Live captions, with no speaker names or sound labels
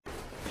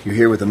You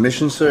here with a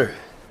mission, sir?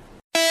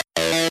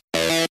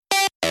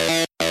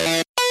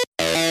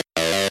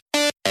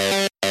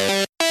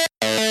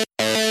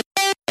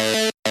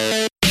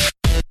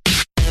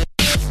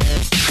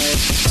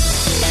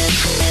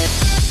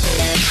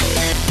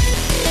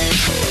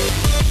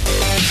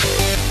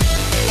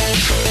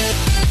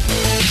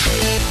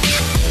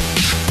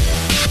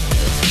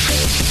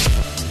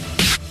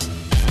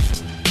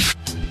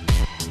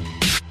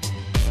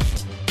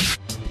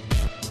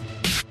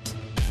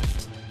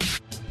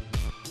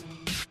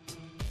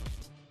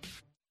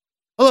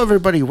 Hello,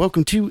 everybody.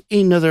 Welcome to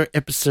another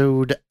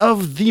episode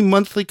of the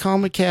Monthly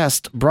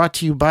Comicscast, brought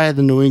to you by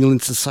the New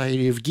England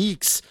Society of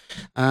Geeks.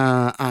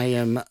 I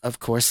am, of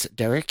course,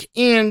 Derek,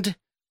 and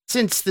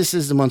since this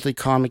is the Monthly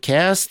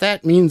Comicscast,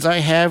 that means I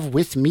have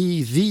with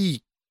me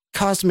the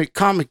cosmic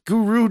comic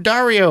guru,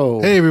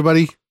 Dario. Hey,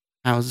 everybody.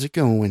 How's it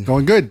going?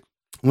 Going good.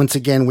 Once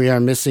again, we are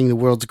missing the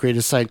world's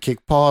greatest sidekick,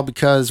 Paul,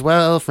 because,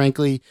 well,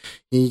 frankly,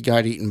 he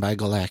got eaten by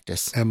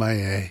Galactus.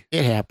 MIA.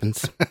 It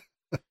happens.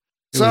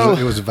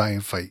 It was a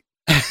valiant fight.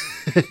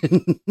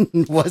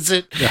 Was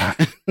it? Yeah.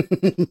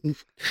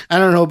 I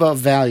don't know about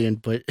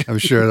Valiant, but I'm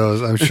sure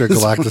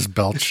Galactus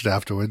belched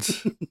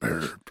afterwards.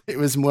 It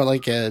was more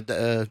like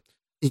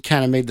he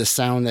kind of made the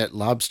sound that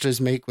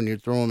lobsters make when you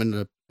throw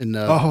them in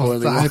the boiling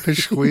the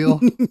high-pitched squeal.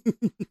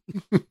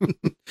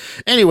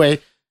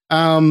 Anyway,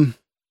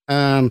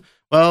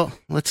 well,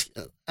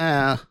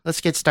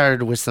 let's get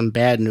started with some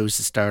bad news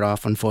to start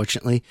off.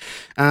 Unfortunately,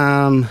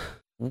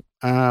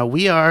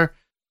 we are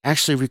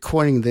actually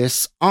recording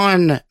this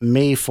on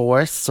May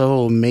 4th,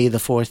 so May the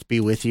 4th be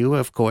with you,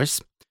 of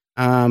course.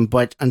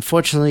 But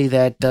unfortunately,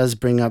 that does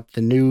bring up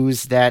the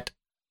news that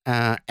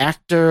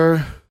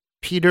actor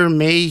Peter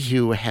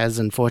Mayhew has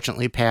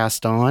unfortunately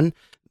passed on.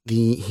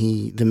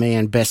 The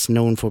man best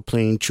known for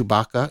playing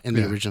Chewbacca in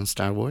the original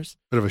Star Wars.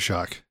 Bit of a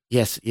shock.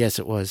 Yes,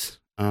 it was.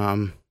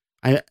 I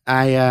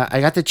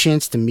got the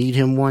chance to meet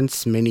him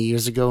once many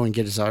years ago and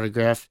get his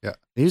autograph. Yeah,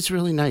 he was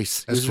really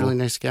nice. He was a really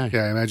nice guy.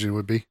 Yeah, I imagine it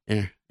would be.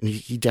 Yeah. And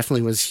he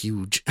definitely was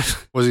huge.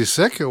 Was he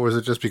sick, or was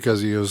it just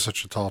because he was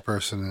such a tall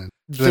person?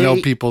 And I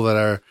know people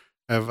that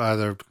have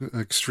either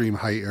extreme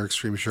height or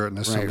extreme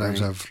shortness sometimes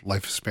have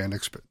lifespan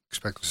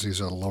expectancies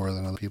that are lower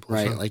than other people.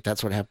 Right, so. like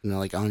that's what happened to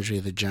like Andre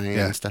the Giant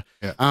and stuff.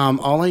 Yeah.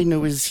 All I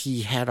knew is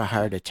he had a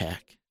heart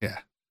attack. Yeah.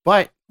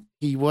 But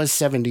he was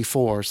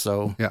 74,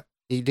 so yeah,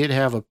 he did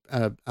have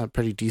a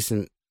pretty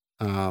decent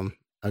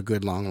a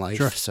good long life.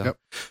 Sure. So, yep.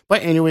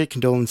 But anyway,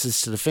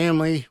 condolences to the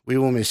family. We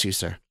will miss you,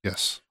 sir.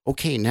 Yes.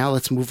 Okay, now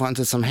let's move on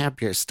to some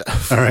happier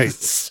stuff. All right.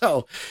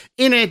 So,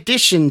 in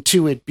addition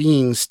to it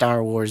being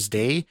Star Wars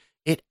Day,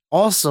 it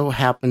also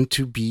happened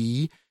to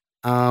be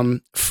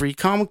Free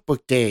Comic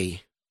Book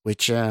Day,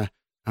 which I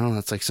don't know,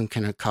 it's like some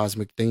kind of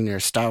cosmic thing there.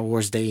 Star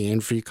Wars Day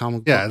and Free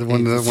Comic Book Day.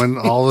 When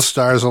all the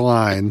stars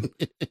align,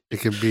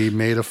 it can be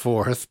May the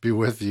 4th be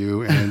with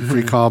you and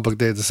Free Comic Book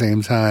Day at the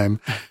same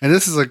time. And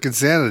this is like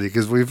insanity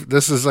because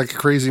this is like a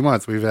crazy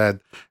month. We had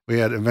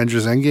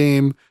Avengers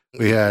Endgame.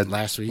 We had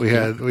last week.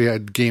 We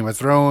had Game of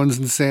Thrones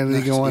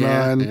insanity going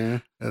on. Yeah.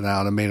 And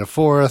now on May the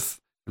 4th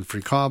and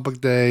Free Comic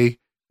Book Day.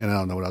 And I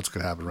don't know what else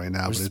could happen right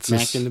now. We're but it's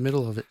smack in the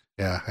middle of it.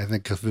 Yeah, I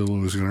think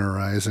Cthulhu is going to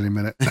arise any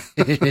minute.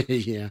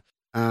 Yeah.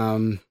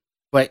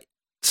 But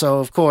so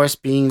of course,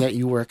 being that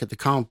you work at the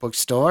comic book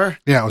store.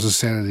 Yeah, it was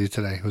insanity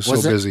today. It was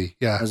so busy.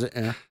 Yeah. Was it?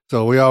 Yeah.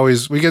 So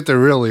we get there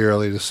really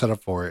early to set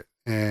up for it,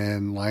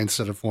 and lines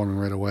started forming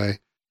right away.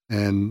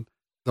 And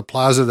the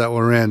plaza that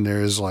we're in,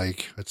 there's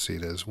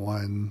there's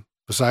one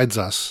besides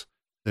us.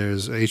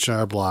 There's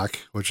H&R Block,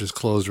 which is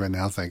closed right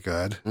now, thank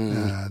God.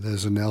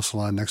 There's a nail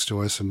salon next to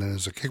us, and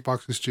there's a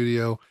kickboxing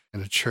studio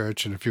and a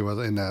church and a few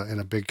other in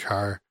a big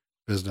car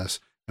business.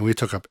 And we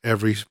took up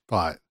every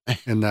spot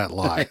in that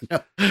lot.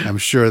 I'm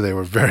sure they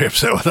were very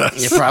upset with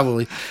us. Yeah,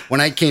 probably. When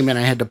I came in,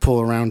 I had to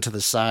pull around to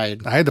the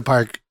side. I had to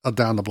park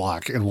down the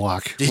block and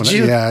walk. Did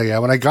you? Yeah.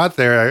 When I got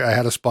there, I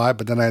had a spot,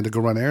 but then I had to go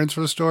run errands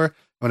for the store.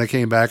 When I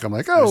came back, I'm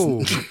like, I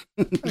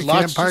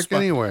can't park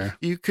anywhere.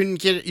 You couldn't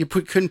get it. You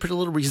couldn't put a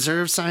little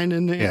reserve sign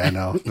in there. Yeah,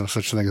 no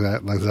such thing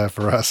like that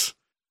for us.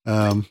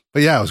 But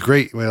yeah, it was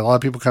great. We had a lot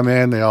of people come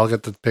in. They all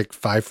get to pick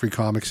 5 free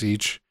comics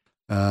each.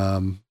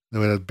 We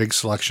had a big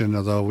selection,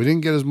 although we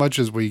didn't get as much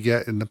as we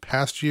get in the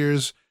past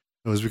years.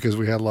 It was because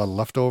we had a lot of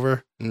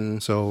leftover.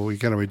 So we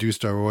kind of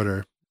reduced our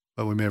order,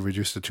 but we may have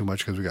reduced it too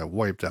much because we got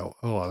wiped out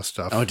a lot of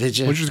stuff. Oh, did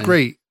you? Which is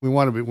great. We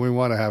want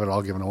to have it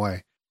all given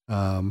away.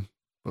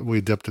 But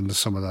we dipped into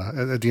some of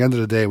at the end of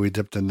the day, we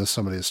dipped into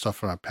some of the stuff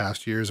from our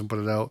past years and put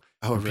it out.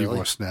 Oh, really? People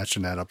were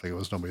snatching that up like it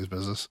was nobody's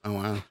business. Oh,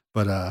 wow.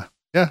 But,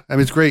 yeah, I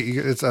mean, it's great.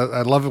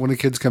 I love it when the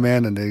kids come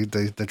in and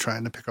they're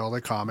trying to pick all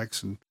their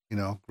comics and,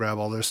 grab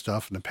all their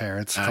stuff. And the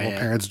parents, a couple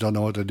parents don't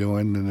know what they're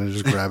doing and they're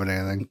just grabbing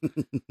anything.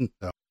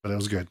 So, but it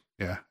was good.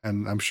 Yeah.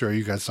 And I'm sure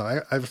you guys saw,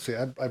 I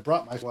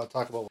brought my, I want to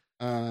talk about.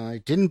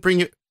 I didn't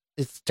bring it.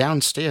 It's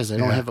downstairs. I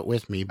don't have it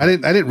with me. But I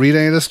didn't read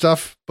any of this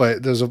stuff,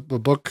 but there's a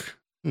book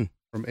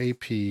from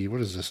AP. What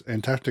is this?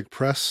 Antarctic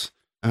Press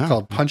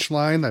called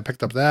Punchline. I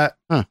picked up that.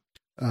 Huh.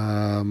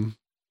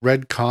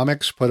 Red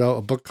Comics put out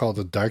a book called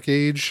The Dark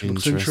Age.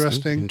 Looks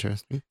interesting.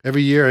 Interesting.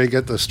 Every year I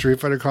get the Street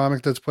Fighter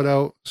comic that's put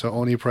out. So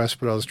Oni Press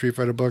put out a Street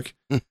Fighter book.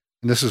 And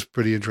this is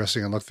pretty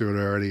interesting. I looked through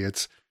it already.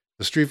 It's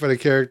the Street Fighter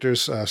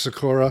characters,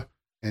 Sakura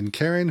and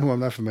Karen, who I'm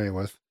not familiar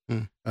with,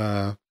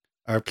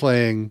 are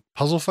playing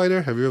Puzzle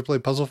Fighter. Have you ever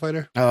played Puzzle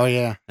Fighter? Oh,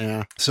 yeah.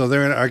 Yeah. So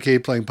they're in an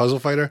arcade playing Puzzle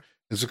Fighter.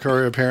 And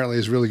Sakura apparently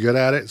is really good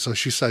at it. So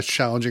she starts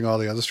challenging all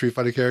the other Street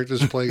Fighter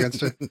characters to play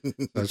against her.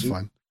 That's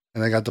fun.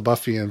 And I got the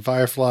Buffy and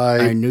Firefly.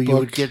 I knew you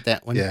would get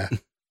that one. Yeah.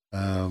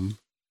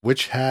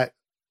 Witch Hat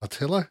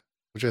Attila,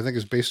 which I think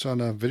is based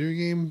on a video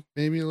game,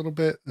 maybe a little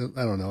bit.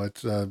 I don't know.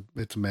 It's a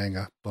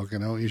manga book. I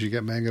don't usually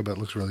get manga, but it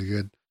looks really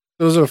good.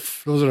 Those are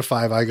the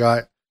 5 I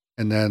got.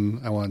 And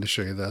then I wanted to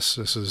show you this.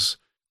 This is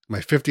my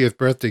 50th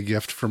birthday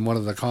gift from one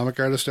of the comic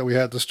artists that we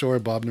had at the store,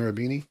 Bob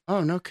Narabini.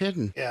 Oh, no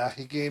kidding. Yeah,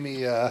 he gave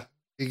me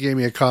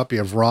a copy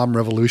of ROM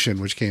Revolution,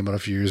 which came out a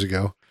few years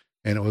ago,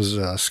 and it was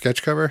a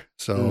sketch cover.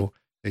 So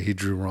he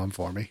drew ROM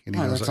for me, and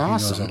he knows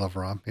I love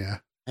ROM. Yeah,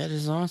 that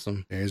is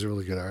awesome. Yeah, he's a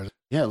really good artist.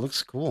 Yeah, it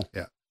looks cool.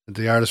 Yeah,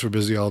 the artists were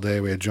busy all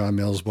day. We had John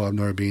Mills, Bob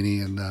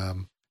Norabini,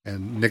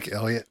 and Nick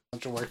Elliott.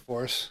 Bunch of work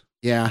for us.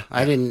 Yeah,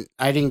 I didn't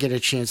get a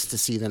chance to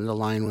see them. The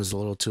line was a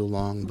little too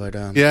long, but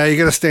yeah, you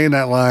got to stay in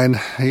that line.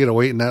 You got to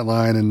wait in that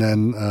line, and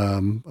then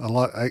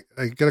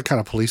I got to kind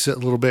of police it a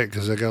little bit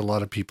because I got a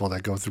lot of people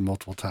that go through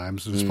multiple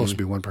times. There's supposed to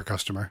be one per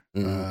customer.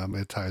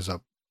 It ties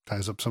up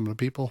some of the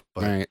people,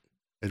 but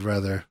I'd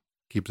rather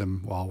keep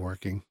them all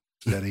working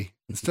steady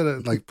instead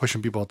of like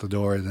pushing people out the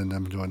door and then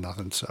them doing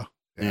nothing. So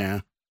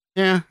yeah.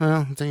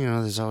 Well,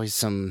 there's always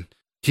some.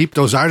 Keep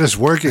those artists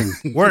working.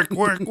 Work,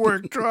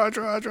 draw.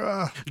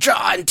 Draw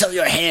until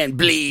your hand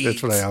bleeds.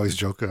 That's what I always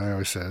joke. I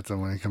always say it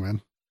when I come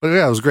in. But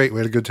yeah, it was great. We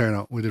had a good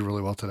turnout. We did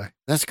really well today.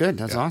 That's good.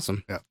 That's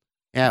awesome. Yeah.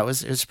 Yeah, it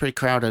was pretty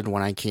crowded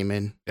when I came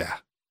in. Yeah.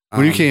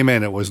 When you came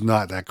in, it was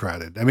not that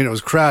crowded. I mean, it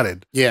was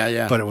crowded.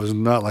 Yeah. But it was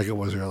not like it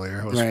was earlier.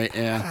 It was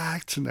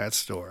packed in that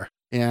store.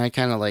 Yeah,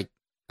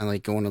 I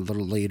like going a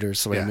little later,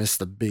 so I missed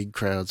the big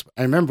crowds.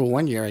 I remember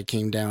one year I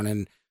came down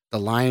and the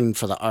line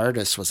for the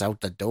artist was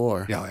out the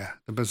door. Yeah.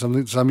 But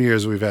some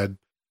years we've had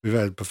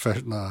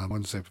professional. I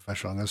wouldn't say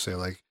professional. I'm gonna say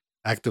like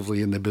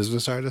actively in the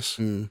business artists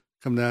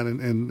come down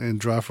and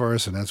draw for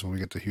us, and that's when we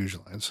get the huge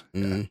lines.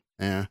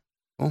 Yeah.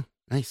 Oh,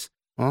 nice.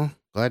 Well,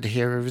 glad to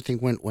hear everything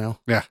went well.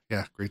 Yeah.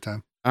 Great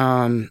time.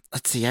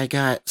 Let's see.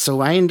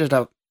 I ended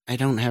up. I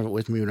don't have it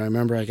with me, but I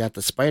remember I got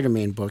the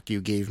Spider-Man book you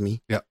gave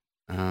me. Yep.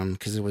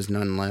 Because there was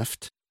none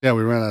left. Yeah,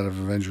 we ran out of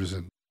Avengers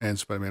and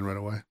Spider-Man right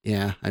away.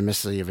 Yeah, I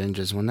missed the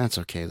Avengers one. That's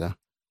okay though.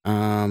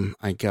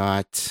 I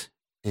got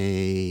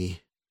a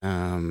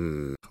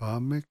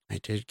comic. I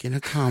did get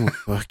a comic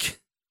book.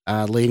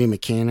 Lady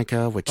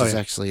Mechanica, which is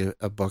actually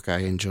a book I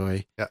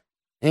enjoy. Yeah.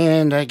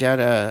 And I got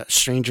a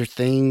Stranger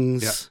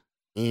Things. Yeah.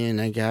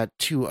 And I got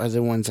 2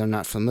 other ones I'm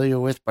not familiar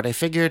with, but I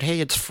figured, hey,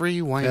 it's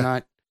free. Why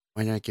not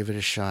give it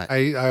a shot?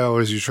 I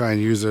always try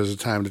and use it as a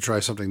time to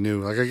try something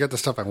new. Like I get the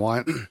stuff I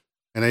want,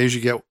 and I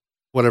usually get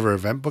whatever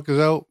event book is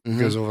out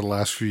because over the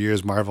last few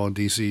years, Marvel and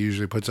DC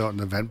usually puts out an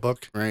event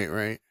book.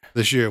 Right.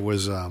 This year it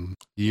was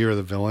Year of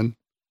the Villain.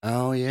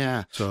 Oh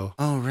yeah. So.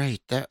 Oh right,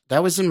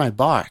 that was in my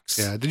box.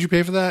 Yeah. Did you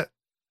pay for that?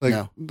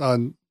 No.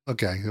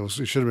 Okay. It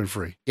should have been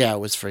free. Yeah, it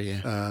was free.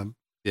 Yeah.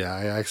 Yeah,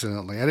 I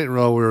didn't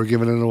know we were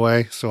giving it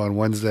away. So on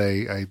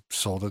Wednesday, I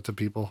sold it to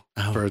people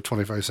for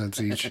 25 cents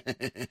each.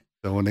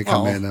 So when they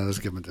come in, I'll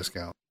just give them a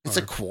discount. It's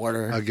a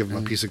quarter. I'll give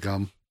them a piece of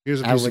gum.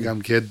 Here's a piece of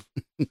gum, kid.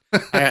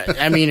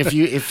 I mean,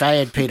 if I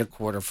had paid a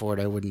quarter for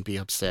it, I wouldn't be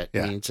upset.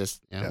 Yeah. I mean, it's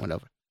just,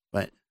 whatever.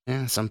 But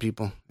yeah, some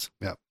people.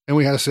 Yeah. And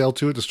we had a sale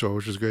too at the store,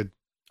 which was good.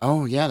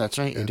 Oh, yeah, that's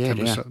right. You did.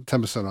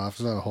 10% off.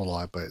 It's not a whole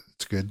lot, but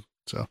it's good.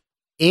 So.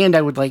 And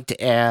I would like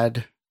to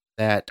add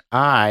that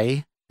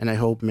and I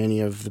hope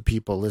many of the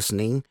people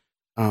listening,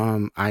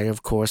 I,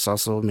 of course,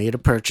 also made a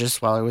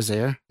purchase while I was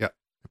there. Yep.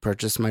 I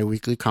purchased my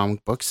weekly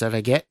comic books that I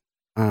get,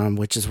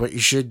 which is what you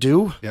should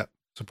do. Yep.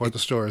 Support the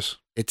stores.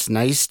 It's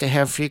nice to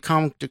have free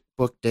comic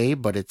book day,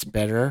 but it's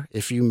better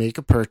if you make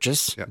a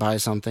purchase, buy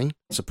something,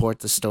 support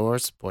the store,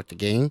 support the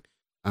game,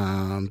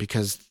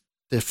 because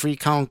the free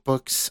comic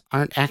books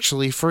aren't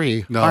actually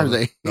free, are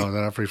they? No,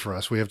 they're not free for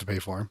us. We have to pay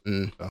for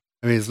them. So,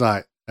 I mean, it's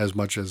not as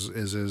much as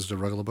is the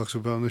regular books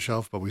we put on the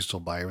shelf, but we still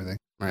buy everything.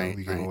 Right.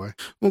 We give away.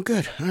 Well,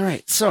 good. All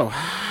right. So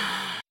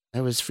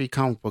that was free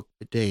comic book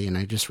day, and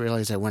I just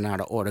realized I went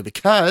out of order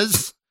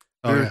because.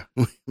 Oh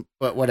yeah.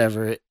 But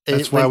whatever.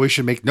 That's why we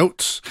should make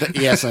notes.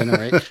 Yes, I know,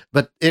 right?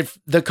 But if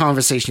the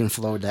conversation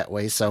flowed that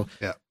way, so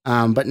yeah.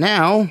 But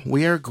now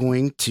we are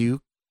going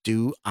to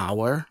do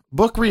our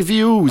book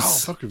reviews.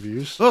 Oh, book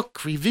reviews.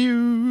 Book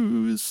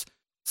reviews.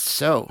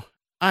 So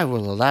I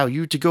will allow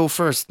you to go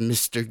first,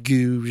 Mr.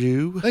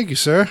 Guru. Thank you,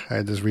 sir. I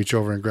had to just reach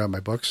over and grab my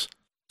books.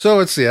 So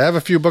let's see. I have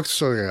a few books.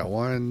 So I got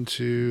 1,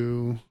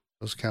 2.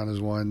 Those count as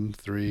 1,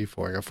 3,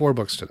 4. I got 4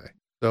 books today.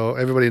 So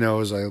everybody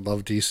knows I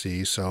love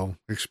DC, so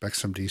expect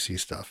some DC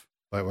stuff.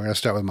 But we're going to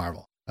start with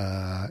Marvel.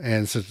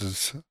 And since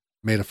it's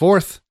May the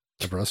 4th,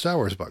 I brought a Star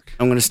Wars book.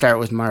 I'm going to start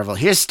with Marvel.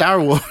 Here's Star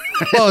Wars.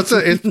 Well,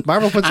 it's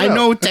Marvel puts it I out.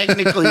 know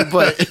technically,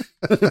 but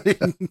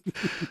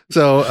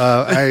So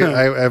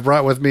I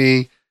brought with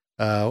me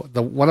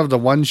one of the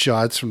one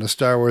shots from the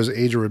Star Wars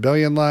Age of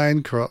Rebellion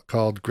line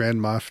called Grand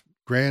Moff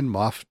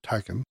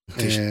Tarkin.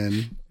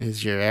 And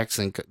is your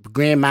accent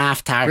Grand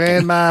Moff Tarkin?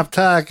 Grand Moff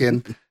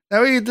Tarkin.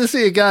 Now we get to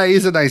see a guy.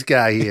 He's a nice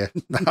guy here.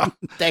 No.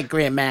 That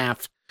Grand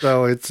Moff.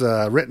 So it's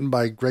written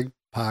by Greg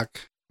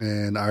Pak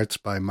and arts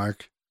by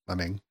Mark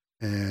Fleming.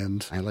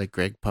 And I like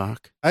Greg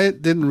Pak. I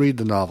didn't read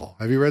the novel.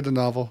 Have you read the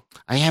novel?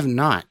 I have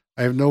not.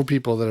 I have no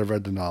people that have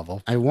read the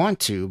novel. I want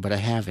to, but I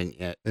haven't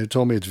yet. They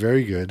told me it's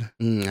very good.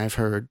 I've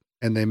heard.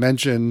 And they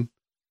mention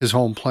his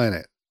home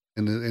planet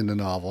in the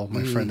novel.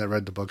 My friend that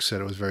read the book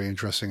said it was very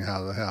interesting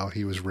how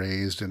he was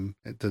raised and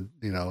to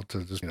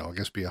just I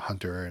guess be a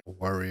hunter and a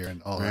warrior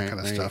and all that kind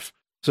of stuff.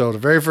 So the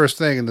very first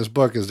thing in this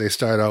book is they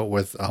start out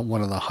with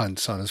one of the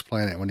hunts on his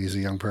planet when he's a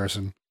young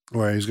person,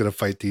 where he's going to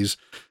fight these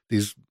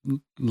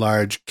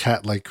large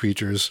cat-like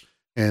creatures,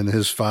 and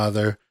his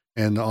father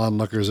and the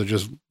onlookers are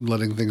just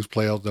letting things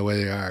play out the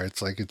way they are.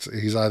 It's like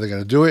he's either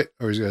going to do it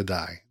or he's going to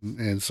die,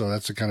 and so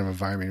that's the kind of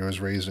environment he was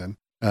raised in.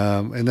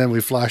 And then we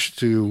flash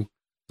to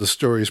the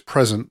story's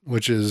present,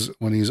 which is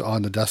when he's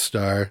on the Death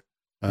Star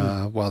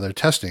while they're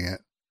testing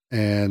it,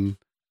 and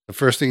the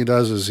first thing he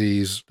does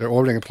is they're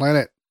orbiting a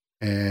planet,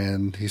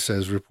 and he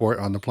says, "Report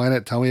on the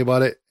planet, tell me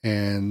about it,"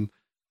 and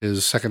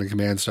his second in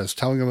command starts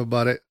telling him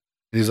about it.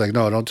 And he's like,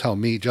 "No, don't tell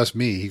me, just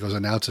me." He goes,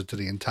 "Announce it to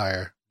the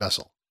entire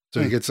vessel."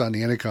 So he gets on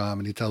the intercom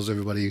and he tells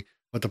everybody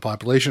what the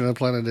population of the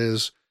planet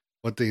is,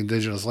 what the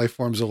indigenous life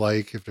forms are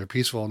like, if they're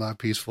peaceful or not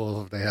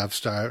peaceful, if they have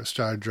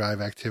star drive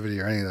activity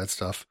or any of that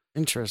stuff.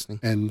 Interesting.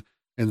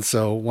 And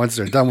so once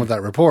they're done with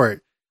that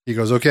report, he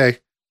goes, "Okay,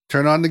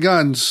 turn on the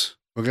guns.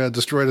 We're going to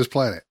destroy this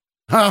planet."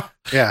 Huh?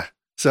 Yeah.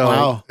 So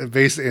wow.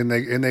 Basically,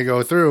 and they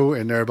go through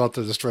and they're about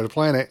to destroy the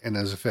planet, and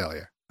there's a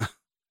failure.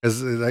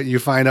 As you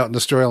find out in the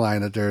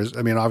storyline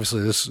that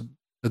obviously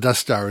the Death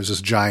Star is this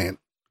giant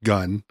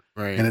gun,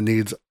 right? And it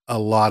needs a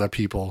lot of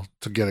people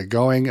to get it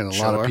going, and a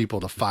lot of people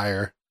to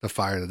fire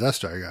the Death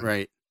Star gun,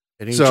 right?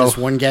 It ain't just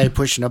one guy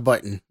pushing a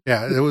button.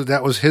 Yeah,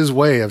 that was his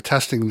way of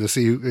testing to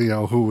see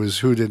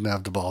who didn't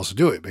have the balls to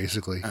do it,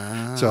 basically.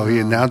 So he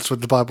announced what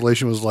the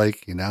population was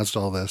like. He announced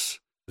all this.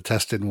 The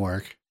test didn't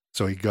work,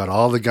 so he got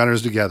all the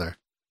gunners together.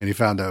 And he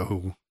found out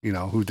who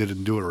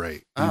didn't do it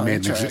right. And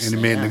he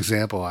made an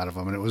example out of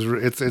them.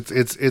 And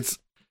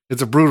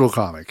it's a brutal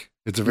comic.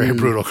 It's a very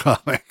brutal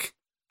comic.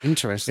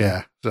 Interesting.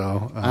 Yeah.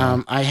 So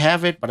I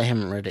have it, but I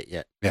haven't read it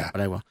yet. Yeah.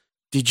 But I will.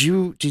 Did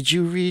you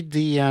read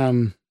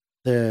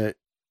the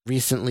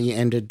recently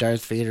ended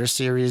Darth Vader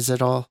series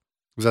at all?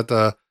 Was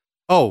that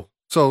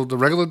so the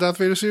regular Darth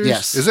Vader series?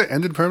 Yes. Is it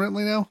ended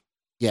permanently now?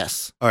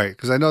 Yes. All right,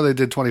 because I know they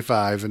did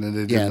 25 and then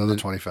they did another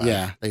 25.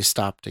 Yeah, they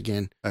stopped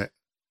again. All right.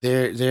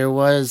 There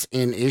was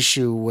an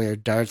issue where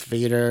Darth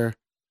Vader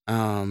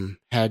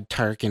had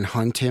Tarkin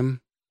hunt him.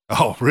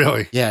 Oh,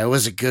 really? Yeah, it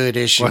was a good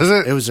issue. Was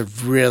it? It was a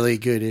really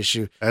good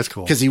issue. That's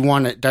cool. Because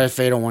Darth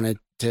Vader wanted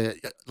to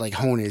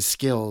hone his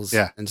skills.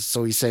 Yeah. And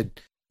so he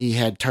said he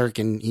had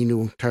Tarkin. He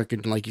knew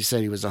Tarkin, like you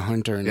said, he was a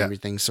hunter and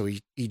everything. So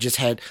he just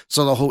had.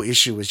 So the whole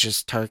issue was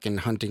just Tarkin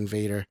hunting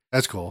Vader.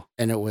 That's cool.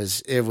 And it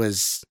was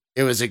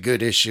a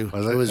good issue.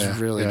 Was it? It was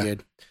really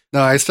good.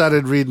 No, I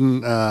started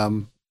reading.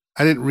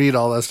 I didn't read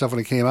all that stuff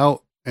when it came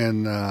out,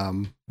 and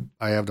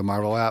I have the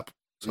Marvel app,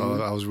 so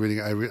I was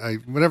reading. I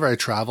whenever I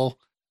travel,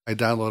 I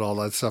download all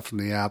that stuff from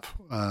the app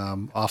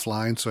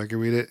offline so I can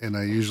read it. And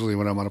I usually,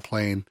 when I'm on a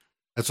plane,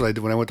 that's what I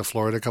did when I went to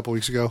Florida a couple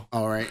weeks ago.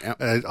 All right.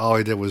 Yep. All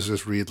I did was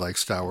just read like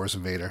Star Wars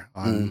and Vader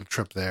on the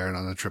trip there and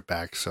on the trip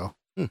back. So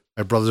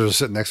my brothers are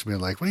sitting next to me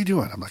like, "What are you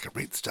doing?" I'm like, "I'm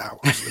reading Star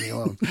Wars. Leave me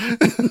alone."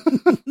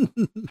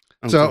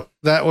 Okay. So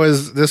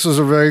this was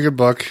a very good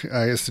book.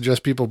 I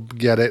suggest people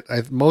get it.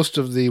 Most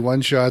of the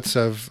one shots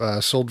have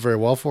sold very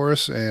well for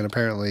us, and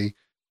apparently,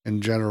 in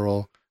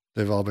general,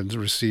 they've all been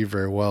received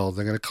very well.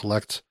 They're going to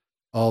collect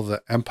all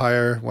the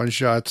Empire one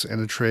shots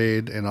in a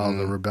trade and all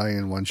the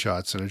Rebellion one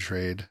shots in a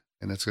trade,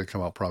 and it's going to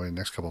come out probably in the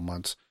next couple of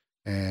months.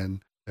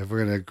 And if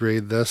we're going to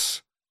grade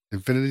this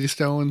Infinity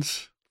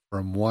Stones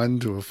from 1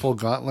 to a full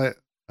gauntlet,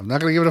 I'm not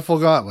going to give it a full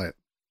gauntlet,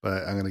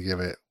 but I'm going to give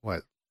it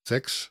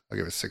 6? I'll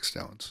give it 6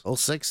 stones. Full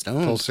 6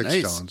 stones. Full 6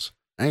 nice. stones.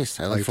 Nice.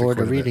 I look forward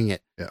to reading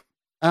it. Yeah.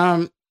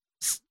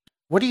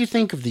 What do you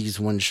think of these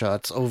one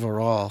shots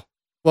overall?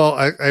 Well,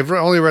 I've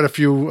only read a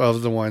few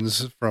of the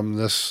ones from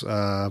this,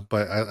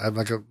 but I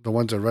like the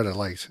ones I read I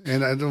liked.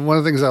 And one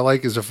of the things I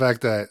like is the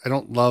fact that I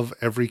don't love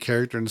every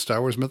character in the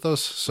Star Wars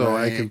mythos, so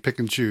I can pick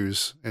and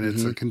choose, and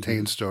it's a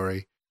contained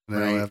story, and I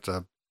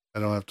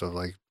don't have to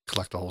like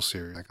collect the whole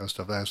series, that kind of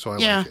stuff. So I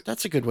like it.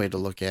 That's a good way to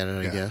look at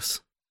it, I guess.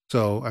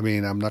 So, I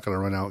mean, I'm not going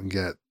to run out and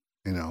get,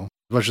 as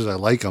much as I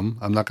like him,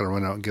 I'm not going to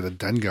run out and get a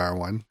Dengar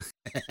one.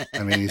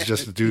 I mean, he's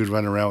just a dude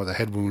running around with a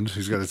head wound.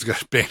 He's got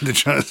a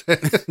bandage on his head.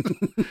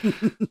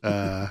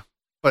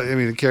 But I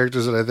mean, the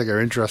characters that I think are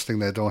interesting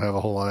that don't have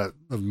a whole lot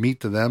of meat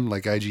to them,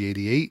 like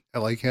IG-88, I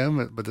like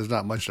him, but there's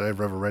not much that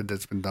I've ever read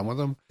that's been done with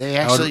him. They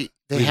actually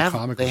they have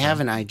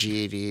an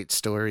IG-88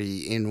 story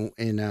in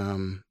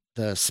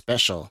the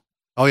special.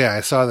 Oh yeah,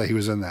 I saw that he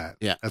was in that.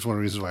 Yeah, that's one of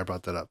the reasons why I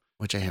brought that up.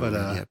 Which I haven't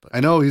read yet. But I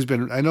know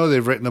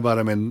they've written about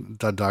him in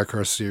the Dark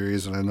Horse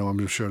series, and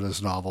I'm sure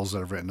there's novels that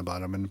have written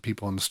about him, and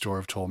people in the store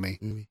have told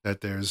me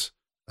that there's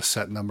a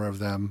set number of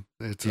them.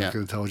 It's like an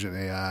intelligent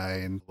AI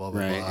and blah,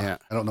 blah, blah. Yeah.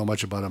 I don't know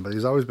much about him, but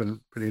he's always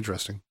been pretty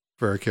interesting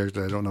for a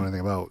character I don't know anything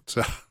about.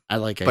 So I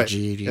like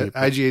IG-88.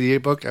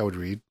 IG-88 book I would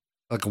read,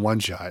 like a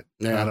one-shot,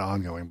 not an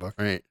ongoing book.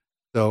 Right.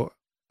 So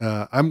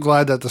I'm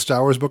glad that the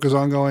Star Wars book is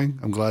ongoing.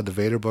 I'm glad the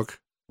Vader book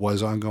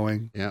was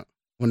ongoing. Yeah.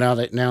 Well,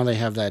 now they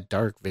have that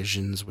Dark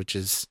Visions, which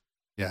is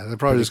they're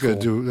probably just going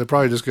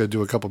to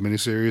do a couple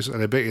miniseries,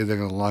 and I bet you they're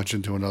going to launch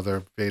into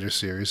another Vader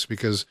series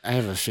because I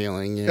have a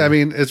feeling. Yeah. I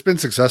mean, it's been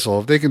successful.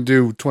 If they can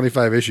do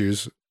 25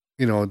 issues,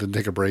 then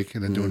take a break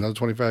and then do another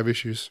 25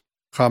 issues.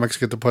 Comics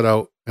get to put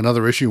out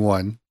another issue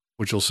 1,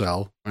 which will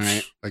sell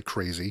like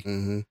crazy.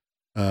 Mm-hmm.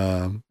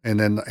 And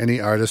then any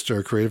artist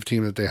or creative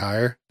team that they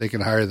hire, they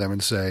can hire them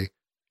and say,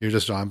 "You're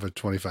just on for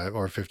 25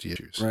 or 50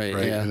 issues." Right. Yeah.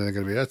 And then they're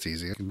going to be, that's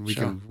easy. We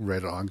can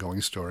write an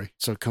ongoing story.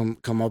 So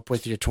come up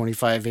with your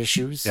 25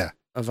 issues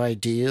of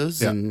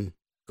ideas and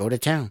go to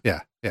town.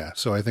 Yeah. Yeah.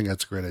 So I think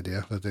that's a great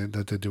idea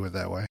that they do it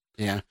that way.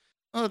 Yeah.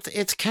 Well,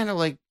 it's kind of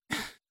like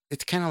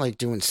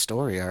doing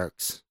story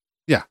arcs.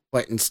 Yeah.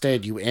 But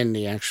instead you end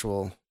the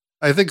actual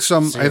I think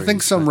some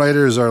series,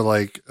 writers are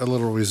like a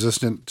little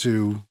resistant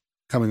to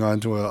coming on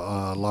to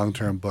a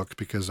long-term book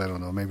because I don't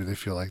know, maybe they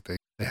feel like they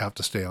have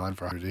to stay on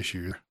for 100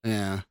 issues.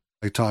 Yeah.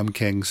 Like Tom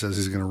King says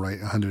he's going to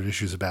write 100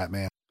 issues of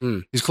Batman.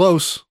 He's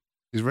close.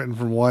 He's written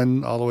from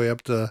 1 all the way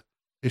up to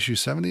issue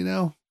 70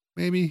 now.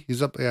 Maybe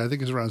he's up. Yeah, I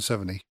think he's around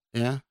 70.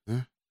 Yeah.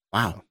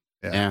 Wow.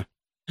 Yeah.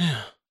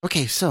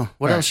 Okay. So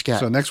what else you got?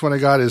 So next one I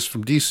got is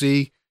from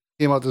DC.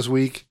 Came out this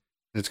week.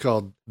 It's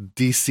called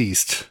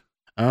Deceased.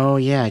 Oh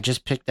yeah, I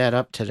just picked that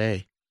up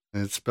today.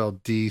 And it's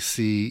spelled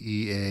DCEASED.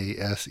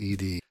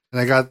 And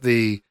I got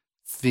the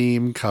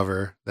theme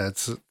cover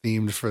that's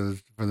themed for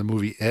the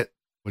movie It,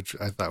 which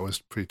I thought was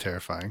pretty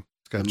terrifying.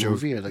 It's got the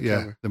movie or the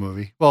cover? The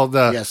movie. Well,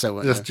 just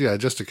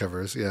the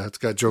covers. Yeah, it's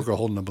got Joker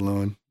holding a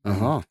balloon,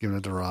 giving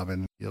it to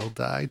Robin. You'll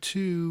die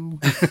too.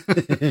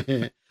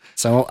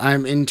 So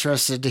I'm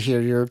interested to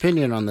hear your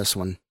opinion on this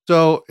one.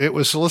 So it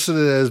was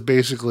solicited as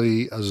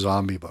basically a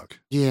zombie book.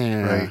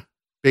 Yeah. Right.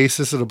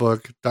 Basis of the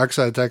book: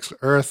 Darkseid attacks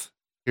Earth.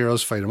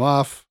 Heroes fight him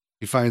off.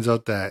 He finds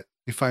out that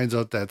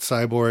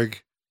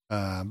Cyborg.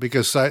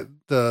 Because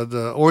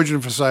the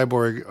origin for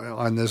Cyborg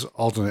on this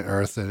alternate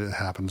Earth that it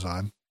happens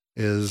on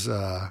is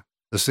the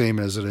same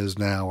as it is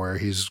now, where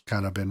he's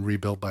kind of been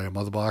rebuilt by a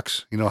mother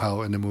box. You know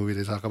how in the movie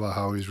they talk about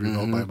how he's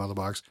rebuilt by a mother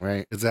box?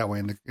 Right. It's that way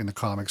in the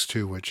comics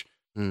too, which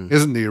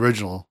isn't the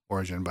original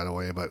origin, by the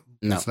way, but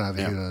it's not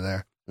here nor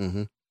there.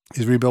 Mm-hmm.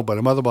 He's rebuilt by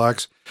the mother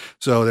box.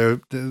 So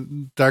the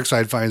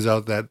Darkseid finds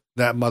out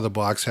that mother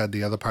box had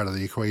the other part of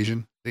the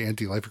equation, the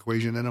anti-life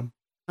equation in him.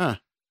 Huh.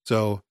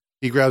 So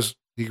he grabs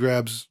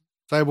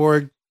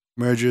Cyborg,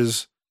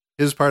 merges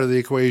his part of the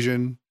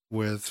equation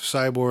with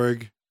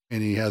Cyborg,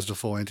 and he has the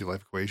full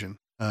anti-life equation.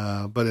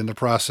 But in the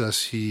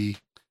process, he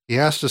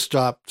has to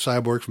stop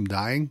Cyborg from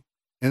dying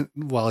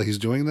while he's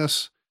doing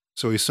this.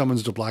 So he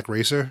summons the Black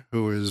Racer,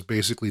 who is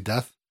basically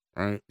death,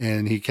 right?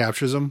 And he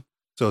captures him.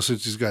 So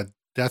since he's got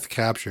death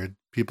captured,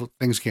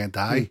 things can't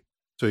die.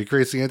 So he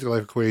creates the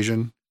anti-life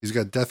equation. He's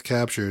got death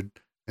captured,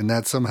 and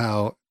that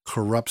somehow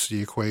corrupts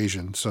the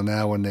equation. So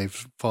now when they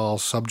fall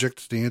subject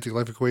to the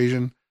anti-life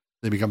equation,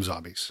 they become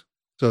zombies.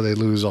 So they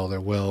lose all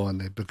their will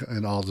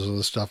and all this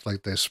other stuff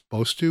like they're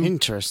supposed to.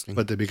 Interesting.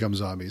 But they become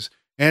zombies.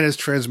 And it's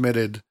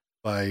transmitted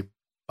by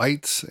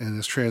bites, and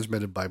it's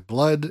transmitted by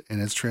blood,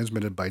 and it's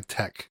transmitted by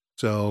tech.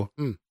 So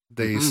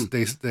they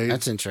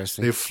that's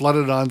interesting. They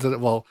flooded onto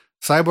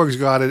Cyborg's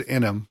got it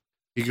in him.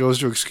 He goes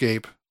to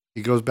escape.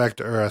 He goes back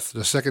to Earth.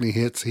 The second he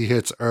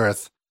hits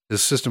Earth,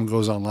 his system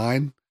goes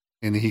online,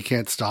 and he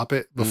can't stop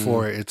it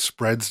before it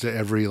spreads to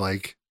every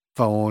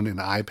phone and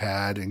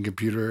iPad and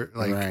computer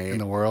in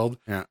the world.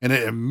 Yeah. And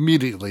it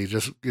immediately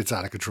just gets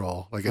out of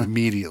control,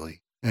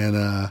 immediately. And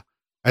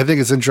I think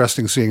it's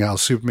interesting seeing how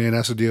Superman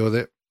has to deal with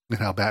it and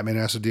how Batman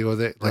has to deal with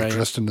it,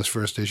 just in this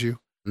first issue.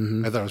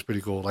 Mm-hmm. I thought it was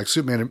pretty cool. Like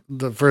Superman,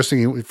 the first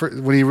thing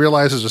when he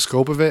realizes the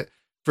scope of it,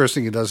 first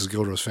thing he does is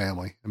go to his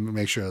family and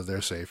make sure that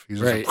they're safe. He's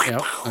just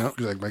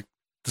like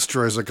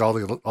destroys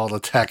all the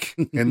tech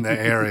in the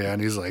area,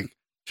 and he's like,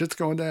 shit's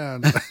going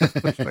down.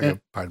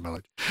 Pardon my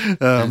language.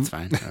 That's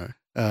fine.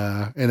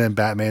 And then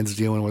Batman's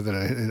dealing with it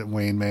in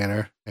Wayne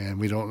Manor, and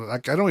we don't. I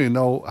don't even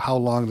know how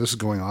long this is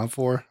going on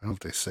for. I don't know if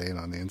they say it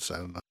on the inside. I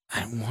don't know.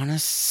 I want to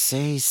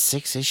say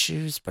 6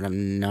 issues, but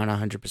I'm not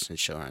 100%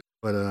 sure.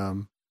 But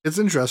it's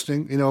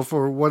interesting,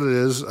 for what it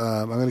is.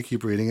 I'm going to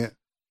keep reading it.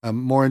 I'm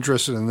more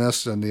interested in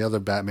this than the other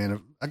Batman.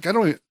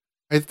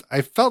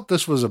 I felt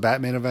this was a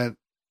Batman event,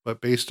 but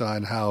based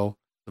on how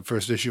the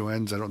first issue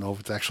ends, I don't know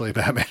if it's actually a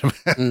Batman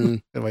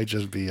event. It might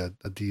just be a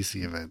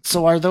DC event.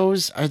 So are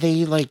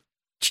they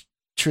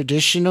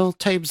traditional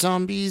type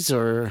zombies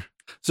or?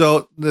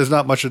 So there's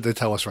not much that they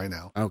tell us right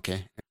now.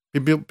 Okay.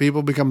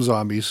 People become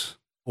zombies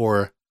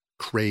or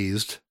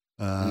crazed,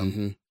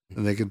 Mm-hmm.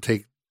 and they can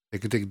take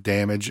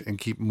damage and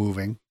keep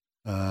moving.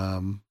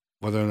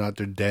 Whether or not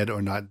they're dead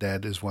or not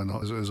dead is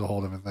a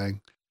whole different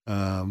thing.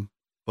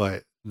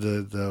 But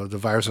the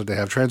virus that they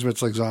have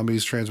transmits like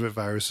zombies transmit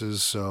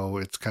viruses, so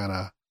it's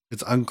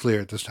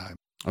unclear at this time.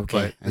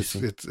 Okay, But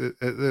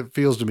it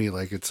feels to me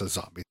like it's a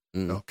zombie.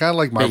 Mm. So, kind of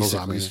like Marvel Basically,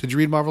 Zombies. yeah. Did you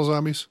read Marvel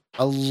Zombies?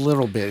 A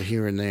little bit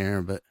here and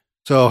there, but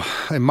So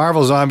in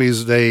Marvel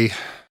Zombies,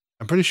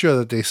 I'm pretty sure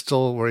that they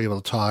still were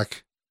able to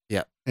talk.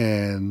 Yeah.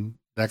 And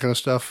that kind of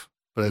stuff.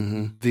 But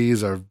Mhm.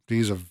 these are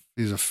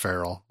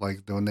feral.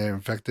 Like when they're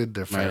infected,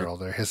 they're feral.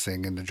 Right. They're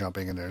hissing and they're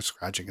jumping and they're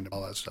scratching and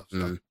all that stuff. So.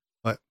 Mm.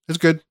 But it's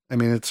good. I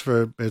mean, there's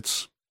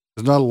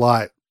not a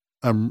lot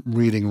I'm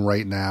reading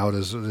right now.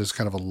 There's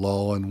kind of a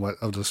lull in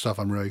of the stuff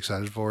I'm really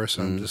excited for.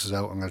 So this is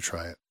out. I'm going to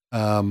try it.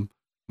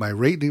 My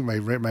rate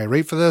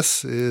for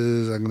this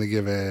is I'm going to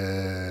give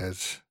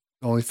it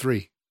only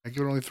 3. I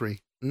give it only 3.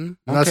 I'm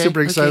not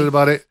super excited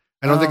about it.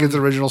 I don't think it's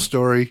an original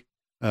story.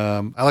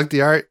 I like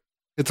the art.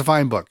 It's a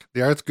fine book.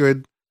 The art's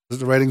good.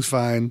 The writing's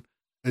fine.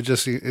 It's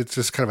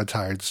just kind of a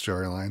tired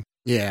storyline.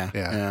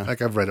 Yeah.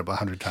 Like I've read it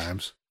 100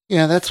 times.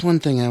 Yeah, that's one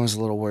thing I was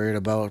a little worried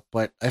about,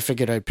 but I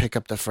figured I'd pick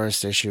up the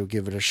first issue,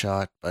 give it a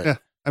shot. But yeah,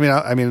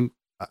 I mean,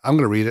 I'm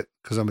gonna read it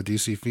because I'm a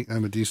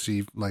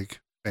DC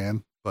like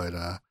fan, but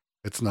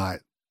it's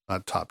not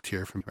top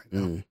tier for me right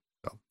now.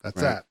 So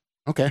that's that.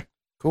 Okay,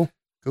 cool.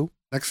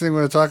 Next thing we're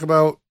gonna talk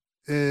about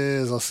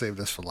is I'll save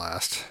this for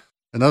last.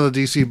 Another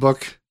DC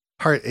book,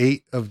 Part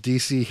 8 of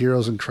DC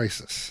Heroes in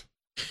Crisis.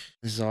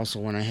 This is also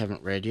one I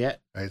haven't read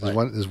yet. Right,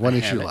 there's one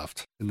issue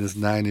left in this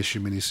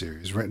 9-issue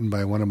miniseries written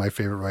by one of my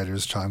favorite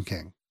writers, Tom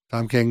King.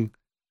 Tom King,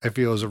 I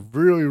feel, is a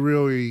really,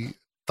 really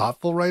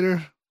thoughtful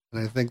writer.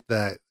 And I think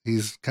that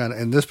he's kind of,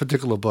 in this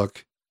particular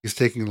book, he's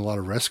taking a lot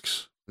of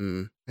risks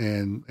and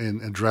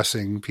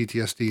addressing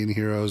PTSD in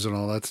heroes and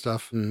all that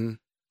stuff.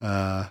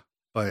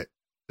 But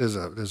there's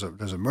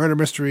a murder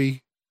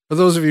mystery. For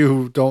those of you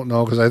who don't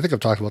know, because I think I've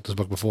talked about this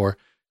book before,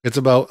 it's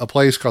about a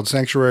place called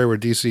Sanctuary where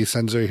DC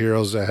sends their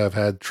heroes that have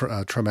had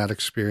traumatic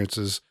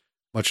experiences,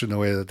 much in the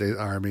way that the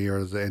Army or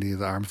any of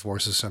the armed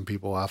forces send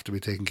people off to be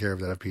taken care of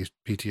that have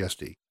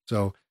PTSD.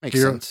 So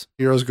Makes sense.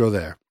 Heroes go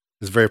there.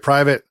 It's very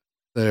private.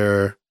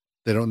 They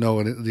don't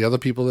know the other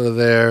people that are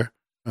there.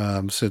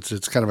 Since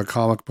it's kind of a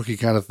comic booky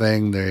kind of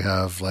thing, they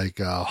have like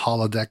a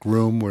holodeck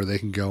room where they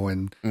can go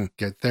and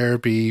get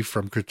therapy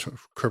from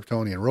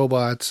Kryptonian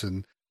robots.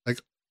 And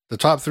like the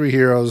top 3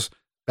 heroes,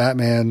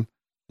 Batman,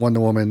 Wonder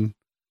Woman,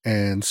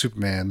 and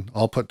Superman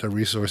all put their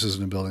resources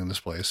into building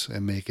this place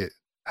and make it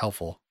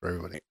helpful for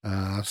everybody.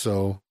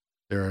 So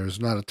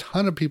there's not a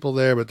ton of people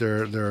there, but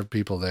there are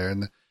people there,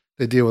 and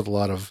they deal with a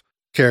lot of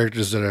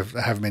characters that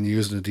haven't been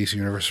used in the DC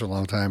universe for a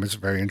long time. It's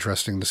very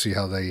interesting to see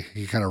how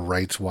he kind of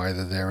writes why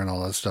they're there and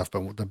all that stuff.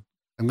 But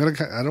I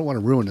don't want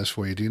to ruin this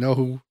for you. Do you know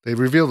who they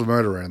revealed the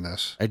murderer in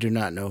this? I do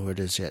not know who it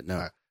is yet.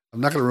 No,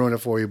 I'm not going to ruin it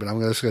for you, but I'm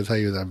just going to tell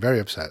you that I'm very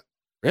upset.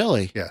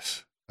 Really?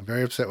 Yes, I'm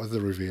very upset with the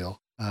reveal.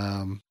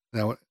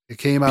 Now it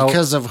came out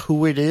because of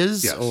who it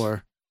is, yes.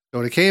 or so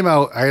when it came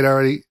out, I had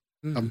already.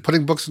 I'm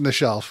putting books on the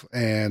shelf,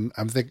 and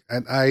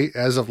I,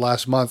 as of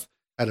last month,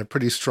 had a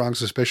pretty strong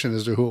suspicion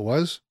as to who it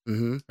was.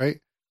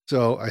 Right.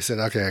 So I said,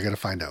 okay, I got to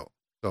find out.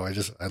 So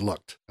I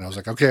looked, and I was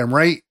like, okay, I'm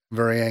right. I'm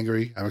very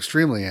angry. I'm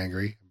extremely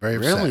angry. Very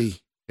upset.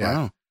 Really? Yeah.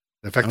 Wow.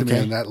 It affected me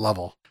on that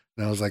level.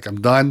 And I was like,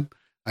 I'm done.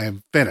 I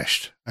am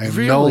finished. I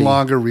am no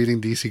longer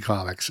reading DC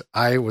Comics.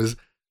 I was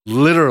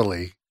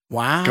literally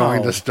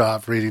going to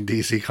stop reading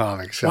DC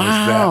Comics. I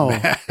was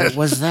that mad. It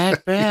was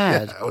that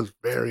bad. Yeah, I was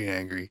very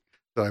angry.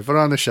 So I put it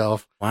on the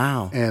shelf.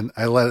 Wow. And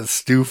I let it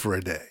stew for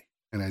a day.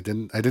 And I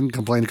didn't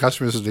complain to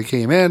customers as they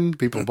came in.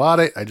 People bought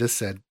it. I just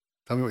said,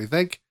 tell me what you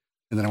think.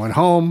 And then I went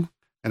home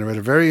and I read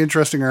a very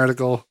interesting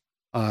article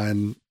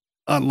online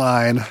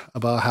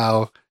about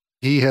how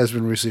he has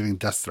been receiving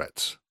death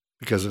threats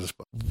because of this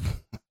book.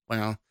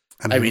 Well,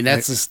 I mean,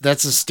 that's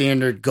a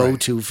standard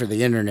go-to for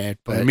the internet.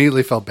 But I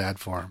immediately felt bad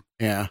for him.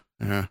 Yeah.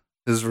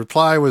 His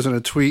reply was in a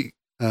tweet,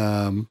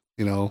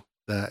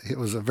 that it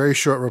was a very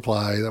short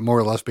reply that more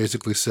or less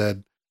basically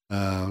said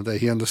that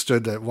he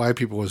understood that why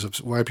people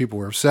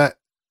were upset,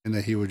 and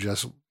that he would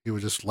just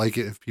like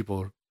it if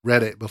people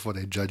read it before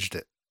they judged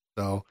it.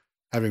 So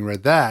having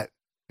read that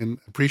and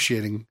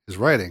appreciating his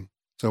writing,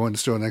 so I went to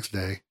the store the next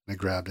day and I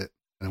grabbed it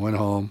and I went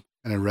home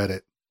and I read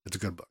it. It's a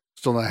good book.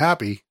 Still not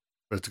happy,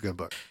 but it's a good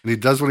book. And he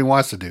does what he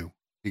wants to do.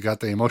 He got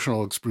the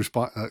emotional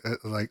response,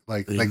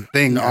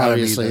 thing out of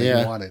me that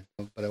he wanted,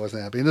 but I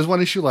wasn't happy. And there's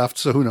one issue left,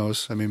 so who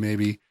knows? I mean,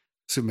 maybe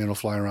Superman will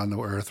fly around the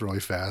earth really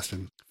fast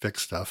and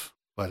fix stuff.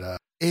 But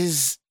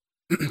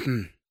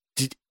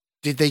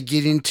did they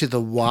get into the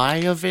why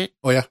of it?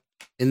 Oh yeah,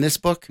 in this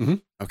book. Mm-hmm.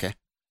 Okay,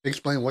 they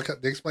explain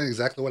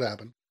exactly what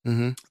happened.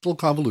 Mm-hmm. It's a little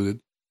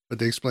convoluted, but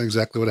they explain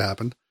exactly what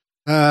happened.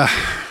 The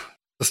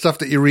stuff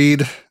that you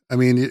read, I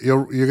mean,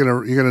 you're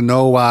gonna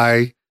know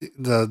why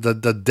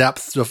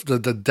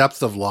the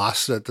depth of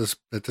loss that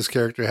this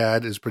character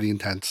had is pretty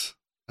intense.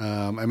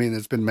 I mean,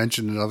 it's been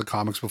mentioned in other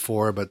comics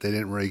before, but they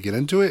didn't really get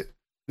into it.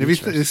 And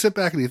if you sit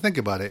back and you think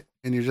about it,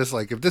 and you're just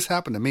like, if this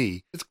happened to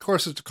me, of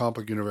course it's a comic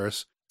book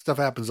universe. Stuff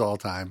happens all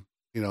the time.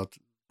 You know,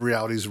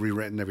 reality's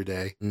rewritten every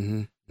day,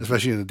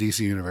 especially in the DC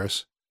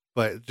universe.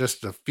 But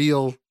just to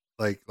feel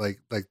like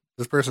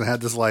this person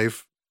had this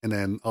life, and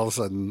then all of a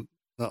sudden,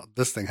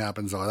 this thing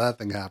happens or that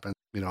thing happens.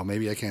 You know,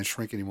 maybe I can't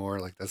shrink anymore.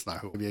 Like, that's not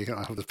who. Maybe I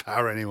don't have this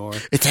power anymore.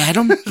 It's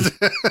Adam.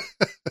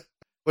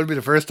 Wouldn't be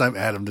the first time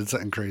Adam did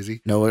something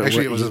crazy. No, it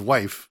was his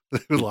wife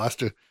who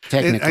lost her.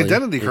 Technically,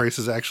 Identity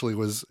Crisis actually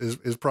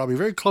is probably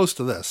very close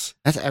to this.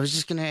 I was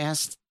just going to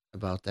ask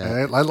about that.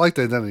 I liked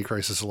Identity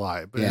Crisis a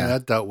lot, but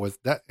that dealt with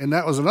that, and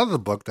that was another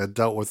book that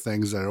dealt with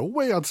things that are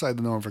way outside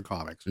the norm for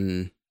comics.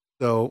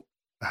 So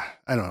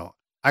I don't know.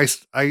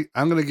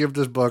 I'm going to give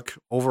this book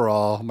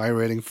overall. My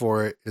rating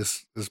for it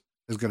is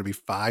going to be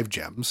 5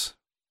 gems.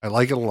 I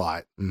like it a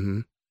lot.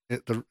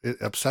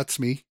 It upsets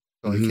me,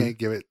 so I can't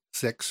give it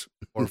 6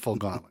 or full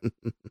gauntlet.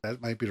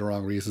 That might be the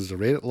wrong reasons to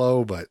rate it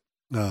low, but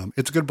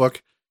it's a good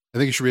book. I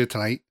think you should read it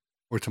tonight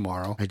or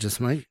tomorrow. I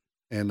just might,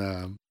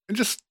 and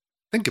just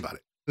think about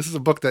it. This is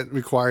a book that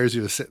requires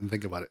you to sit and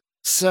think about it.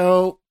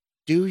 So,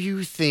 do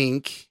you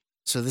think?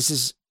 So this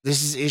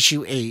is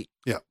issue 8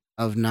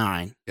 of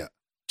 9. Yeah.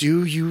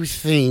 Do you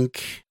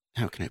think?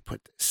 How can I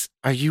put this?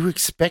 Are you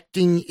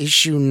expecting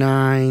issue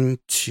 9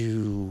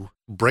 to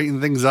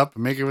brighten things up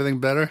and make everything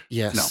better?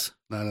 Yes.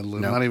 No,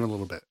 not even a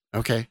little bit.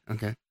 Okay.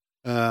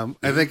 I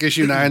think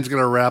issue 9 is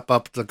going to wrap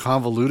up the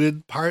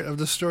convoluted part of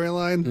the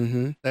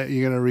storyline that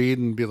you're going to read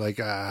and be like,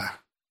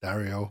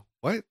 Dario,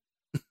 what?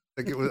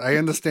 Like I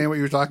understand what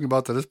you were talking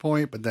about to this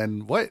point, but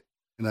then what?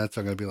 And that's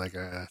going to be like,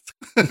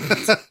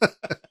 like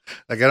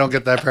I don't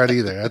get that part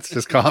either. That's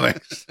just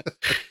comics.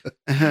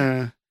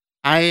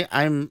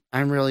 I'm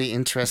really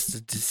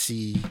interested to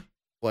see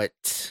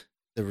what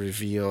the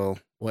reveal,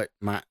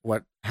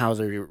 how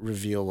the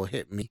reveal will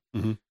hit me.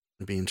 I'd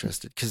be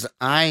interested because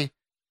I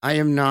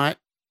am not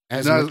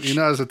as you're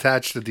not as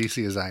attached to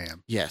DC as I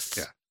am. Yes.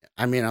 Yeah.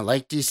 I mean, I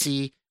like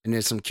DC, and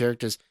there's some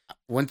characters.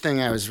 One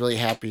thing I was really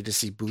happy to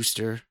see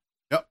Booster.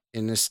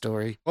 In this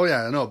story. Oh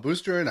yeah, I know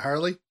Booster and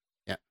Harley.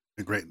 Yeah,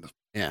 they're great in this.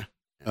 Yeah.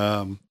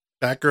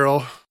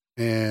 Batgirl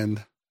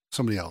and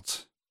somebody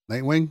else.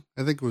 Nightwing,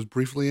 I think, was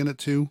briefly in it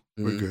too.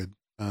 We're good.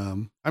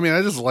 I mean,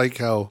 I just like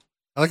how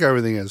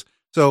everything is.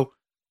 So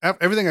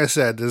everything I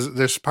said,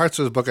 there's parts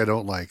of this book I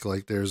don't like.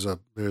 Like there's a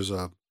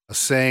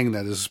saying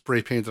that is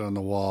spray painted on the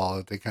wall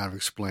that they kind of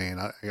explain.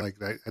 I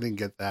didn't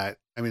get that.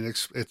 I mean,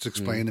 it's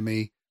explained to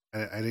me.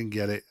 I didn't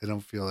get it. I don't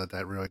feel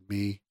that really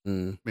me.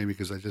 Maybe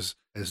because I just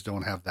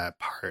don't have that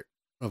part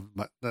of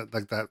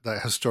that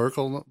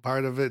historical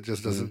part of it.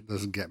 Just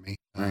doesn't get me.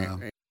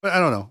 Right. But I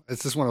don't know.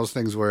 It's just one of those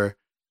things where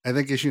I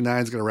think issue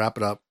 9 is going to wrap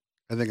it up.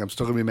 I think I'm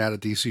still going to be mad at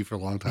DC for a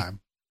long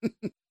time, and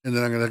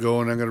then I'm going to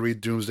go and I'm going to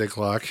read Doomsday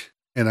Clock,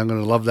 and I'm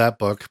going to love that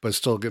book, but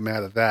still get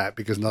mad at that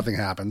because nothing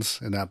happens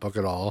in that book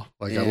at all.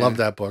 Like I love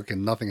that book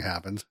and nothing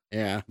happens.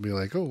 Yeah. Be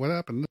like, oh, what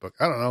happened in the book?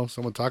 I don't know.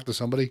 Someone talked to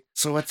somebody.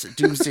 So what's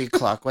Doomsday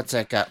Clock? What's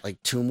that got?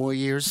 Like 2 more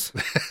years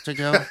to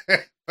go?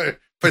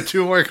 for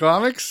 2 more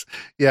comics?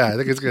 Yeah, I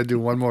think it's going to do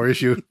 1 more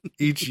issue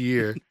each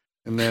year,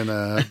 and then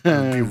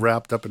be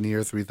wrapped up in the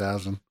year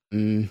 3000.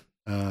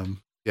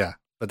 Yeah,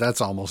 but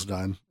that's almost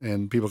done.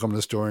 And people come to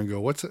the store and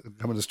go,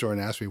 come to the store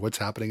and ask me what's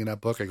happening in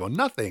that book. I go,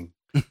 nothing.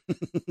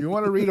 You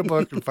want to read a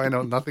book and find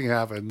out nothing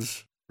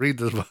happens, read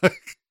this book,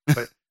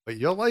 but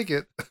you'll like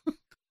it.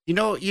 You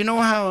know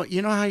how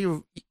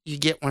you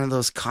get one of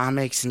those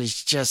comics and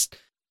it's just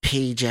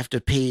page after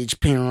page,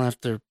 panel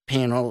after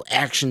panel,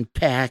 action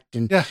packed,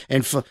 and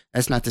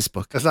that's not this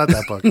book. That's not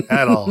that book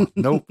at all.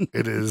 Nope.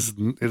 It is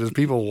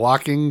people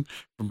walking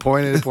from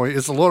point A to point.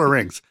 It's the Lord of the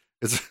Rings.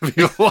 It's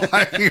people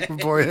walking from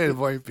point A to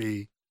point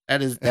B.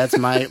 That's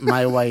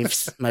my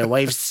wife's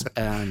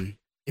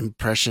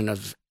impression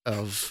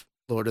of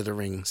Lord of the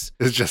Rings.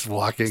 It's just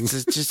walking.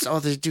 It's just all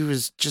they do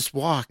is just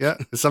walk. Yeah.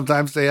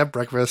 Sometimes they have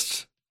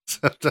breakfast.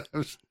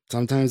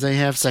 Sometimes they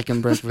have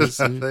second breakfast.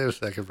 They have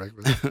second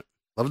breakfast.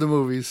 Love the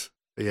movies.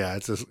 But yeah,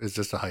 it's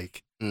just a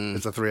hike.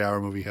 It's a 3-hour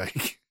movie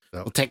hike.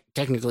 So. Well,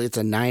 technically, it's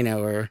a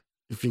 9-hour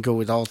if you go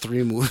with all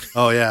 3 movies.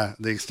 Oh yeah,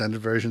 the extended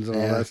versions and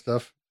all that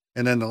stuff.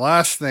 And then the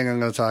last thing I'm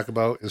going to talk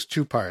about is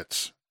 2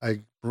 parts.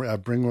 I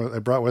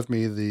brought with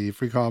me the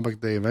Free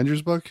Comic Day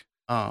Avengers book.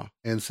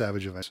 And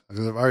Savage Avengers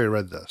because I've already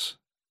read this.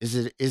 Is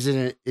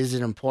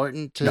it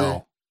important to?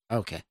 No.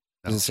 Okay.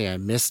 No. I was gonna say I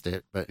missed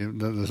it, but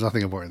there's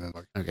nothing important in the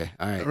book. Okay.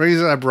 All right. The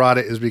reason I brought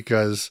it is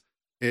because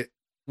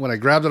when I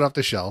grabbed it off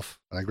the shelf,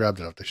 and I grabbed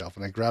it off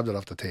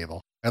the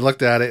table, I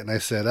looked at it and I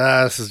said,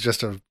 this is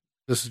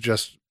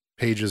just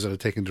pages that are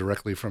taken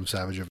directly from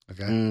Savage Avengers.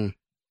 Okay.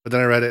 But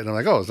then I read it and I'm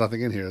like, oh, there's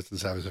nothing in here that's in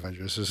Savage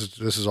Avengers.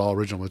 This is all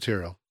original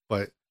material.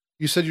 But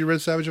you said you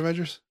read Savage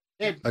Avengers?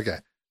 Yeah. Okay.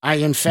 I,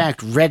 in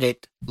fact, read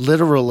it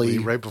literally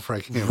right before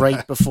I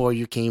came before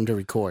you came to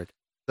record.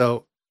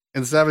 So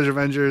in Savage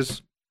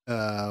Avengers,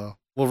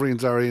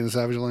 Wolverine's already in the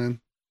Savage Land.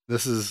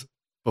 This is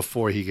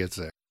before he gets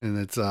there. and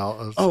it's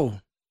Oh,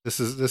 this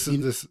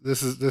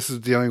is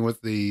dealing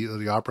with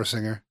the opera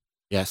singer.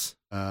 yes.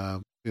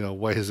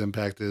 What his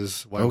impact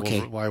is,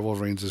 Okay. why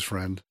Wolverine's his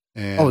friend.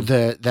 And Oh,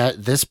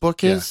 this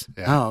book is?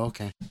 Yeah. Oh,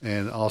 okay.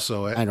 And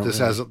also This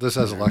has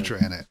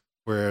Elektra in it,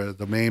 where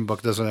the main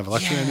book doesn't have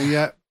Elektra in it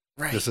yet.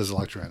 Right. This has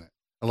Elektra in it.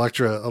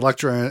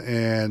 Elektra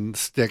and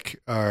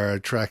Stick are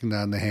tracking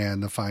down the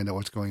hand to find out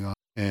what's going on,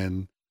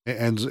 and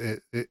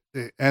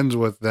it ends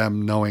with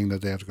them knowing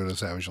that they have to go to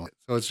Savage Land.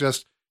 So it's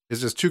just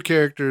two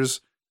characters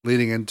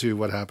leading into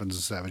what happens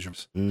in Savage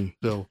Land. Mm.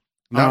 So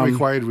not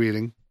required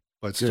reading,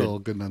 but still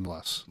good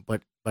nonetheless.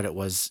 But it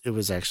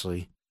was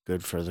actually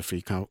good for the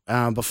free count.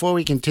 Before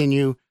we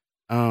continue,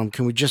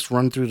 can we just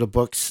run through the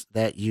books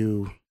that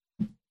you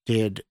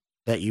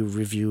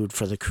reviewed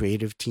for the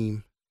creative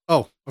team?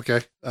 Oh,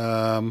 okay.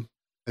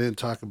 I didn't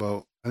talk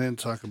about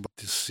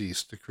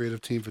Deceased. The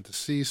creative team for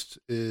Deceased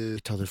is. I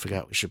totally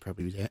forgot. We should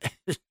probably do that.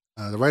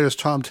 The writer's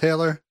Tom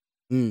Taylor,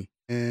 and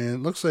it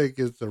looks like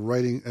it's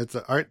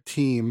an art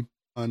team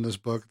on this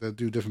book that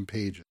do different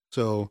pages.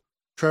 So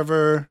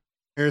Trevor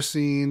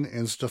Ercine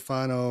and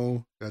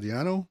Stefano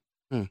Gaudiano,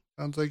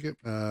 sounds like it,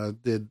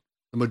 did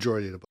the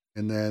majority of the book,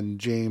 and then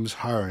James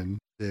Harren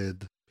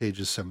did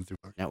pages 7 through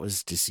 8. That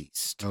was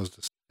Deceased.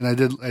 And I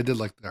did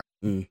like that.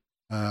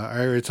 I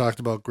already talked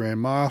about Grand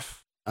Moff.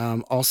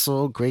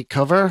 Also great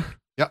cover.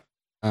 Yep.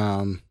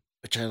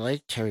 Which I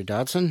like. Terry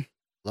Dodson.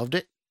 Loved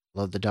it.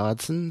 Love the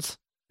Dodsons.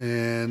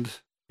 And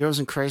Heroes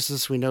in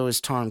Crisis, we know,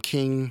 is Tom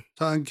King.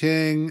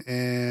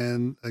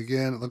 And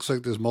again, it looks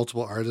like there's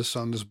multiple artists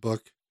on this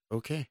book.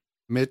 Okay.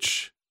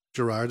 Mitch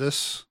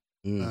Gerardis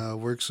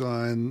works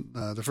on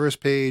the first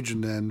page,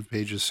 and then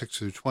pages 6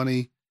 through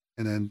 20.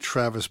 And then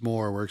Travis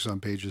Moore works on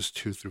pages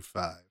 2 through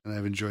 5. And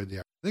I've enjoyed the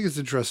art. I think it's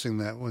interesting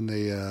that when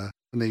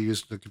they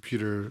use the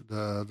computer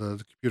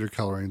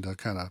coloring to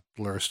kind of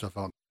blur stuff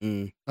out.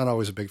 Not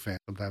always a big fan.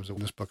 Sometimes in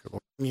this book.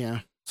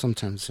 Yeah,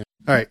 sometimes. Yeah.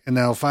 All right, and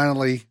now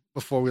finally,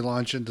 before we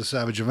launch into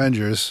Savage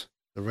Avengers,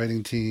 the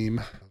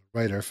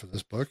writer for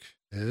this book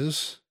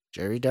is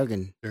Jerry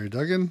Duggan.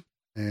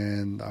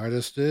 And the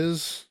artist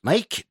is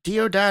Mike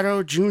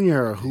Deodato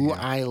Jr., who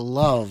I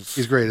love.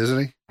 He's great, isn't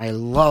he? I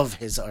love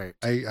his art.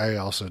 I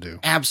also do.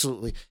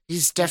 Absolutely.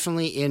 He's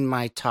definitely in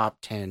my top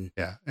 10.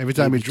 Yeah. Every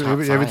time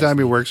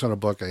he works on a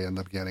book, I end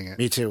up getting it.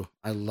 Me too.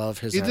 I love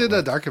his art. He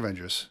did Dark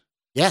Avengers.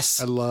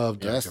 Yes. I love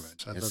Dark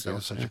Avengers. I thought that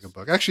was such a good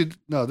book. Actually,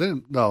 no,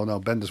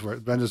 Bendis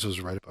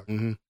was right book.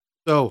 Mm-hmm.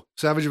 So,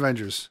 Savage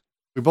Avengers.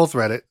 We both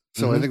read it,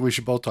 so I think we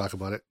should both talk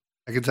about it.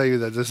 I can tell you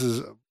that this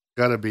is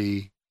got to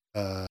be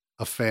a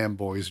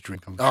fanboy's dream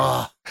come true.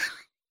 Oh,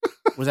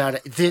 without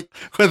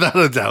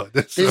a doubt.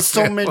 There's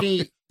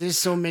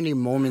so many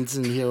moments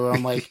in here where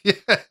I'm like,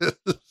 yes.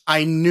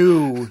 I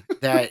knew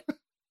that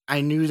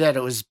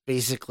it was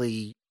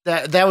basically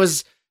that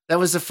was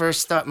the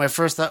first thought. My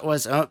first thought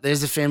was, oh,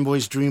 there's a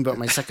fanboy's dream, but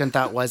my second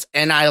thought was,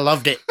 and I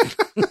loved it.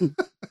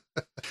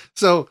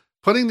 So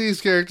putting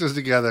these characters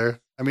together,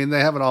 I mean,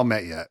 they haven't all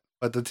met yet,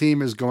 but the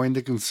team is going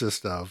to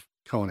consist of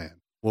Conan,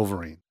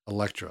 Wolverine,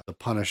 Elektra, the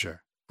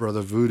Punisher,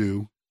 Brother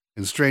Voodoo,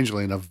 and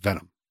strangely enough,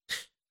 Venom.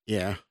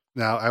 Yeah.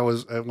 Now,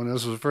 when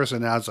this was first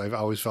announced, I've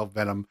always felt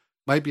Venom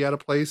might be out of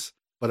place,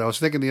 but I was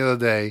thinking the other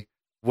day,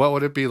 what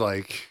would it be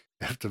like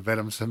if the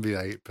Venom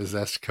symbiote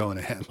possessed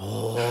Conan?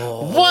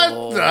 Oh.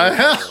 What the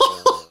hell?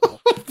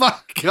 Oh my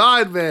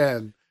God,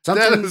 man.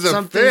 That is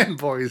a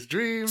fanboy's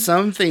dream.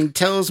 Something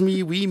tells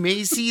me we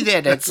may see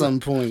that at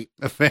some point.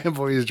 A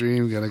fanboy's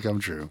dream gonna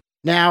come true.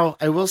 Now,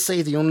 I will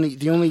say the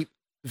only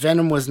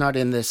Venom was not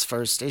in this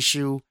first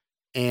issue,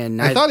 and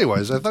I thought he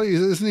was.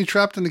 Isn't he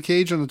trapped in the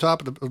cage on the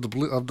top of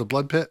the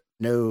blood pit?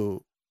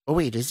 No. Oh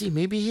wait, is he?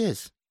 Maybe he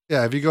is.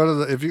 Yeah. If you go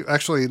to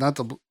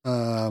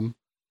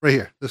right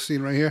here, this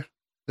scene right here,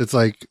 it's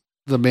like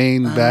the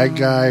main bad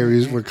guy,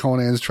 where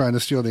Conan's trying to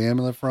steal the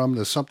amulet from.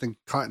 There's something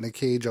caught in the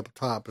cage up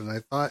top, and I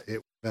thought it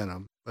was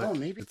Venom, but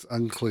maybe it's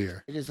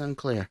unclear. It is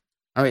unclear.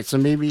 All right, so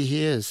maybe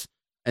he is.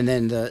 And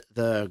then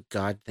the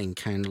God thing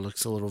kind of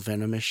looks a little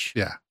venomish.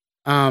 Yeah.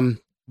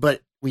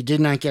 But we did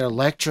not get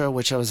Elektra,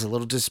 which I was a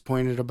little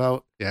disappointed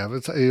about. Yeah,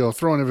 but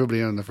throwing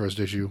everybody in the first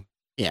issue.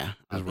 Yeah,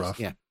 was rough.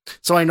 Yeah.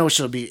 So I know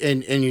she'll be.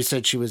 And you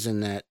said she was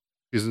in that.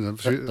 She's in the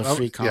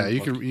free comic. Yeah,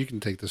 you can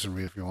take this and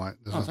read if you want.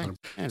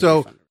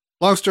 So,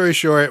 long story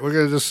short, we're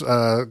gonna just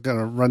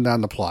gonna run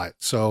down the plot.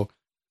 So,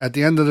 at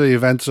the end of the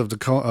events of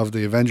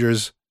the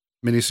Avengers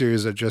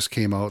miniseries that just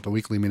came out, the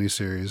weekly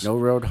miniseries, No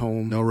Road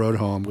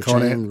Home, which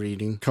Conan, I am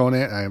reading.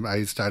 Conan,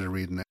 I started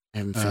reading it. I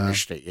haven't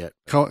finished it yet.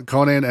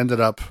 Conan ended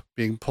up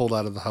being pulled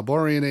out of the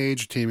Hyborian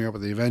Age, teaming up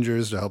with the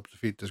Avengers to help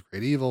defeat this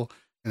great evil.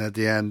 And at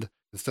the end,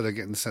 instead of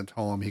getting sent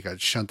home, he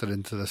got shunted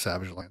into the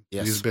Savage Land.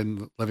 Yes. And he's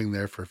been living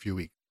there for a few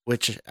weeks.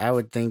 Which I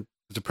would think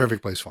it's a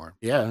perfect place for him.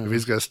 Yeah. If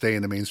he's going to stay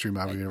in the mainstream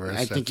Marvel universe,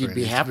 I think he'd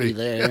be happy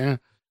there.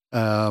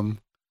 Yeah.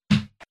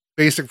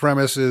 Basic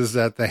premise is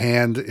that the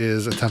Hand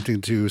is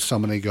attempting to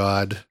summon a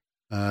god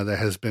that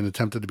has been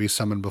attempted to be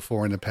summoned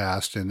before in the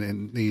past, and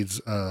it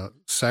needs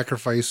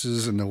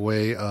sacrifices in the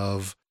way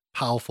of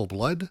powerful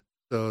blood.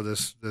 So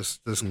this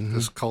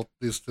cult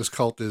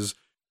is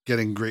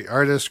getting great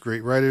artists,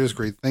 great writers,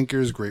 great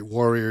thinkers, great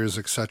warriors,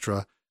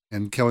 etc.,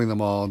 and killing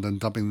them all, and then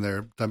dumping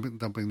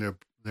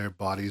their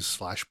bodies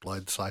 /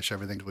 blood /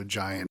 everything to a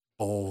giant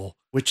bowl.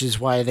 Which is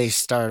why they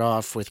start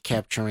off with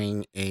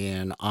capturing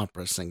an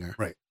opera singer,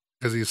 right?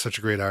 Because he's such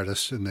a great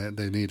artist, and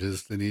they need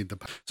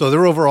the. So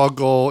their overall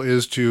goal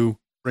is to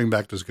bring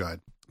back this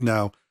god.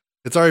 Now,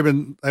 I've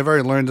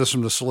already learned this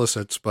from the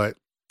solicits, but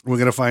we're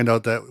going to find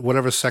out that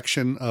whatever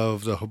section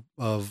of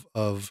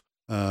the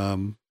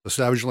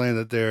Savage Land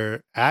that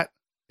they're at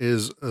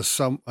is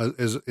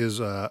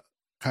a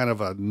kind of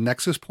a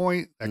nexus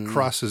point that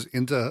crosses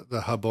into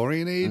the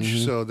Hyborian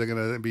Age. So they're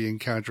going to be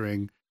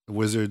encountering the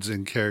wizards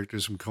and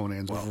characters from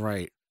Conan as well.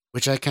 Right.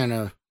 Which I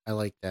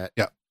like that.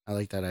 Yeah. I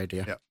like that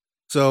idea. Yeah.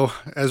 So,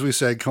 as we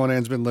said,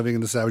 Conan's been living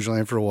in the Savage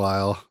Land for a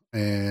while,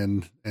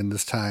 and in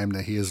this time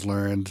that he has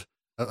learned,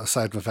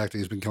 aside from the fact that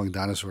he's been killing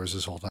dinosaurs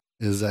this whole time,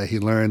 is that he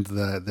learned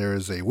that there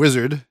is a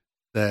wizard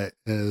that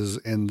is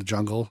in the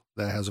jungle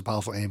that has a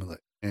powerful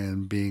amulet.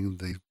 And being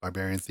the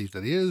barbarian thief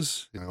that he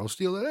is, go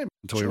steal that amulet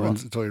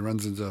until he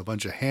runs into a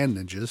bunch of hand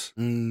ninjas,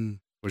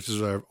 which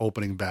is our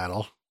opening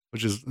battle,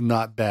 which is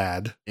not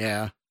bad.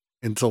 Yeah.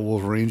 Until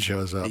Wolverine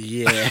shows up.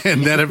 Yeah.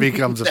 And then it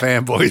becomes a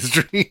fanboy's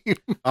dream.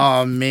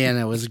 Oh, man,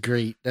 that was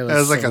great. That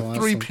was like a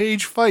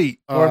 3-page fight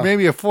or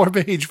maybe a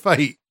 4-page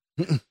fight.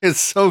 It's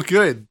so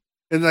good.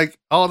 And like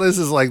all this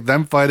is like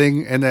them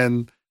fighting and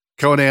then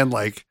Conan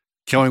like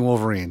killing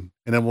Wolverine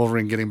and then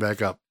Wolverine getting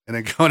back up and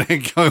then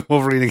Conan killing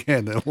Wolverine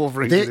again. And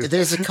Wolverine.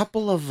 There's a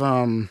couple of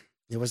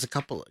there was a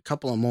couple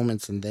of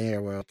moments in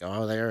there where like,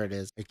 oh, there it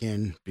is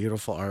again,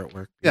 beautiful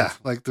artwork. Yeah,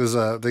 like there's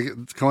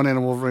Conan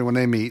and Wolverine when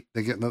they meet,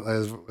 they get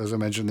as I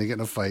mentioned, they get in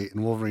a fight,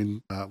 and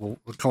Wolverine,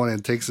 Conan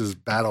takes his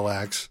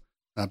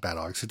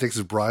he takes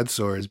his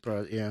broadsword,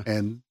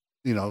 and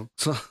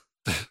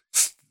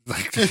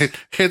like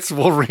hits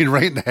Wolverine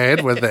right in the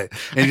head with it,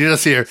 and you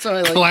just hear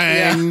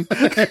clang.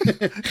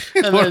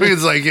 Yeah.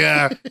 Wolverine's like,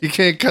 "Yeah, you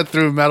can't cut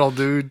through metal,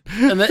 dude."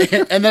 And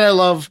then I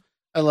love,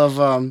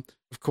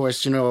 of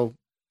course,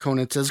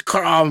 Conan says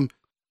 "Crom,"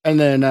 and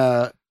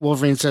then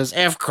Wolverine says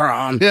 "F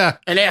Crom," yeah,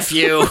 and "F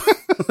you."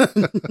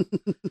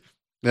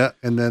 Yeah,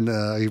 and then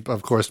he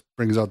of course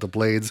brings out the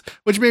blades,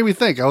 which made me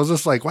think. I was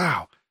just like,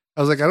 "Wow!"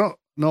 I was like, "I don't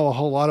know a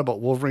whole lot about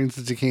Wolverine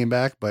since he came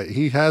back, but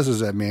he has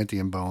his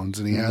adamantium bones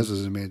and he has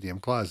his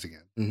adamantium claws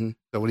again." Mm-hmm.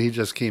 So when he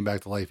just came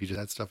back to life, he just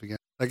had stuff again.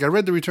 Like I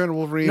read the Return of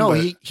Wolverine. No,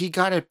 he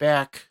got it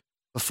back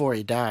before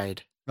he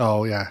died.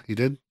 Oh yeah, he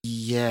did.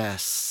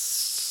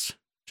 Yes,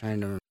 trying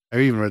to. I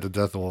even read the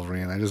Death of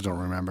Wolverine. I just don't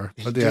remember.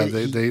 But yeah,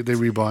 they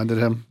rebonded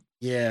him.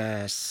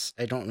 Yes,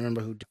 I don't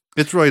remember who.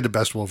 It's really the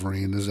best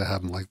Wolverine is to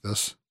have him like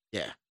this.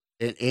 Yeah,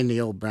 in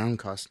the old brown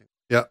costume.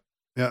 Yeah,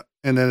 yeah,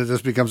 and then it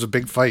just becomes a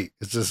big fight.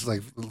 It's just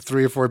like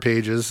 3 or 4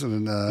 pages,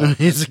 and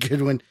it's a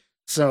good one.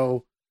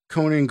 So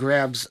Conan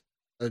grabs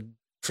a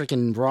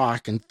freaking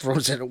rock and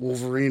throws it at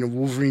Wolverine, and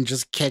Wolverine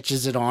just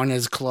catches it on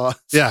his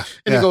claws. Yeah,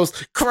 and he goes,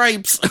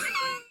 "Cripes."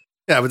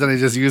 Yeah, but then he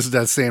just uses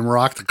that same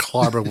rock to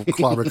clobber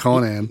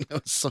Conan.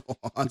 That was so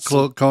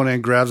awesome.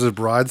 Conan grabs his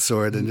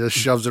broadsword and just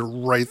shoves it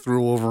right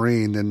through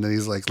Wolverine. And then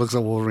he's like, looks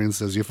at Wolverine and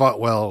says, "You fought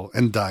well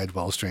and died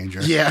well,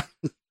 stranger." Yeah.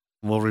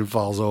 Wolverine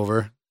falls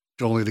over,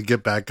 only to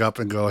get back up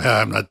and go,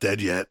 "I'm not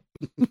dead yet."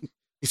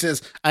 He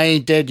says, "I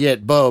ain't dead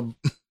yet, bub."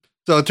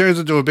 So it turns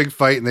into a big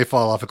fight and they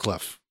fall off a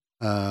cliff.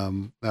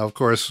 Now, of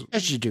course,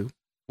 as you do.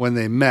 When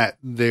they met,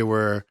 they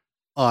were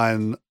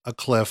on a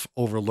cliff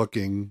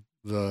overlooking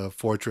the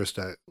fortress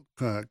that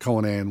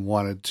Conan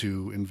wanted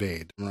to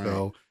invade. Right.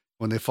 So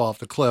when they fall off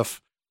the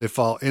cliff, they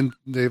fall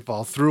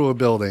through a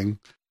building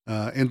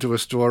into a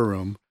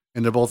storeroom,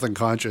 and they're both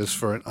unconscious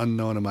for an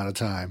unknown amount of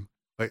time.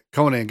 But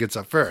Conan gets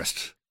up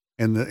first,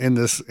 and in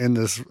this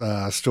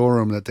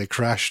storeroom that they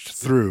crashed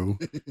through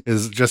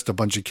is just a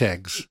bunch of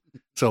kegs.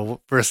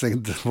 So first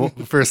thing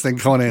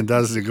Conan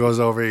does is he goes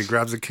over, he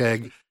grabs a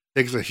keg,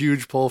 takes a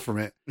huge pull from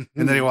it,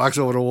 and then he walks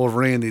over to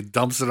Wolverine, and he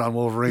dumps it on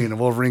Wolverine, and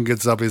Wolverine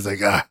gets up, he's like,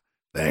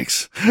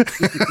 "Thanks."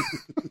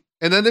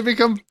 And then they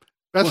become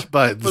best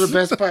buds. Well, the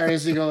best part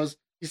is he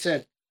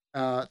said,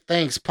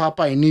 "Thanks,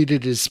 Popeye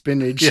needed his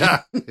spinach."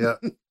 Yeah, yeah.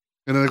 And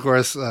then, of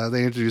course,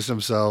 they introduce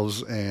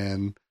themselves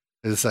and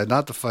they decide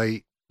not to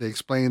fight. They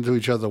explain to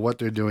each other what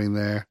they're doing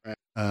there. Right.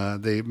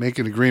 They make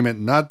an agreement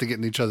not to get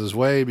in each other's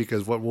way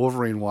because what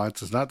Wolverine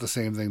wants is not the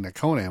same thing that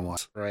Conan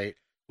wants. Right.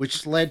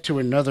 Which led to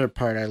another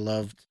part I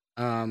loved,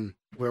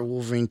 where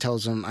Wolverine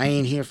tells him, "I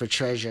ain't here for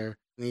treasure."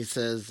 And he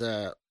says,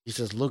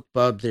 "Look,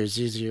 bub, there's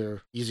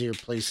easier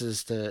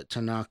places to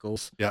knock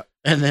off." Yeah.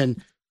 And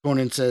then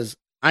Conan says,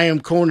 "I am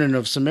Conan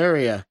of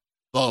Samaria,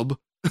 bub."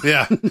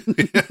 Yeah.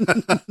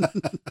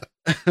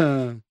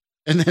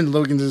 And then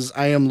Logan says,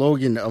 "I am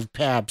Logan of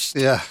Pabst."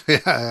 Yeah.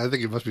 I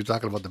think he must be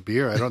talking about the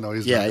beer. I don't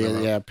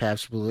know.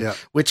 Pabst Blue. Yeah.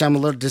 Which I'm a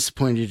little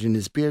disappointed in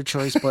his beer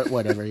choice, but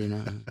whatever.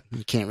 You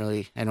can't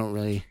really. I don't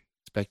really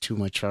expect too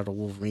much out of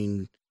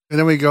Wolverine. And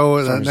then we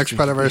go the next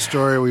part of our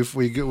story.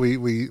 We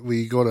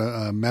go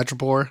to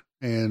Metropore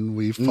and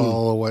we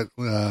follow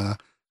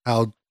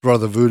how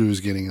Brother Voodoo's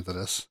getting into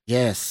this.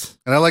 Yes.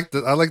 And I like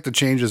the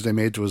changes they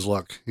made to his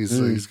look.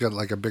 He's got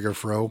like a bigger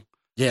fro.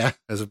 Yeah.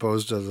 As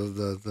opposed to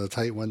the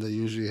tight one that he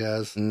usually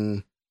has.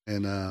 And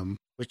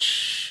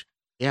which,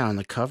 yeah, on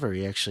the cover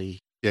he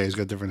actually. Yeah, he's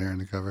got different hair on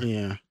the cover.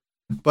 Yeah.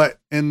 But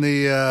in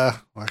the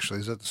well, actually,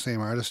 is that the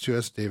same artist too?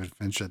 That's David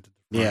Finch.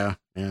 Yeah,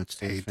 it's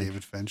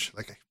David Finch.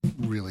 Like I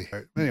really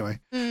hurt. Anyway.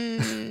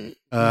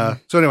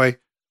 So anyway,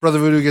 Brother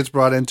Voodoo gets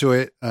brought into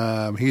it.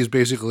 He's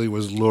basically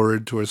was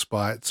lured to a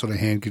spot so the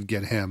hand could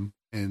get him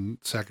and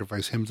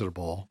sacrifice him to the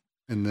bowl.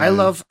 And then, I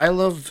love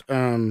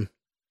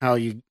how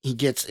he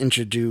gets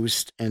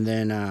introduced and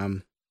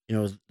then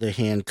the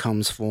hand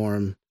comes for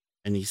him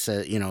and he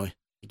said, he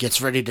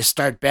gets ready to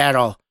start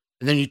battle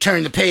and then you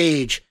turn the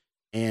page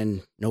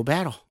and no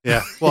battle.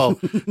 Yeah. Well,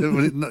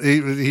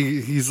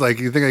 he's like,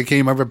 you think I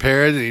came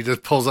unprepared? And he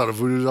just pulls out a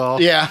voodoo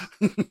doll. Yeah.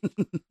 And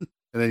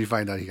then you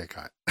find out he got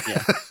caught.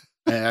 Yeah.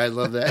 I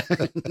love that.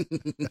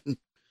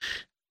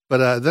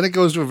 But then it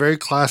goes to a very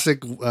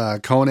classic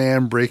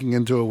Conan breaking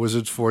into a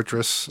wizard's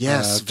fortress.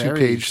 Yes.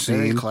 2-page scene.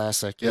 Very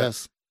classic. Yeah.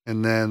 Yes.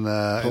 And then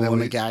pulling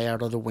the guy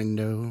out of the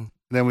window.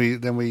 Then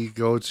we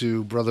go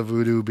to Brother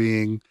Voodoo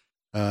being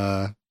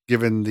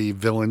given the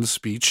villain's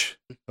speech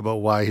about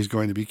why he's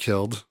going to be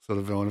killed. So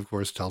the villain, of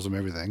course, tells him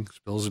everything,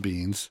 spills the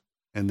beans.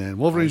 And then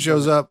Wolverine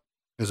shows up.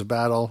 There's a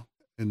battle.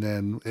 And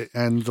then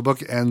the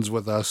book ends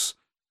with us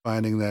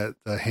finding that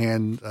the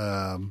hand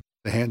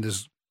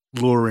is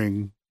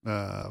luring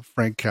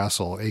Frank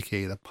Castle,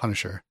 a.k.a. the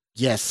Punisher.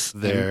 Yes.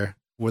 There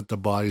with the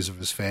bodies of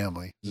his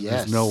family. Yes.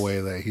 There's no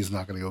way that he's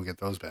not going to go get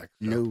those back.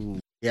 So. No.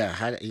 Yeah.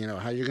 How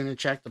you're going to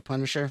track the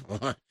Punisher?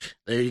 Well,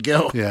 there you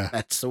go. Yeah.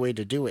 That's the way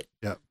to do it.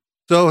 Yeah.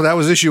 So that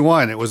was issue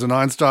 1. It was a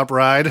nonstop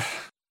ride.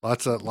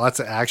 Lots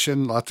of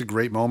action, lots of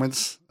great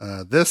moments.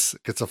 This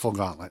gets a full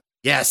gauntlet.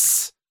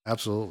 Yes.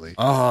 Absolutely.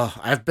 Oh,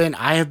 I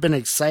have been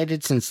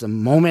excited since the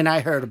moment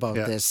I heard about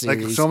this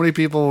series. Like so many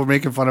people were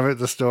making fun of it at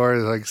the store,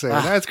 like saying,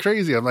 that's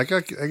crazy. I'm like,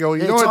 I go,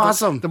 you know what?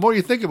 Awesome. The more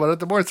you think about it,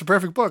 the more it's a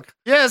perfect book.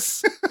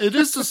 Yes, it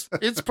is.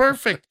 It's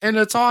perfect and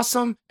it's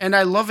awesome and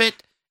I love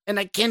it and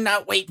I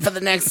cannot wait for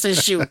the next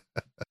issue.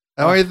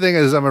 The only thing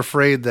is, I'm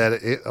afraid that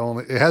it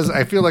has.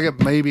 I feel like it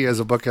maybe as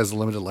a book has a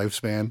limited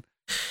lifespan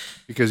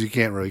because you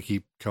can't really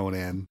keep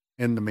Conan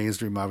in the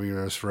mainstream Marvel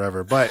universe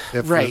forever. But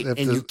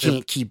you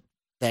can't keep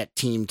that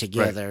team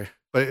together.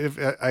 Right.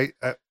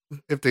 But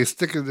if they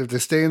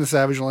stay in the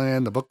Savage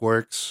Land, the book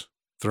works.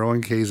 Throw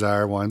in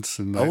Kazar once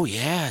and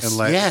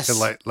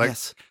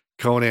let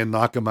Conan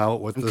knock him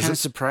out with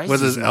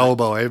his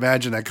elbow. I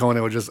imagine that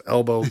Conan would just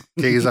elbow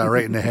Kazar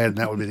right in the head, and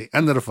that would be the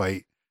end of the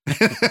fight.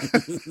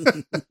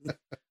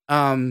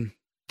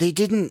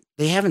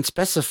 They haven't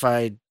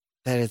specified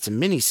that it's a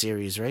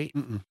miniseries, right?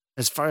 Mm-mm.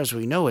 As far as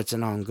we know, it's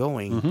an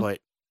ongoing, but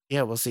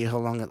yeah, we'll see how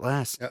long it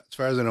lasts. Yeah, as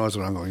far as I know, it's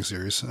an ongoing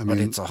series. But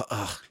it's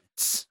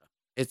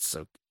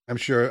so. I'm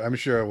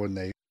sure when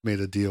they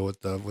made a deal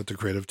with the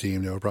creative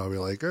team, they were probably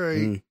like, all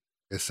right. Like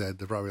I said,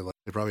 they probably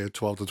have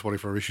 12 to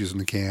 24 issues in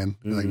the can,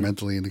 like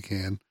mentally in the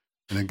can,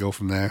 and then go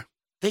from there.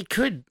 They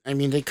could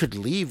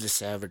leave the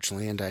Savage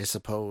Land, I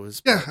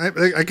suppose. Yeah,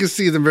 I can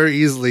see them very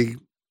easily.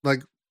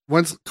 Like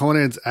once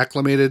Conan's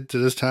acclimated to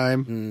this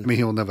time, I mean,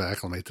 he'll never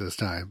acclimate to this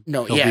time.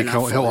 No,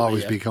 he'll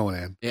always be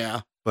Conan.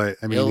 Yeah, but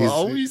I mean, he'll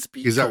always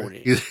be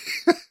Conan.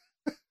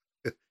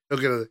 He'll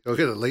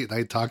get a late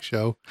night talk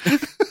show.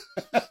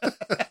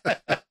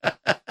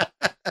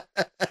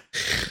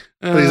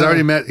 But he's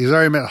already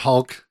met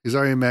Hulk. He's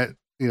already met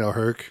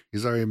Herc.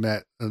 He's already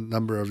met a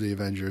number of the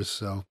Avengers.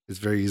 So it's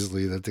very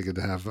easily that they could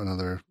have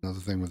another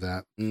thing with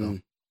that. So,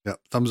 yeah,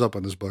 thumbs up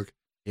on this book.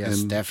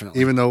 Yes, and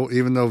definitely. Even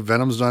though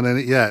Venom's not in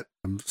it yet,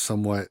 I'm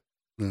somewhat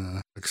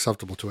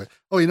acceptable to it.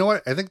 Oh, you know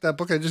what? I think that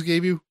book I just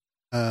gave you,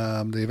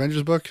 the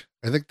Avengers book,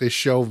 I think they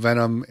show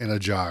Venom in a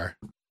jar.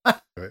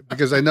 Right?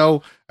 Because I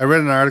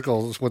read an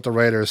article with the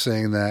writer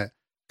saying that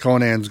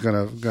Conan's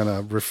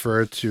gonna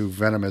refer to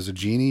Venom as a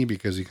genie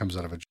because he comes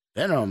out of a jar.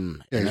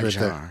 Venom in a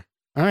jar. There.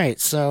 All right,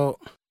 so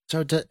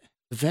the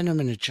Venom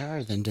in a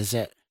jar. Then does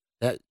that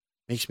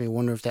makes me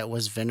wonder if that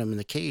was Venom in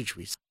the cage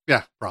we saw.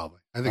 Yeah, probably.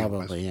 I think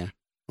probably. Yeah.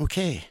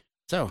 Okay,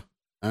 so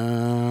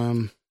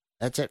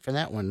that's it for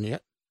that one.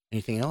 Yep.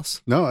 Anything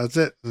else? No, that's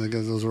it. I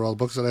guess those are all the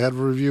books that I had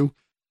for review.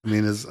 I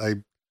mean,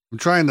 I'm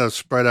trying to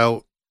spread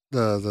out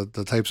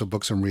the types of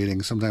books I'm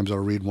reading. Sometimes I'll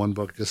read one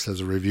book just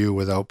as a review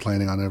without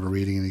planning on ever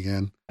reading it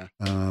again.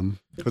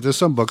 But there's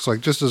some books,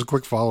 like just as a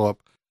quick follow-up,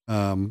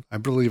 I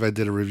believe I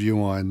did a review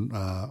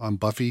on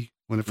Buffy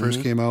when it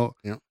first came out.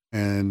 Yeah.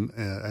 And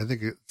I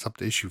think it's up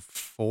to issue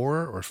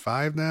 4 or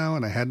 5 now,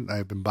 and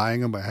I've been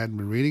buying them, but I hadn't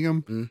been reading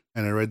them.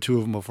 And I read 2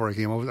 of them before I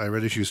came over. I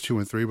read issues 2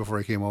 and 3 before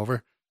I came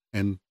over.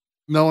 And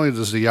not only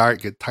does the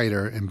art get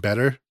tighter and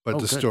better, but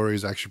the story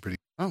is actually pretty.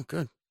 Oh,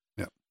 good.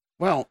 Yeah.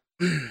 Well,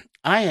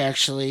 I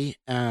actually,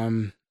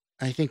 I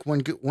think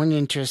one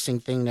interesting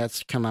thing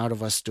that's come out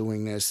of us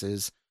doing this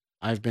is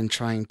I've been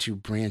trying to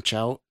branch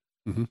out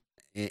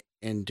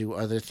and do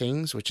other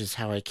things, which is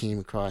how I came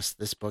across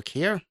this book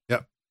here.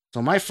 Yep.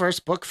 So my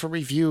first book for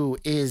review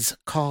is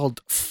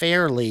called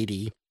Fair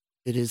Lady.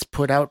 It is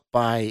put out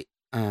by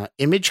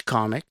Image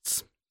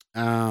Comics.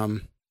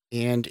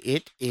 And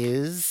it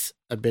is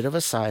a bit of a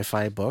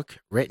sci-fi book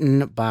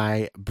written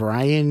by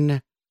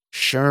Brian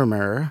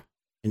Shermer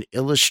and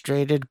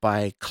illustrated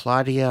by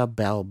Claudia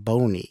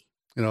Balboni.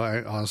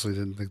 I honestly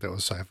didn't think that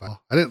was sci-fi.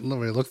 I didn't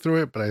really look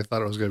through it, but I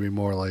thought it was going to be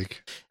more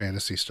like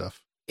fantasy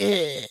stuff.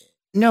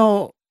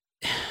 No,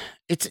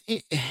 it's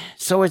a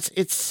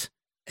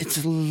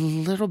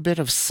little bit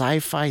of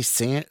sci-fi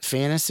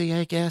fantasy,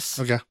 I guess.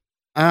 Okay.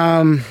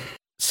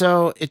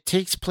 So it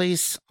takes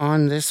place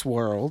on this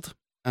world,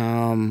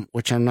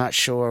 which I'm not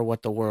sure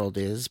what the world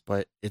is,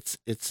 but it's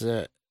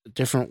a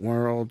different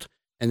world,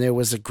 and there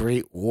was a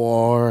great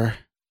war,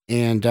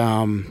 and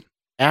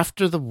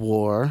after the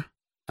war,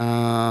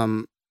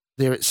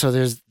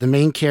 there's the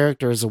main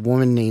character is a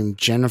woman named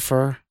Jenner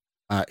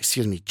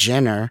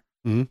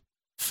Mhm.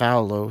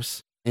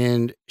 Fowlos,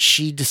 and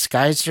she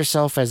disguised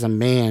herself as a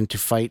man to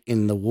fight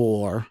in the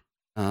war,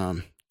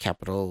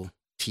 capital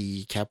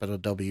T, capital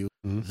W,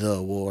 Mhm.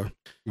 the war.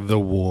 The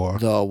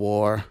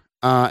war.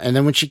 And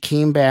then when she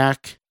came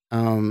back,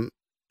 so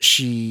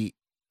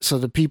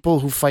the people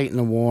who fight in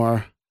the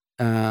war,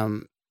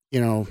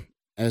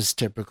 as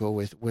typical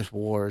with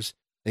wars,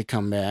 they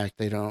come back.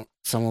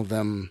 Some of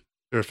them,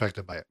 They're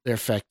affected by it. they're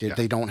affected. Yeah.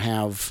 They don't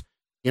have,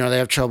 they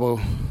have trouble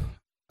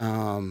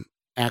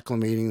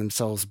acclimating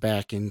themselves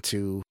back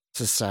into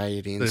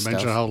society and Did stuff. they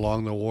mention how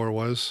long the war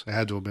was? It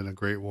had to have been a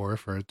great war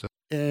for it to...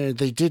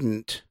 They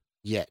didn't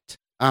yet.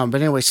 But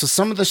anyway, so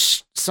some of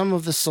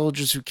the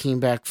soldiers who came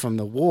back from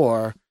the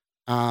war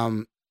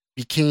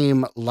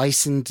became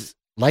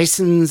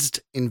licensed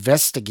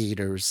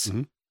investigators,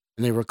 Mhm.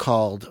 and they were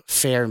called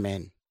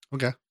fairmen.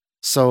 Okay.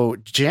 So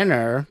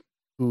Jenner,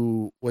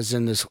 who was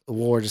in this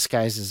war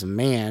disguised as a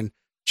man,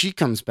 she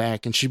comes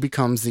back and she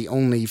becomes the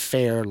only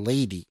fair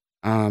lady.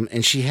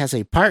 And she has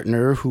a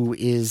partner who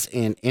is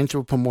an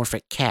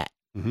anthropomorphic cat.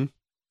 Mhm.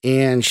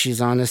 And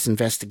she's on this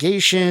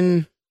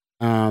investigation.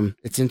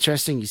 It's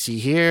interesting. You see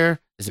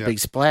here, there's a big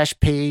splash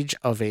page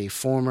of a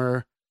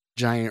former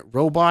giant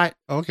robot.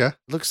 Okay.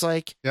 Looks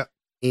like. Yeah.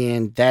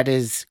 And that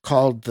is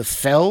called the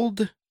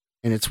Feld,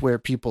 and it's where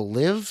people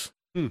live.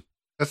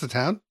 That's the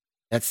town?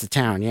 That's the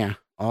town, yeah.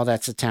 All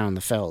that's the town,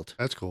 the Feld.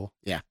 That's cool.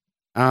 Yeah.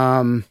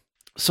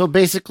 So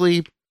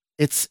basically,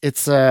 it's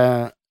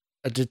a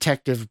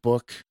detective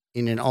book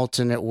in an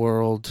alternate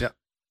world. Yeah.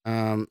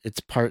 It's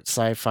part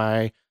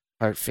sci-fi,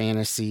 part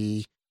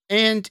fantasy,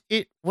 and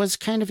it was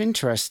kind of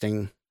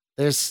interesting.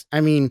 Just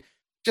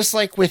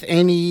like with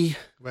any...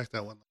 Go back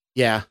that one.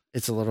 Yeah,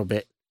 it's a little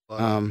bit.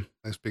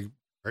 Nice big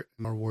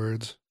more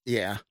words.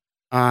 Yeah.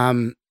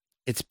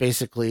 It's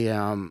basically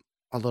a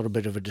little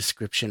bit of a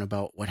description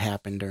about what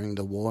happened during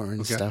the war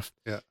and stuff.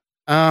 Yeah.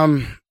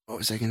 What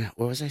was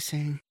I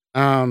saying?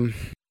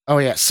 Oh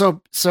yeah.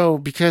 So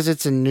because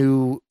it's a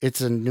new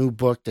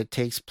book that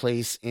takes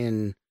place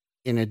in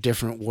a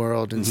different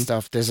world and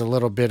stuff, there's a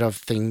little bit of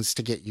things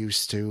to get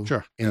used to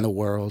in the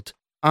world.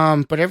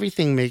 But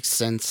everything makes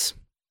sense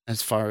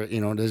as far,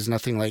 there's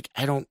nothing like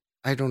I don't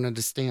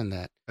understand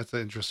that. That's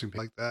an interesting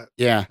like that.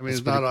 Yeah. I mean,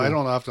 it's not. Cool. I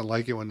don't often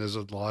like it when there's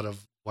a lot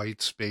of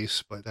white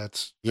space, but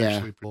that's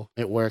actually cool.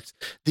 It works.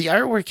 The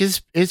artwork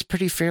is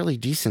pretty fairly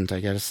decent,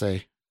 I gotta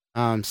say.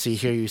 See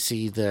here, you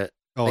see a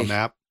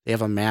map. They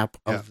have a map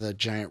of the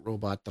giant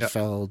robot, the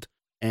Feld,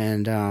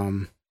 and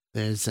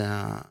there's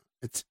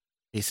it's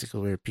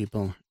basically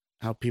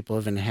how people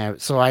have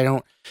inhabited.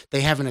 So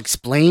they haven't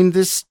explained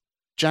this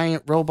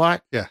giant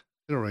robot. Yeah,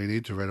 they don't really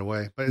need to right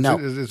away, but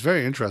it's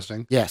very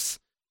interesting. Yes.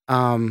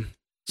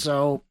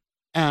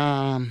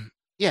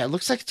 It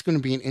looks like it's going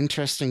to be an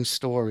interesting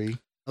story.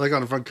 I like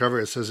on the front cover,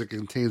 it says it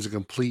contains a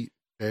complete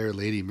fair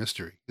lady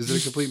mystery. Is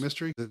it a complete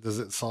mystery? Does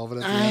it solve it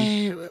at the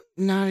end? I'm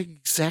not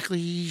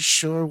exactly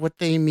sure what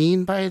they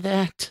mean by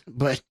that,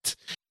 but,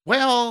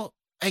 well,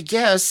 I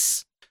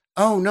guess...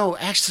 Oh, no,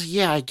 actually,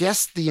 yeah, I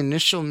guess the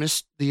initial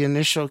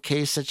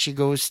case that she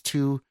goes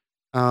to...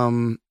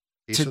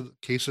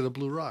 Case of the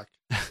Blue Rock.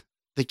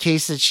 The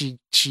case that she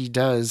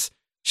does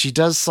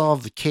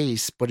solve the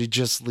case, but it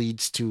just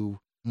leads to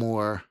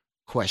more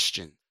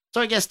questions.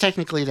 So I guess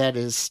technically that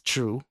is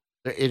true.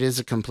 It is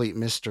a complete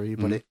mystery,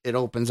 but it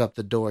opens up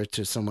the door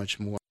to so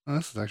much more. Oh,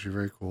 this is actually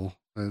very cool.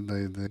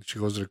 She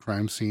goes to the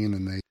crime scene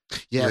and they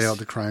lay out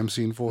the crime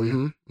scene for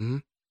you. Mm-hmm.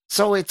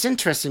 So it's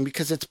interesting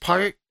because it's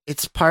part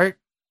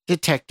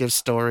detective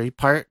story,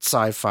 part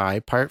sci-fi,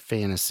 part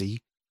fantasy.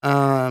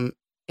 And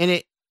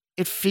it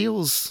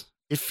feels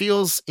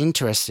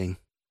interesting.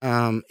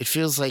 It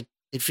feels like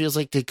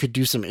they could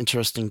do some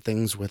interesting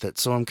things with it.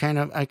 So I'm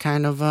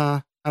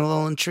a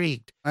little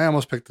intrigued. I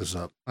almost picked this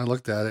up. I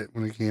looked at it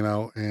when it came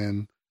out,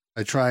 and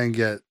I try and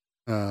get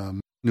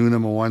new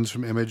number ones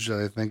from Image that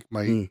I think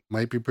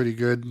might be pretty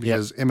good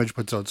because Image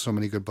puts out so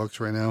many good books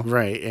right now.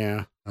 Right,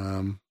 yeah.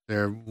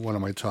 They're one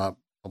of my top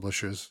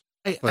publishers.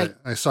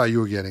 I saw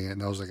you were getting it,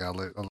 and I was like,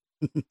 I'll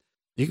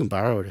you can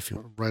borrow it if you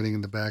want. Writing in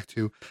the back,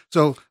 too.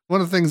 So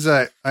one of the things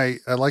that I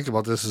liked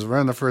about this is right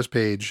on the first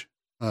page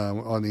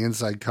on the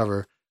inside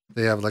cover,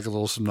 they have like a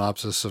little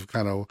synopsis of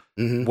kind of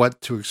Mm-hmm. what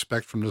to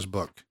expect from this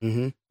book,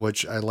 Mm-hmm.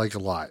 which I like a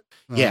lot.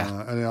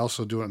 Yeah. And they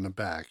also do it in the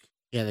back.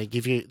 Yeah, they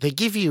give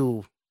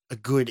you a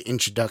good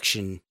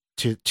introduction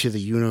to the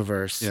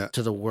universe, Yeah.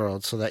 to the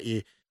world, so that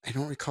I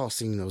don't recall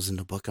seeing those in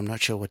the book. I'm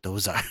not sure what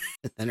those are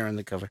that are on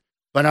the cover.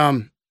 But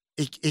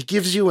it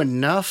gives you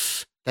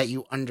enough that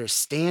you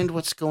understand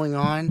what's going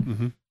on,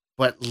 Mm-hmm.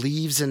 but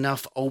leaves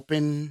enough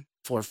open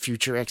for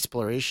future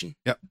exploration.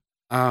 Yep.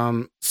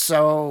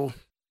 So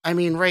I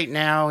mean, right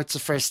now it's the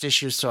first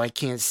issue, so I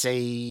can't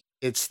say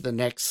it's the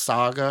next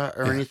saga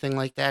or anything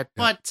like that,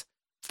 but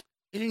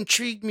it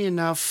intrigued me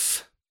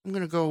enough. I'm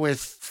going to go with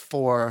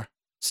 4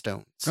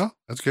 stones. Oh,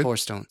 that's good. 4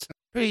 stones.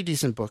 Pretty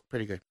decent book.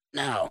 Pretty good.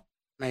 Now,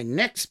 my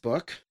next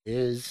book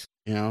is,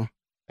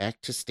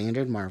 back to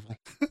standard Marvel.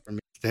 For me.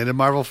 Standard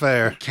Marvel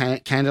fare.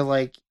 Kind of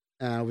like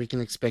we can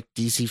expect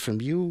DC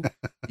from you.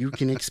 You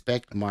can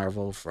expect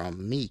Marvel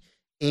from me.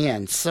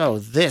 And so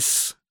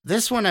this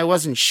one I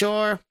wasn't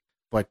sure,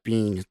 but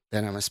being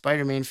that I'm a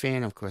Spider-Man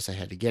fan, of course I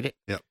had to get it.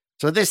 Yep.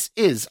 So this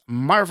is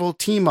Marvel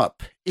Team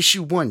Up,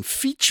 Issue 1,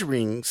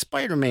 featuring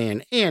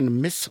Spider-Man and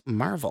Miss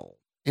Marvel.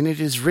 And it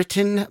is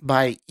written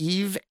by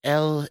Eve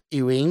L.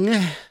 Ewing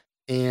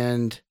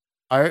and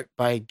art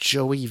by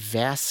Joey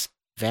Vasquez.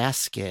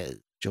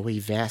 Joey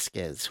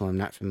Vasquez, who I'm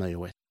not familiar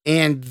with.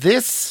 And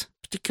this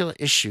particular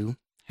issue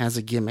has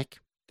a gimmick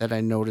that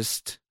I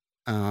noticed.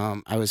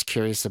 I was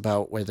curious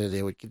about whether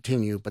they would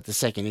continue, but the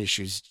second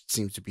issue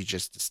seems to be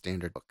just a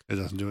standard book. It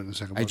doesn't do it in the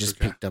second book. I just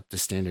picked up the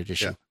standard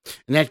issue. Yeah.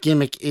 And that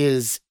gimmick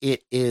is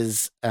it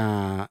is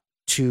the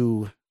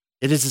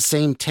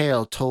same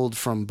tale told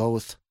from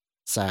both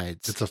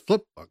sides. It's a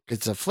flip book.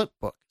 It's a flip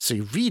book. So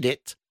you read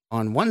it.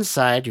 On one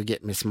side, you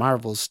get Miss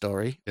Marvel's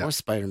story, or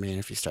Spider-Man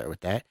if you start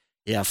with that.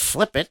 You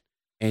flip it,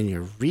 and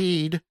you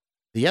read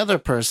the other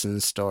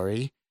person's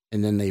story,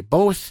 and then they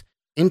both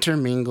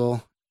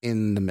intermingle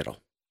in the middle.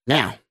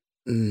 Now,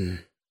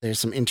 there's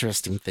some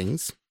interesting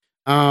things.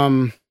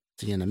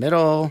 See, in the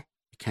middle,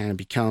 it kind of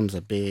becomes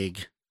a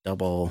big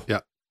double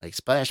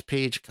splash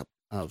page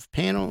of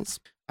panels.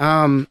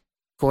 Of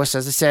course,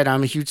 as I said,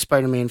 I'm a huge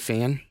Spider-Man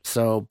fan.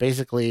 So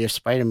basically, if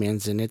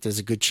Spider-Man's in it, there's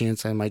a good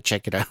chance I might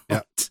check it out.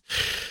 Yeah.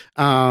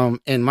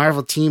 And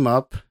Marvel Team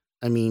Up,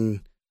 I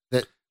mean,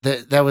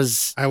 that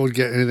was... I would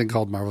get anything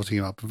called Marvel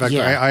Team Up. In fact,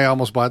 I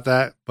almost bought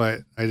that, but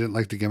I didn't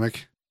like the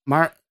gimmick.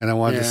 And I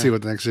wanted to see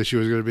what the next issue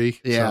was going to be.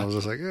 Yeah. So I was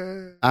just like,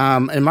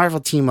 and Marvel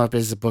Team Up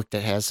is a book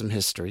that has some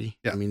history.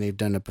 Yeah. I mean, they've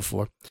done it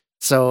before.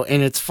 So,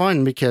 and it's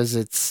fun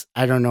because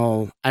I don't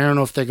know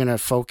if they're going to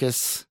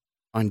focus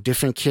on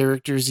different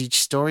characters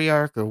each story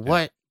arc or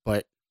what,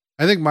 but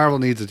I think Marvel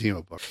needs a team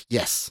up book.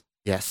 Yes.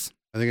 I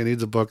think it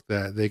needs a book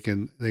that they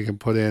can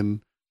put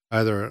in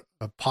either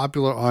a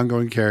popular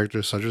ongoing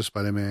character such as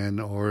Spider-Man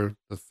or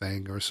the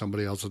Thing or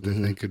somebody else that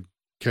they could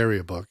carry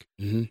a book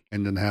and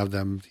then have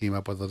them team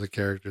up with other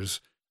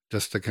characters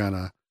just to kind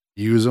of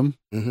use them.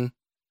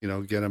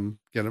 Get them.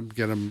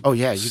 Oh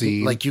yeah,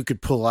 you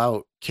could pull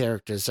out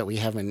characters that we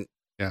haven't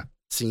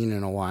seen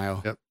in a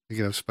while. Yep, you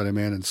could have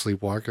Spider-Man and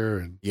Sleepwalker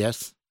and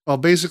Well,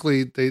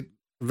 basically,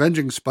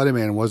 Avenging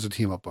Spider-Man was a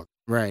team up book,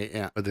 right?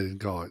 Yeah, but they didn't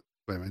call it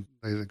Spider-Man.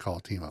 They didn't call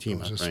it team up.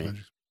 Right.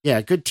 Yeah,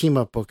 a good team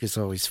up book is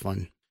always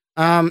fun.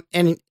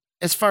 And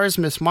as far as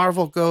Miss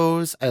Marvel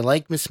goes, I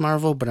like Miss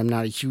Marvel, but I'm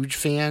not a huge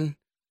fan.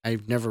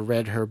 I've never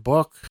read her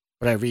book,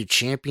 but I read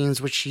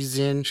Champions, which she's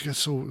in. She got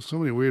so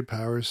many weird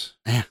powers.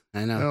 Yeah,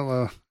 I know.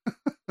 Well,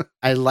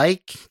 I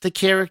like the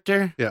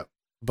character. Yeah.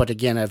 But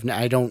again,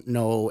 I don't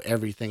know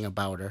everything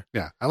about her.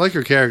 Yeah, I like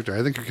her character.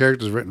 I think her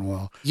character's written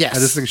well. Yes. I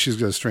just think she's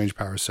got a strange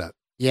power set.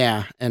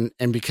 Yeah, and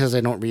because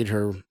I don't read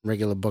her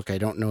regular book, I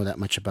don't know that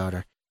much about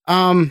her.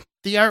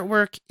 The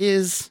artwork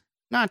is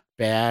not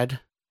bad.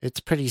 It's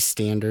pretty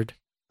standard.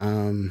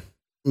 And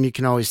you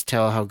can always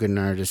tell how good an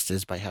artist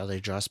is by how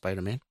they draw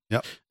Spider-Man.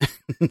 Yep.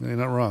 You're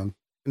not wrong.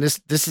 And this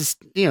is,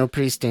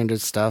 pretty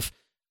standard stuff.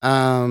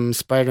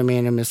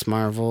 Spider-Man and Miss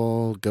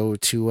Marvel go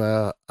to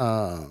a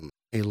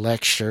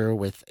lecture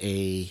with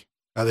a...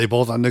 Are they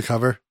both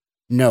undercover?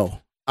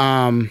 No.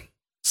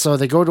 So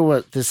they go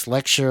to this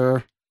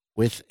lecture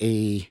with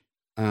an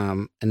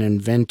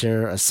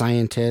inventor, a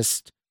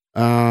scientist,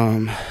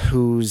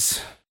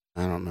 who's...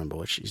 I don't remember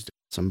what she's doing.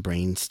 Some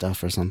brain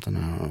stuff or something.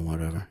 I don't know,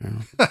 whatever.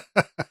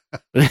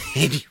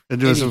 They're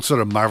doing some sort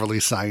of marvelly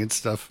science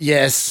stuff.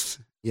 Yes.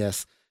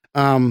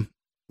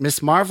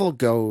 Miss Marvel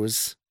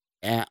goes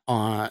to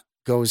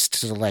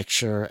the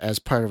lecture as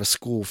part of a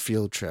school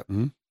field trip.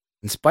 Mm-hmm.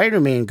 And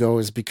Spider-Man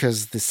goes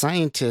because the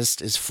scientist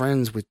is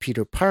friends with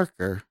Peter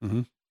Parker.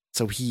 Mm-hmm.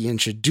 So he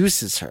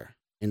introduces her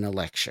in a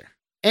lecture.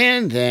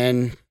 And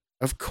then,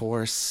 of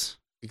course,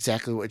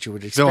 exactly what you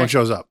would expect. Someone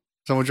shows up.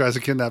 Someone tries to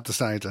kidnap the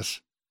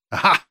scientist.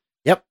 Aha!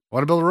 Yep.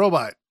 Want to build a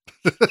robot.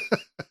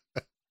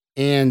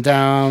 And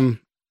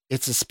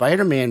it's a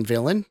Spider-Man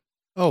villain.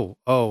 Oh,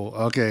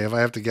 okay. If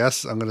I have to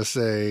guess, I'm going to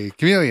say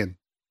Chameleon.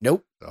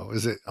 Nope. So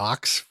is it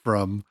Ox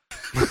from...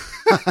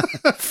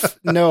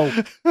 No.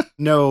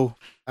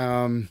 I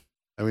don't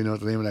know what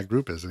the name of that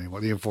group is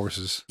anymore. The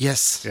Enforcers.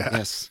 Yes.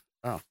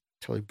 Oh,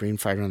 totally brain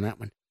fired on that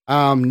one.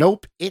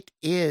 Nope. It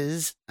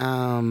is.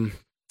 Can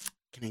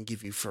I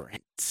give you for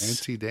hints?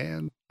 Nancy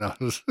Dan? No,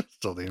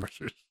 still the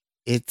Amhersters.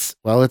 It's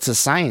a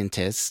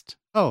scientist.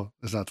 Oh,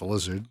 it's not the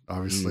Lizard,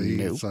 obviously.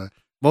 Nope. It's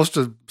most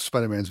of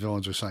Spider-Man's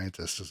villains are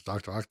scientists. It's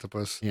Dr.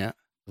 Octopus. Yeah.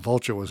 The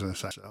Vulture was an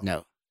assassin.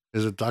 No.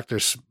 Is it Dr.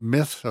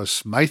 Smith or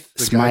Smythe?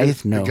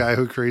 No. The guy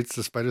who creates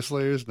the Spider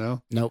Slayers?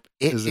 No? Nope.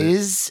 It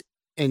is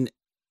an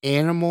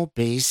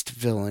animal-based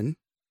villain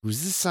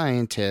who's a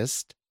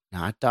scientist,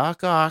 not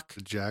Doc Ock.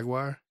 The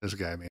Jaguar? This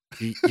guy, man.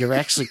 You're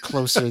actually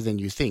closer than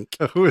you think.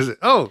 Who is it?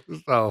 Oh,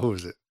 who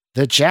is it?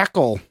 The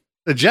Jackal.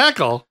 The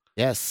Jackal?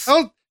 Yes.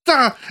 Oh,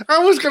 I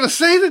was gonna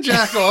say the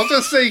Jackal. I'll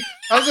just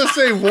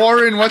say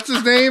Warren. What's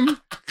his name?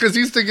 Because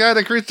he's the guy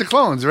that creates the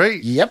clones,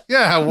 right? Yep.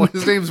 Yeah.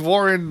 His name's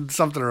Warren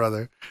something or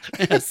other.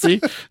 See,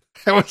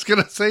 I was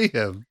gonna say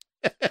him.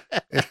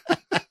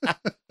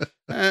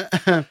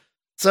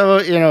 So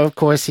of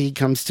course, he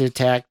comes to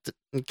attack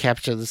and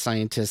capture the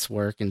scientists'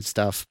 work and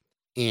stuff,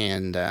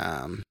 and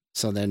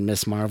so then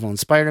Miss Marvel and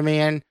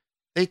Spider-Man,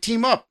 they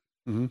team up.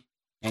 Mm-hmm.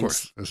 Of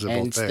course,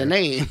 hence the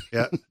name.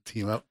 Yeah,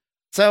 team up.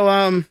 So,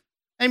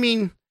 I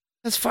mean,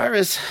 as far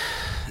as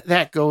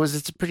that goes,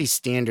 it's a pretty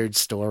standard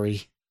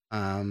story.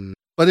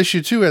 But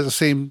issue 2 has the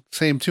same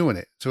 2 in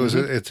it. So is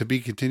it a to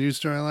be continued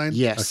storyline?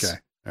 Yes. Okay.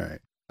 All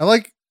right.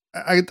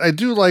 I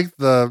do like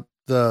the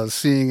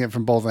seeing it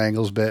from both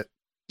angles bit.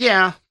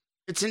 Yeah.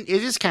 It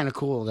is kind of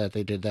cool that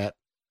they did that.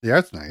 The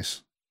art's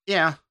nice.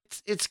 Yeah.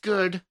 It's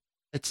good.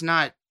 It's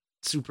not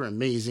super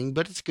amazing,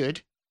 but it's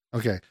good.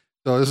 Okay.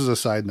 So this is a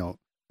side note.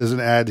 There's an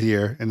ad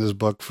here in this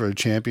book for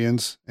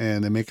Champions,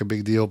 and they make a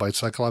big deal by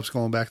Cyclops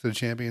going back to the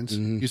Champions.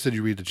 Mm-hmm. You said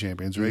you read the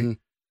Champions, right? Mm-hmm.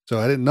 So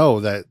I didn't know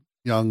that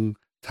young,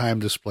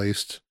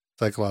 time-displaced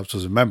Cyclops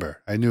was a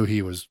member. I knew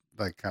he was,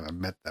 kind of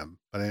met them,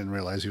 but I didn't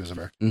realize he was a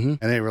member. Mm-hmm.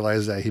 I didn't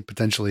realize that he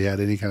potentially had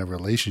any kind of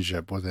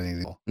relationship with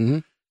anything.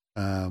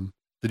 Mm-hmm.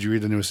 Did you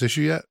read the newest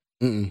issue yet?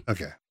 Mm-mm.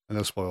 Okay. And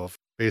no spoil.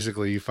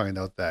 Basically, you find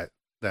out that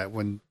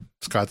when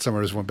Scott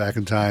Summers went back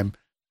in time,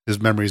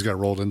 his memories got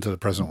rolled into the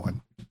present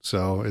one.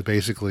 So it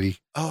basically...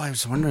 Oh, I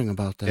was wondering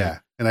about that. Yeah.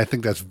 And I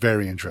think that's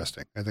very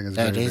interesting. I think it's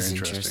very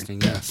interesting.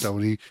 Yes. Yeah. So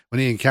when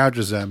he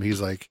encounters them, he's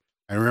like,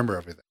 I remember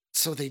everything.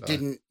 So they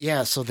didn't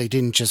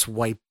just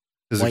wipe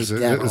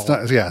that it's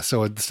not, yeah.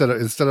 So instead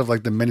of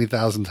like the many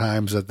thousand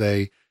times that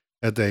they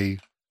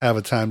have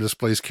a time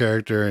displaced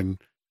character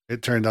and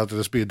it turned out to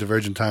just be a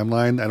divergent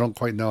timeline. I don't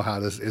quite know how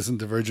this isn't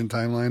divergent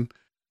timeline,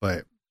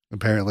 but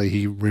apparently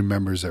he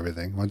remembers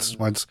everything.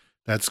 Once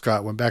that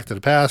Scott went back to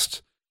the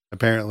past,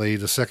 apparently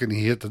the second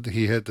he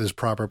hit his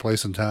proper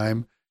place in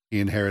time,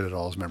 he inherited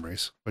all his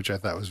memories, which I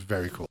thought was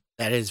very cool.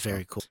 That is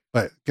very cool.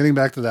 But getting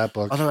back to that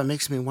book, although it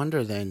makes me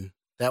wonder, then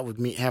that would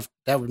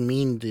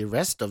mean the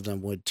rest of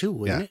them would too,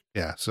 wouldn't it?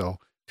 Yeah. So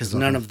because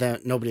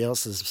nobody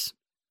else has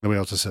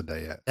said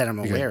that yet. That I'm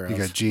aware of. You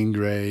got Jean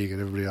Grey, you got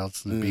everybody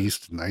else, the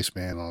Beast, and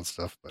Iceman, all that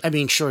stuff. But I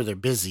mean, sure, they're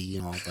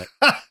busy, but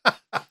of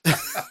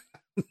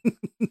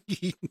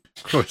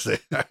course they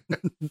are.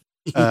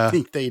 You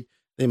think they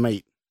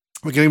might.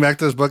 But getting back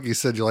to this book, you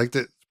said you liked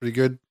it. It's pretty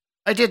good.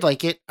 I did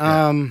like it.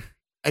 Yeah.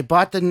 I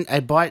bought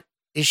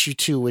issue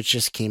 2, which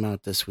just came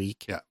out this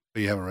week. Yeah,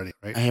 but you haven't read it,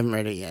 right? I haven't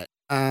read it yet.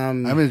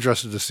 I'm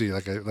interested to see,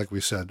 like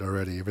we said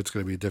already, if it's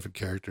going to be different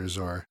characters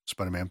or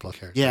Spider-Man plus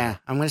characters. Yeah,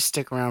 I'm going to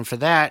stick around for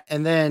that,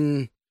 and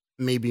then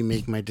maybe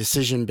make my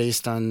decision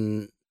based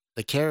on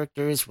the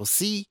characters. We'll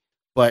see.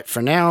 But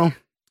for now,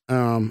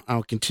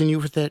 I'll continue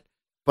with it.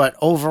 But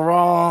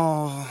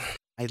overall,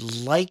 I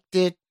liked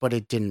it, but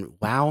it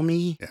didn't wow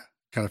me. Yeah,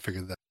 kind of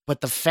figured that. But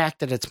the fact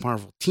that it's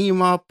Marvel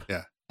Team Up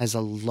has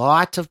a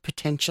lot of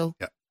potential.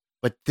 Yeah.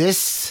 But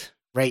this,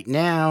 right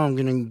now, I'm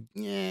going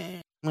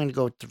to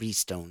go 3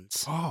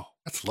 stones. Oh,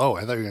 that's low.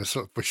 I thought you were going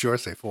to for sure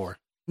say 4.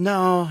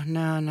 No,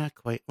 not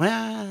quite.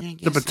 Well,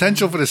 the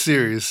potential for the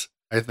series,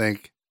 I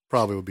think,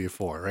 probably would be a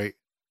 4, right?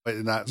 But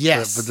not.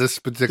 Yes. But this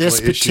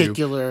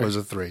particular issue was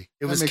a 3.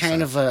 It was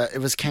kind of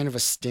a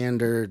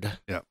standard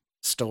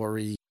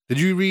story. Did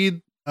you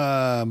read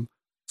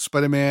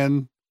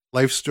Spider-Man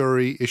Life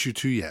Story issue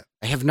 2 yet?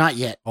 I have not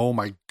yet. Oh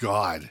my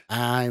God.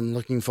 I'm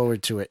looking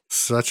forward to it.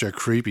 Such a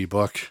creepy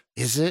book.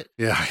 Is it?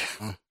 Yeah.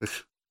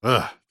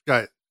 Oh.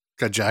 Got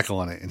Jackal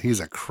on it, and he's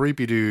a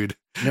creepy dude.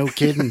 No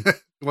kidding.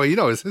 Well, you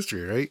know his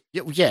history, right?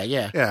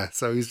 Yeah. Yeah,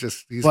 so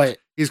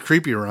he's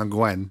creepy around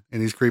Gwen,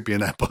 and he's creepy in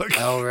that book.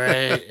 Oh,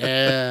 right.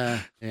 Yeah.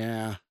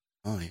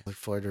 Oh, I look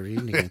forward to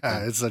reading it.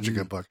 Yeah, it's such a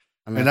good book.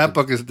 And that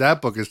book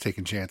is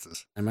taking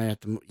chances. I might have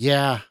to.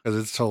 Yeah, because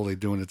it's totally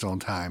doing its own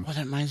time. Well,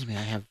 that reminds me.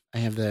 I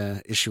have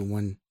the issue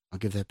 1. I'll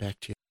give that back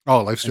to you.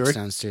 Oh, Life Story. It's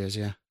downstairs.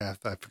 Yeah. Yeah,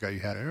 I forgot you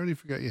had it. I already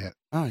forgot you had it.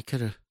 Oh, I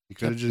could have. You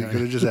could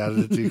have just added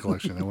it to your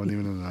collection. I wouldn't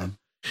even have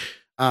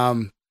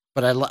known.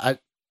 But I like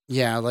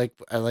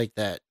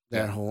that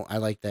whole. I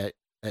like that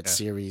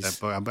series. That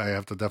book, I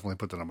have to definitely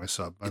put that on my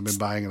sub. I've been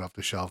buying it off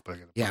the shelf, but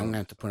I'm gonna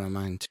have to put it on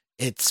mine too.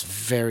 It's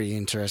very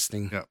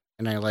interesting. Yeah.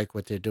 And I like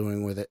what they're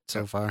doing with it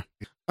so far.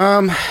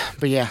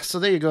 But yeah, so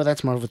there you go.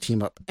 That's Marvel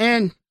Team Up.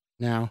 And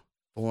now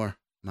for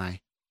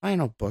my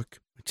final book,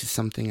 which is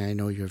something I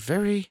know you're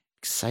very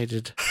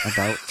excited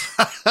about,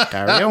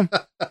 Dario.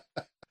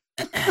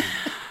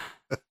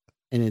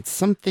 And it's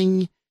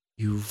something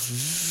you've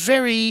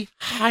very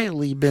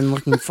highly been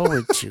looking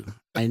forward to.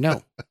 I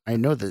know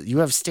that you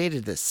have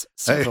stated this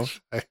several.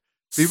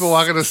 People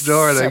walk in the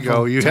store and they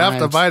go, "You have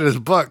to buy this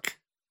book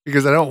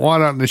because I don't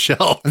want it on the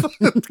shelf.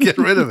 Get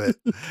rid of it.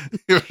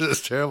 It was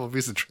this terrible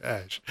piece of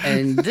trash."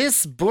 And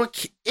this book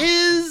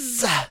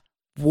is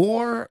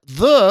War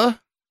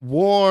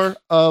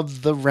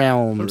of the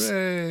Realms,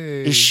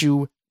 Hooray.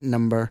 issue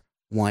number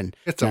 1.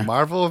 It's a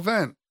Marvel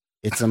event.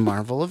 It's a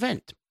Marvel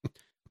event.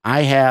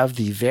 I have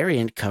the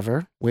variant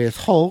cover with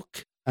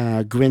Hulk,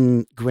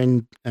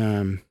 Spider-Gwen,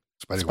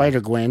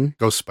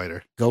 Ghost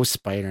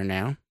Spider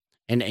now,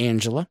 and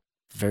Angela.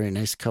 Very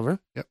nice cover.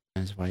 Yep.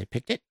 That's why I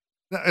picked it.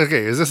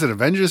 Okay, is this an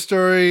Avengers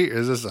story?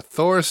 Is this a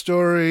Thor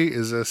story?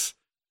 Is this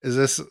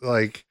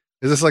like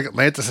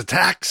Atlantis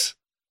Attacks?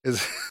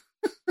 Is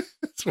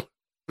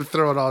we're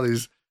throwing all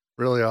these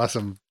really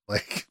awesome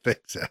like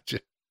things at you.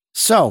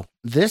 So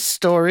this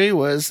story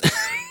was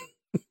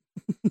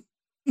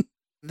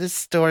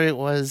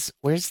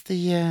where's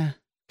the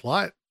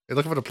Plot? You're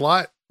looking for the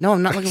plot? No,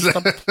 I'm not looking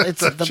for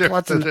the Sure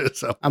plot.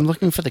 I'm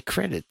looking for the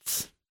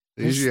credits.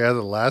 They usually have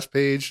the last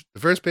page, the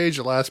first page,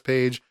 the last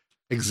page,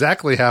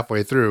 exactly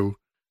halfway through.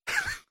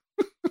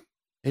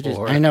 It is.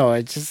 I know.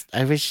 I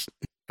wish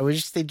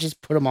they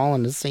just put them all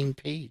on the same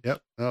page.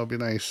 Yep, that would be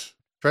nice.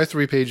 Try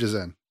 3 pages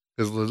in,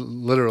 because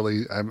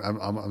literally,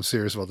 I'm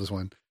serious about this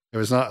one. If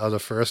it's not the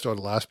first or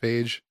the last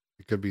page,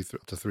 it could be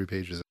up to 3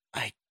 pages in.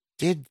 I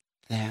did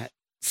that.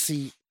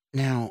 See,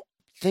 now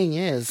thing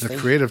is, the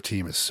creative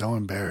team is so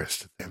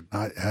embarrassed that they have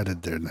not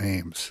added their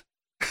names.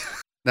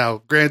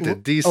 Now,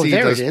 granted, DC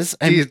does. It is.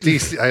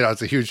 DC, I know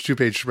it's a huge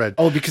 2-page spread.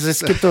 Oh, because I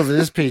skipped over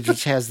this page,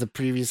 which has the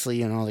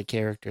previously and all the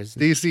characters.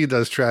 DC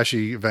does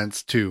trashy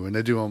events too, and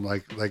they do them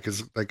like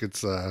it's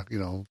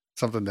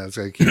something that's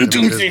going to keep them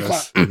in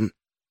business.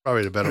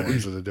 Probably the better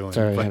ones that they're doing.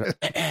 Sorry,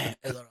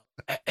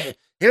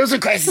 here's a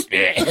crisis.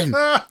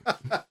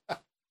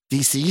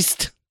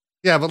 Deceased.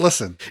 Yeah, but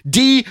listen,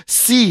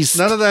 deceased.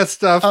 None of that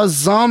stuff.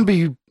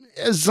 Zombies.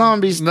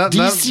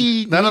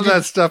 DC. None of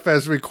that stuff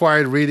has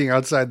required reading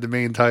outside the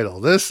main title.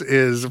 This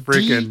is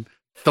freaking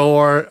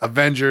Thor,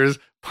 Avengers,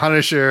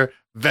 Punisher,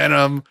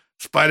 Venom,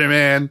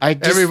 Spider-Man.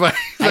 Everybody.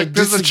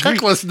 There's a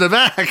checklist in the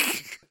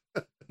back.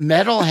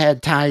 Metal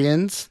had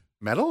tie-ins.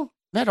 Metal.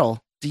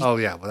 Oh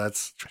yeah, well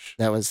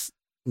that was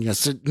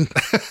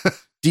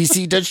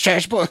DC does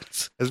trash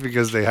books. That's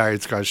because they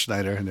hired Scott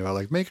Snyder and they were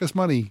like, "Make us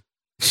money."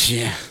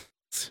 Yeah.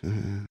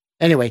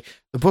 Anyway,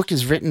 the book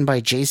is written by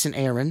Jason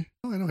Aaron.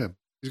 Oh, I know him.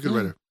 He's a good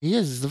writer. He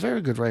is. He's a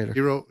very good writer.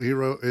 He wrote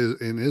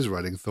in his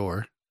writing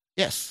Thor.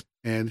 Yes.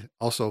 And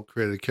also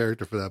created a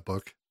character for that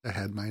book that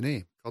had my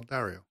name, called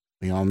Dario.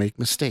 We all make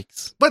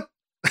mistakes. But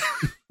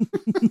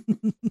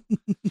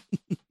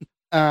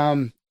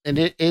and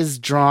it is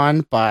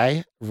drawn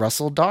by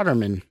Russell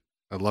Dauterman.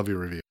 I love your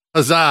review.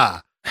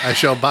 Huzzah! I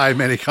shall buy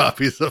many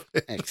copies of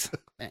it. Thanks.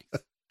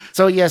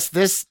 So yes,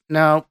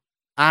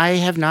 I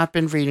have not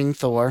been reading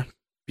Thor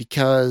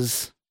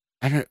because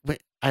I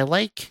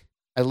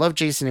love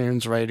Jason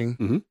Aaron's writing.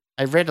 Mm-hmm.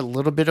 I read a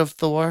little bit of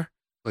Thor,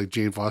 like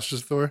Jane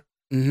Foster's Thor.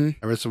 Mm-hmm.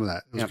 I read some of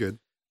that. It was good.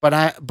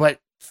 But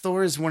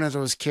Thor is one of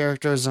those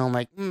characters. I'm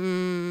like,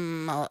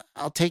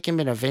 I'll take him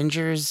in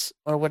Avengers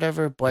or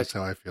whatever. But that's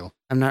how I feel.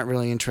 I'm not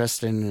really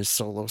interested in his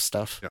solo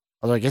stuff. Yep.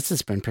 Although I guess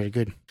it's been pretty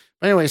good.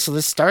 But anyway, so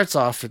this starts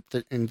off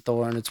in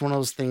Thor, and it's one of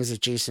those things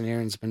that Jason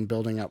Aaron's been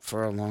building up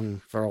for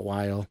a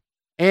while.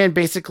 And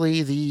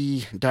basically,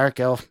 the Dark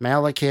Elf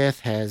Malekith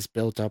has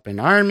built up an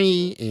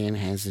army and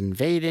has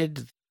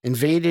invaded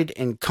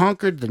and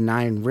conquered the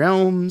 9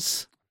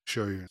 realms.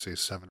 Sure, you're gonna say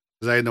 7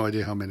 because I had no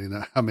idea how many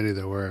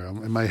there were.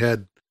 In my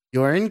head,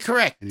 you're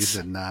incorrect. And you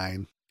said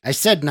 9. I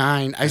said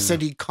 9. I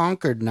said he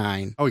conquered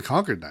 9. Oh, he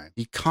conquered 9.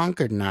 He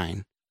conquered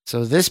 9.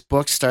 So this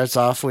book starts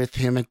off with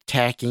him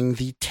attacking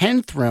the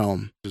 10th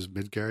realm, which is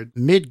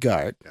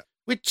Midgard, yeah.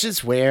 Which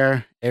is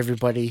where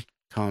everybody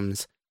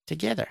comes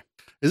together.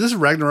 Is this a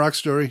Ragnarok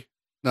story?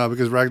 No,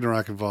 because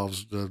Ragnarok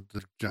involves the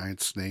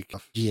giant snake.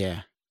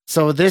 Yeah.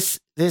 So this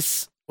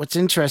what's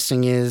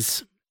interesting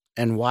is,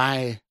 and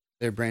why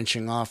they're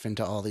branching off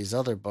into all these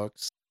other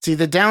books. See,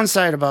 the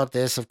downside about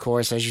this, of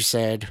course, as you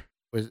said,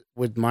 with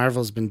what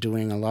Marvel's been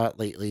doing a lot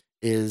lately,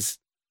 is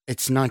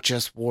it's not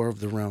just War of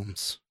the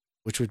Realms,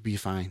 which would be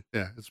fine.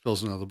 Yeah, it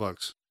spills into other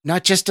books.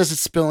 Not just does it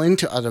spill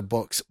into other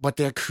books, but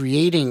they're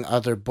creating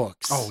other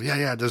books. Oh,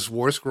 yeah. There's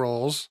War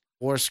Scrolls.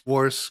 There's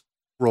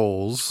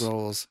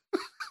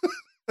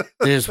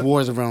War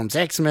of the Realms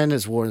X-Men,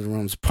 there's War of the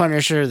Realms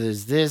Punisher,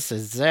 there's this,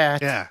 there's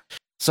that. Yeah.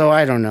 So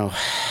I don't know.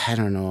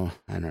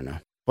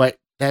 But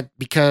that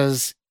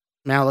because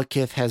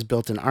Malekith has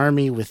built an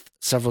army with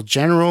several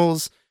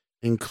generals,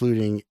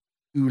 including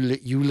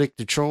Ulick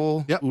the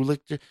Troll. Yep.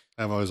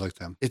 I've always liked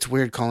them. It's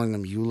weird calling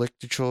them Ulick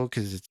the Troll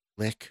because it's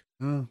Lick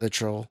the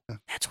Troll. Yeah.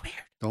 That's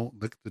weird.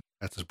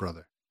 That's his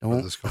brother.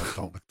 Don't lick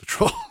the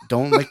troll.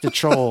 Don't lick the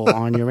troll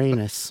on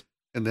Uranus.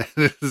 And then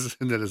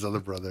his other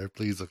brother,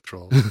 please look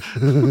troll.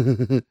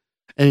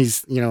 And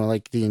he's,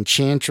 like the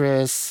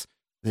Enchantress,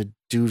 the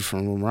dude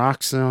from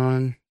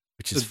Roxxon,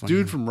 which is The funny.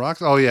 dude from Rock.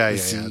 Oh yeah, The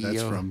yeah.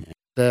 That's CEO. from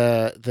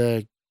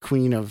The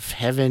Queen of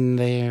Heaven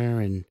there,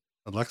 and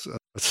Alexa.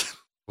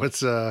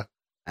 What's I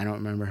don't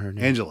remember her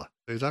name. Angela?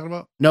 Are you talking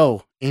about?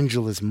 No,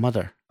 Angela's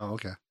mother. Oh,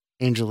 okay.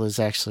 Angela's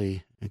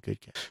actually a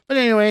good kid. But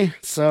anyway,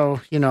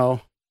 so,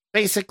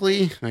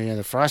 basically,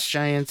 the Frost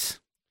Giants,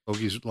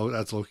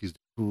 That's Loki's.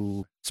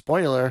 who,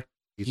 spoiler,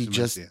 Eats he him at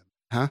just, the end.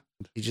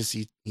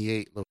 he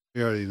ate Loki.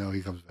 We already know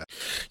he comes back.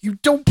 You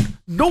don't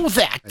know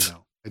that! I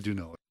know. I do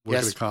know it. Work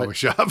Yes, at a comic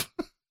shop.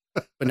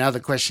 But now the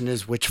question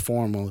is, which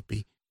form will it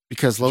be?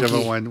 Because Loki...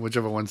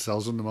 Whichever one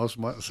sells him the most,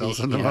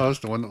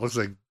 the one that looks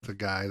like the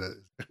guy that...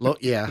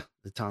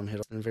 the Tom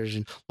Hiddleston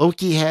version.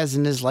 Loki has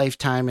in his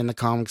lifetime in the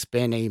comics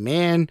been a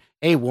man,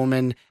 a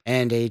woman,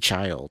 and a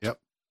child. Yep.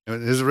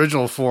 In his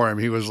original form,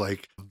 he was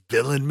like a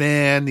villain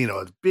man,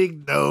 a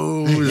big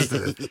nose,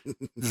 the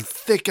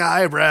thick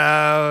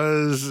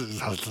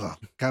eyebrows,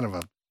 kind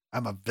of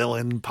I'm a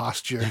villain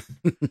posture.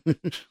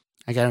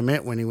 I gotta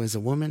admit, when he was a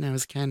woman, I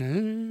was kind of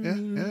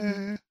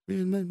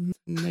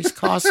nice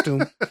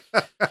costume.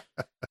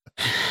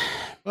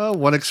 Well,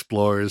 one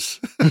explores.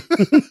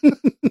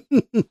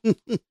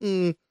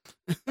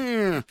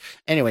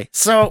 Anyway,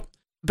 so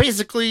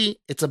basically,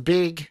 it's a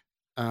big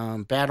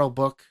battle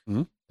book,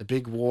 a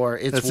big war.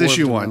 It's That's War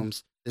issue of the one.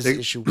 Realms. This is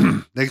issue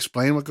one. They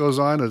explain what goes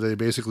on, or they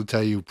basically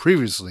tell you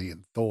previously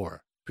in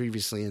Thor.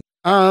 Previously,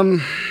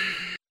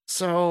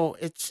 so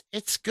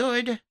it's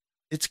good.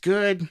 It's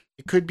good.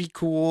 It could be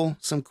cool.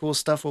 Some cool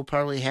stuff will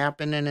probably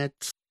happen in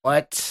it,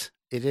 but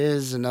it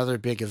is another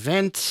big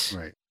event.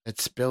 Right. That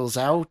spills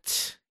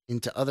out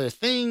into other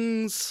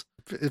things.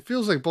 It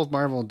feels like both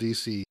Marvel and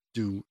DC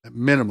do at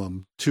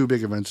minimum 2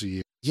 big events a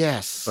year.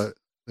 Yes. But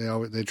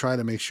they try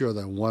to make sure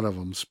that one of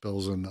them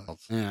spills in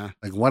else. Yeah.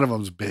 Like one of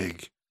them's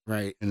big.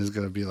 Right. And is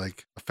going to be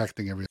like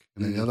affecting everything.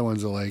 And then the other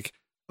ones are like,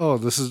 oh,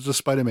 this is the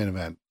Spider-Man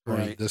event. Or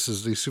right. This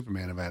is the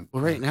Superman event.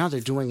 Well, right now they're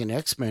doing an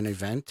X-Men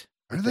event.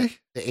 Are they?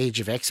 The Age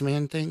of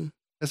X-Men thing.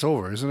 It's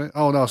over, isn't it?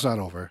 Oh, no, it's not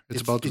over.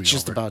 It's about to be over. It's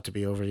just about to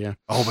be over, yeah.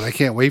 Oh, but I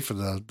can't wait for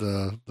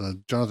the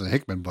Jonathan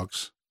Hickman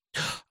books.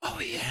 Oh,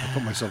 yeah. I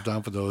put myself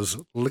down for those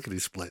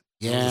lickety-split.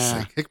 Yeah.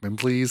 Like, Hickman,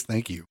 please,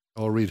 thank you.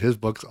 I'll read his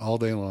books all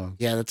day long.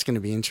 Yeah, that's going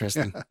to be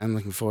interesting. I'm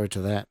looking forward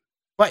to that.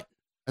 But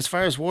as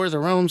far as War of the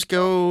Realms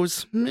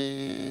goes,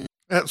 meh.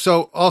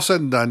 So, all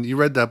said and done, you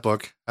read that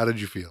book. How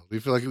did you feel? Do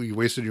you feel like you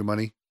wasted your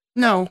money?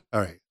 No.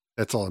 All right.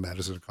 That's all that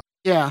matters in a comic.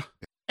 Yeah.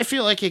 I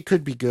feel like it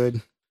could be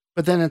good.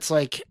 But then it's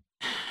like,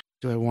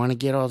 do I want to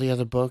get all the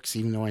other books,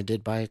 even though I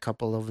did buy a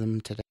couple of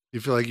them today?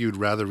 You feel like you'd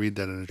rather read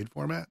that in a trade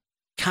format?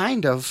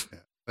 Kind of. Yeah.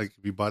 Like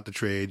if you bought the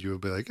trade, you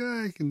would be like,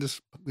 I can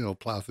just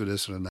plow through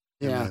this in a night.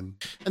 Yeah.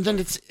 And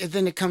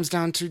then it comes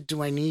down to,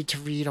 do I need to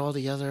read all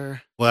the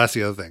other? Well, that's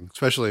the other thing,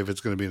 especially if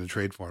it's going to be in a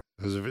trade form.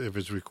 Because if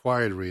it's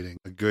required reading,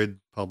 a good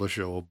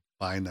publisher will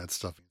bind that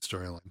stuff in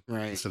storyline.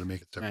 Right. Instead of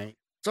making it separate. Right.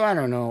 So I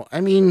don't know.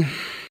 I mean,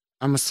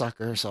 I'm a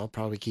sucker, so I'll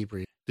probably keep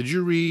reading. Did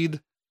you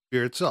read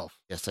Fear itself?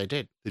 Yes, I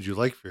did. Did you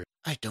like Fear?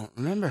 I don't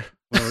remember.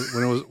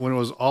 When it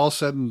was all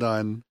said and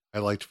done, I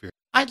liked Fear.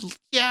 I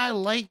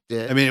liked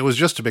it. I mean, it was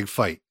just a big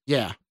fight.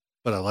 Yeah.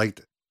 But I liked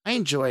it. I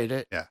enjoyed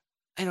it. Yeah.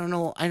 I don't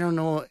know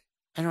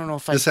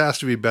if This has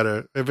to be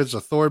better. If it's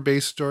a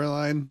Thor-based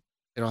storyline,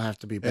 it'll have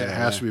to be better. It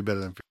has to be better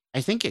than Fear.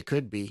 I think it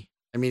could be.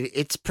 I mean,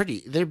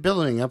 they're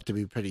building up to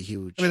be pretty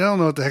huge. I mean, I don't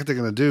know what the heck they're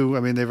going to do.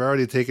 I mean, they've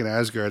already taken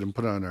Asgard and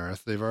put it on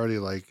Earth. They've already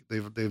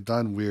they've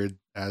done weird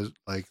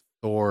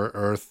Thor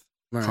Earth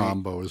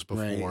combos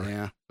before. Right,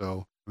 yeah.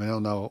 So I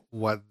don't know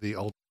what the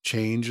ultimate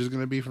change is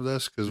going to be from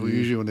this, because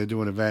usually when they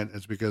do an event,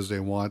 it's because they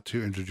want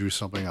to introduce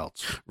something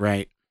else.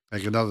 Right.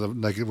 Like we're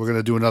going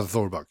to do another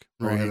Thor book.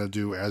 Or right. We're going to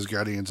do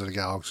Asgardians of the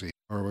Galaxy,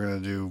 or we're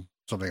going to do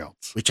something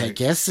else. Which I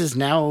guess is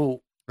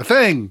now a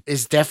thing.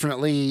 Is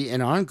definitely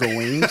an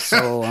ongoing.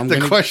 So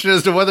the question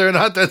as to whether or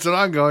not that's an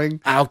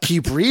ongoing. I'll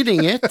keep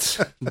reading it,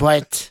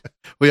 but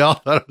we all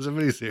thought it was a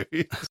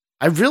miniseries.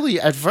 I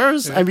really, at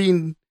first, I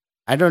mean,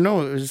 I don't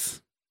know. It was.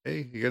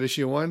 Hey, you got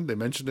issue 1. They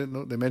mentioned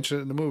it. They mentioned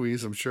it in the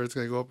movies. I'm sure it's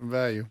going to go up in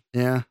value.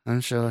 Yeah,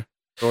 I'm sure.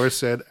 Thor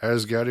said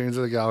Asgardians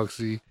of the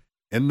Galaxy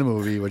in the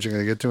movie, which you're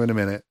going to get to in a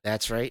minute.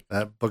 That's right.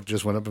 That book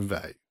just went up in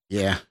value.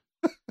 Yeah.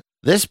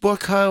 This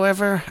book,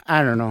 however,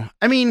 I don't know.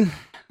 I mean,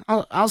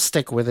 I'll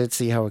stick with it,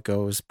 see how it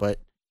goes. But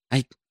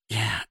I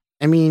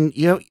mean,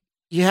 you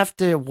have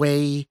to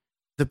weigh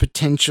the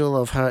potential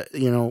of how,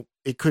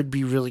 it could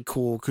be really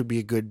cool, could be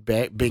a good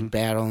big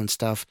battle and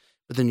stuff.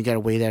 But then you got to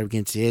weigh that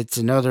against it. It's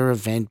another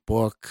event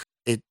book.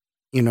 It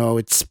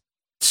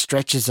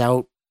stretches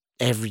out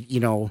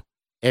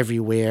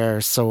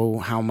everywhere. So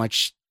how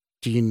much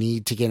do you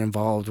need to get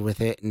involved with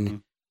it?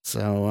 And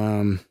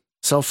so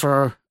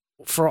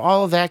for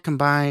all of that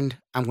combined,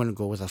 I'm going to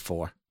go with a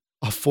 4.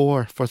 A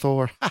 4 for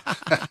Thor. Is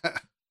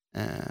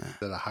that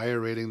a higher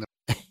rating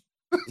than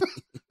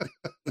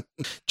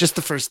just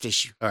the first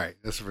issue? All right,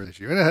 that's the first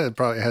issue. And it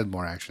probably had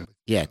more action.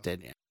 Yeah, it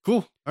did. Yeah.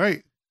 Cool. All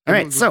right. All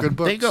right, so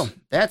there you go.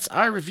 That's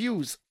our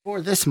reviews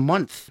for this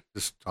month.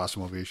 Just toss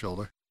them over your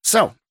shoulder.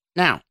 So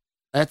now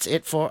that's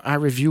it for our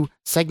review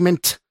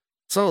segment.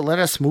 So let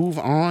us move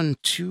on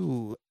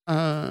to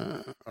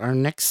our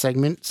next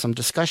segment, some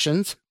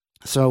discussions.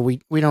 So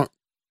we don't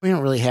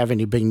really have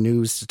any big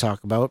news to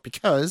talk about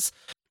because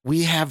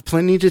we have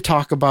plenty to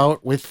talk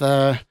about with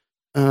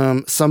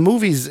some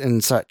movies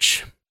and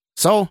such.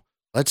 So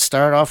let's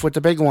start off with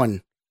the big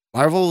one.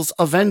 Marvel's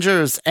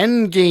Avengers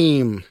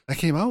Endgame. That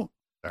came out.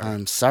 Sorry.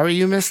 I'm sorry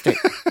you missed it.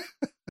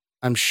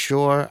 I'm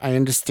sure I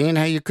understand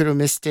how you could have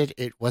missed it.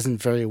 It wasn't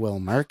very well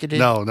marketed.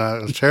 No,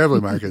 it was terribly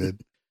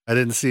marketed. I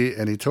didn't see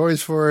any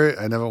toys for it.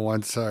 I never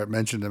once saw it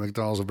mentioned at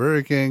McDonald's or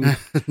Burger King.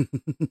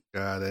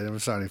 God, I never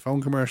saw any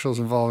phone commercials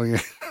involving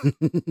it.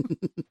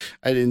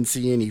 I didn't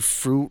see any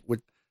fruit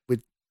with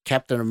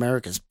Captain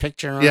America's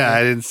picture on it. Yeah,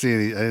 I didn't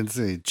see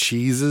any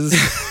cheeses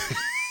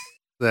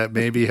that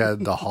maybe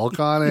had the Hulk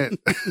on it.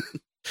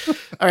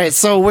 All right,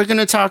 so we're going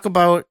to talk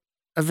about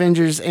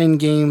Avengers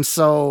Endgame.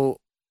 So,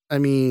 I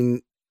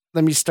mean,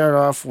 let me start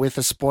off with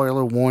a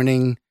spoiler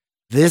warning.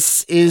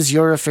 This is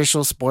your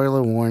official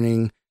spoiler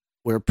warning.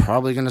 We're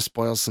probably going to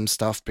spoil some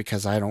stuff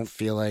because I don't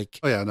feel like...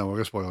 Oh, yeah, no, we're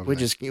going to spoil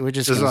everything. We're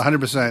just This is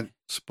 100%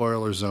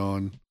 spoiler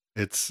zone.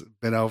 It's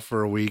been out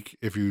for a week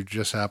if you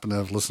just happen to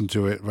have listened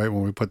to it right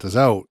when we put this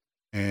out.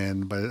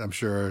 But I'm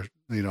sure,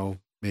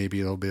 maybe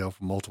it'll be out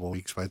for multiple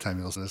weeks by the time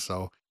you listen to this.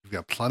 So you've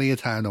got plenty of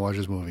time to watch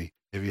this movie.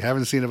 If you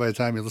haven't seen it by the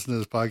time you listen to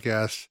this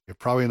podcast, you're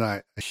probably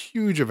not a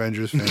huge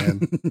Avengers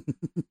fan.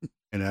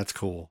 And that's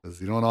cool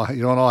because you don't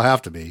all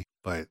have to be,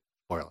 but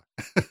spoiler.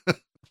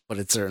 But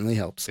it certainly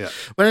helps. Yeah.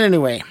 But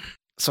anyway,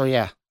 so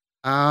yeah.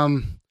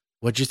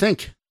 What'd you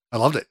think? I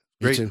loved it.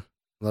 Great. Me too.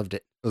 Loved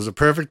it. It was a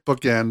perfect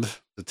bookend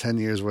to 10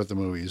 years worth of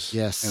movies.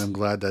 Yes. And I'm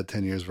glad that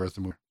 10 years worth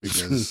of movies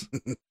because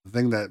the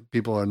thing that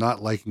people are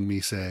not liking me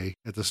say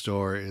at the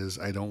store is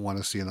I don't want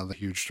to see another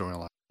huge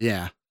storyline.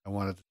 Yeah. I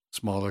want a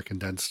smaller,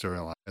 condensed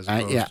storyline. I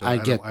totally get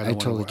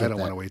that. I don't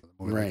want to wait for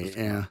the movie. Right.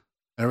 Yeah.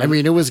 I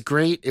mean, it was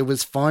great. It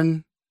was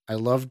fun. I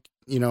loved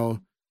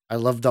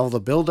all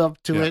the build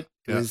up to it.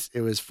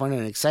 It was fun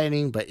and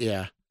exciting, but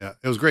yeah. Yeah,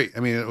 it was great. I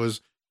mean, it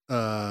was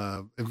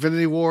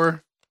Infinity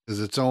War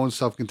is its own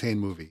self-contained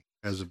movie.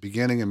 It has a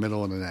beginning, a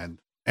middle, and an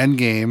end.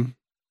 Endgame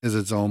is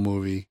its own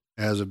movie.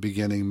 It has a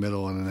beginning,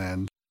 middle, and an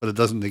end, but it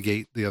doesn't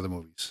negate the other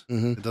movies.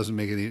 Mm-hmm. It doesn't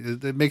make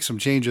it makes some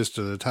changes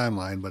to the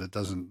timeline, but it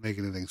doesn't make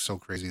anything so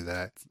crazy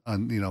that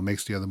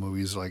makes the other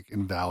movies like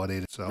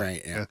invalidated. So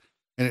right, yeah.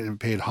 And it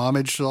paid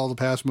homage to all the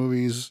past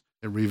movies.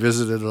 It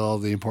revisited all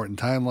the important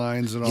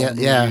timelines and all the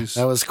movies.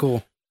 Yeah, that was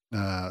cool.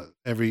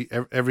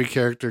 Every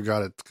character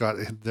got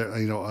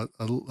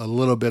a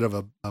little bit of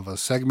a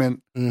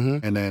segment,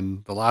 mm-hmm. and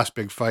then the last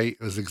big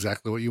fight was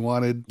exactly what you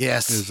wanted.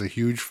 Yes, it was a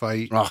huge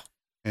fight, oh.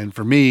 And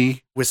for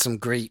me, with some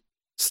great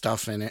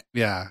stuff in it.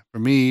 Yeah, for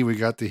me, we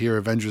got to hear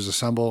Avengers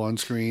Assemble on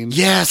screen.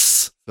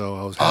 Yes, so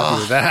I was happy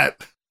with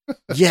that.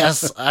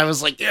 Yes, I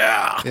was like,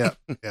 yeah.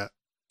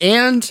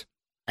 And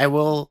I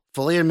will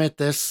fully admit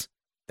this: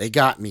 they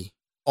got me.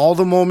 All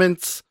the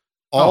moments,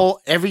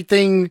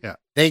 everything. Yeah.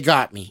 They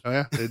got me. Oh,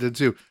 yeah, they did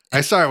too.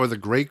 I saw it with a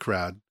great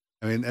crowd.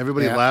 I mean,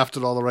 everybody laughed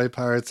at all the right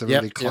parts.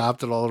 Everybody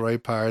clapped at all the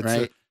right parts.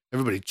 Right.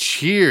 Everybody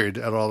cheered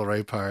at all the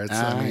right parts.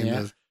 I mean,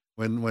 yeah.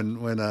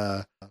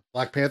 when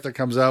Black Panther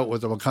comes out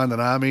with the Wakandan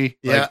Army,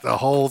 like the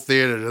whole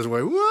theater just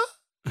went, what?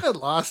 They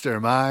lost their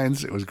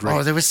minds. It was great.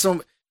 Oh, there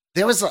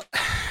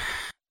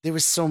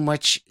was so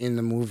much in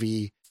the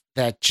movie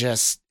that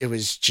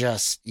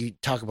you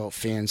talk about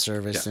fan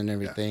service and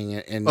everything.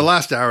 And the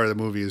last hour of the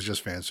movie is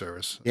just fan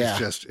service. Yeah.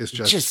 It's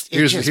just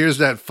here's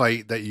that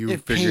fight that you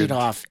figured paid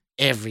off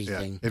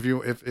everything. Yeah.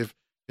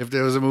 If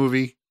there was a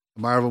movie,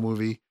 a Marvel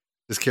movie,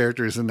 this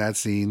character is in that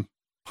scene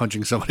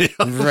punching somebody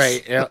else.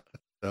 Right. Yeah.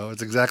 So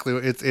it's exactly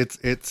what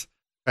it's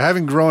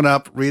having grown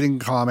up reading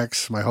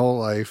comics my whole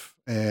life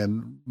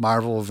and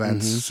Marvel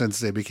events since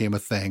they became a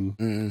thing.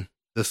 Mm-hmm.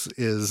 This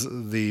is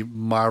the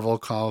Marvel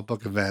comic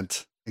book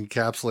event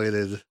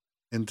encapsulated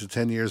into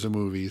 10 years of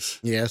movies.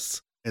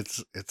 Yes.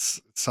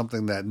 It's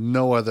something that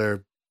no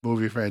other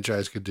movie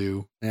franchise could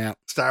do. Yeah.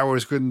 Star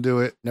Wars couldn't do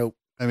it. Nope.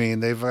 I mean,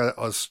 they've got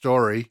a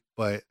story,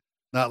 but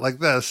not like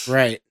this.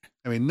 Right.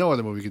 I mean, no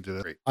other movie could do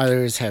that.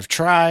 Others have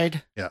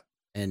tried. Yeah.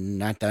 And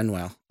not done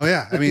well. Oh,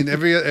 yeah. I mean,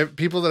 every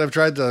people that have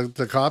tried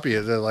to copy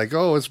it, they're like,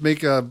 oh, let's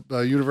make a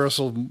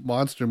Universal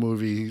monster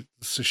movie,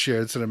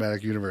 shared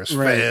cinematic universe.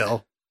 Right.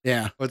 Fail.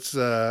 Yeah. Let's, do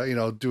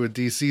a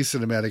DC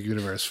cinematic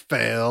universe.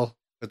 Fail.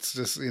 It's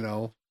just,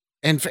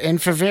 And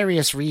for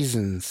various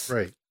reasons.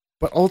 Right.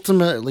 But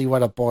ultimately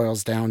what it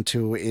boils down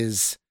to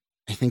is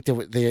I think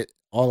that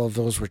all of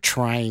those were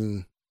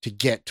trying to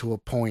get to a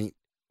point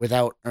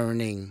without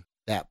earning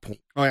that point.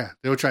 Oh, yeah.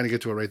 They were trying to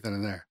get to it right then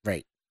and there.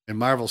 Right. And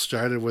Marvel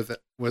started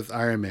with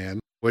Iron Man,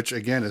 which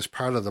again is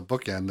part of the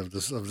bookend of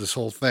this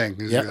whole thing.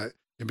 Yep.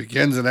 It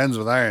begins and ends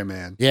with Iron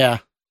Man. Yeah.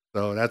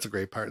 So that's a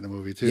great part in the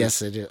movie too.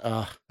 Yes, it is.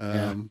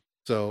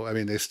 So I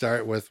mean, they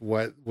start with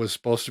what was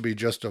supposed to be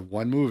just a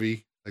one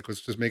movie, like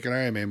let's just make an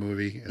Iron Man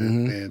movie,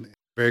 and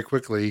very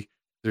quickly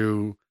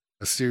through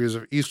a series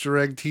of Easter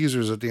egg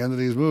teasers at the end of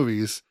these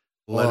movies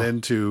led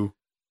into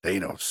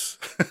Thanos.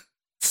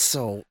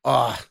 So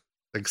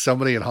like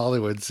somebody in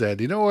Hollywood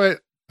said, you know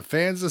what? The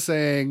fans are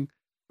saying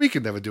we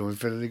can never do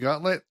Infinity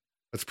Gauntlet.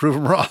 Let's prove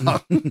them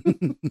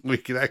wrong. We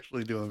can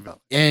actually do Infinity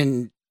Gauntlet.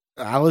 And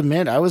I'll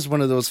admit, I was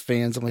one of those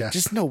fans. I'm like, Yeah.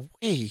 just no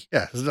way.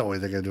 Yeah, there's no way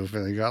they're gonna do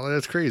Infinity Gauntlet.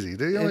 That's crazy.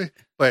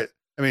 But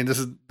I mean,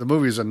 the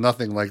movies are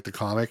nothing like the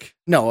comic.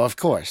 No, of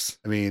course.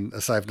 I mean,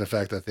 aside from the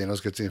fact that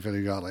Thanos gets the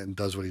Infinity Gauntlet and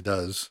does what he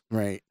does.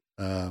 Right.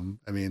 I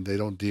mean, they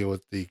don't deal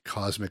with the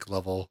cosmic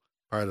level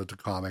part of the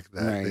comic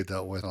that they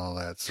dealt with and all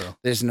that. So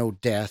there's no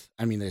death.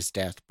 I mean, there's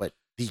death, but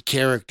the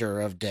character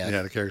of death.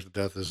 Yeah, the character of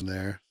death isn't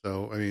there.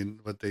 So I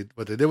mean, what they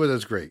did with it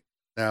is great.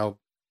 Now,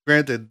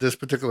 granted, this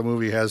particular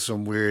movie has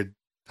some weird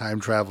time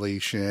travel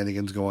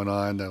shenanigans going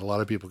on that a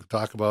lot of people could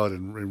talk about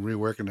and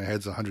rework in their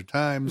heads 100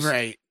 times.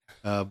 Right.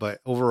 But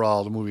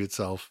overall, the movie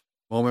itself,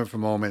 moment for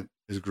moment,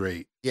 is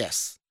great.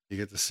 Yes. You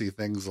get to see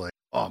things like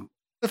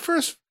the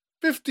first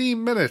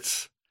 15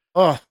 minutes.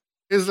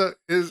 Is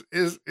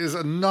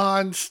a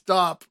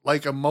non-stop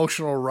like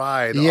emotional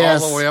ride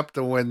all the way up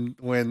to when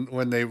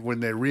they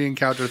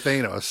re-encounter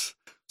Thanos.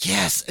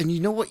 Yes, and you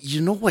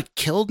know what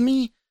killed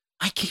me?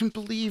 I can't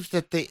believe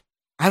that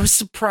I was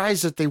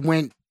surprised that they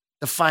went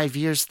the 5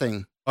 years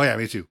thing. Oh yeah,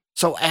 me too.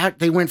 So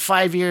they went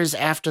 5 years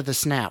after the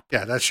snap.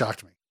 Yeah, that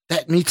shocked me.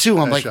 Me too.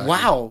 I'm like,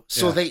 wow.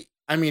 So it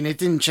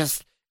didn't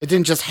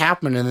just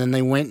happen and then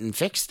they went and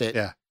fixed it.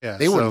 Yeah. Yeah.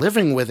 They were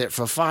living with it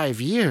for 5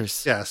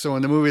 years. Yeah. So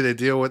in the movie, they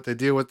deal with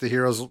the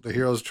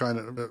heroes trying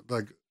to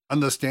like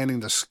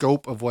understanding the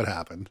scope of what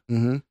happened.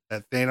 Mm-hmm.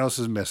 That Thanos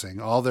is missing.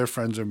 All their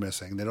friends are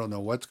missing. They don't know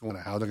what's going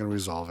on, how they're going to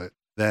resolve it.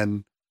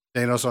 Then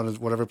Thanos on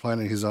whatever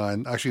planet he's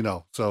on. Actually,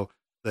 no. So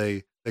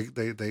they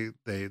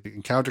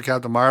encounter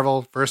Captain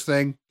Marvel. First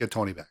thing, get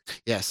Tony back.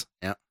 Yes.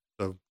 Yeah.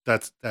 So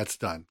that's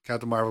done.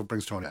 Captain Marvel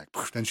brings Tony back.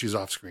 Then she's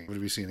off screen. We'll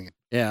be seeing it.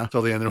 Yeah.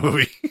 Till the end of the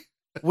movie.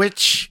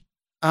 Which,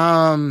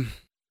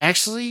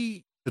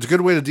 actually, it's a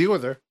good way to deal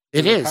with her.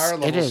 It is. Power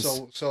level it is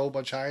so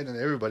much higher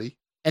than everybody.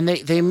 And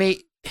they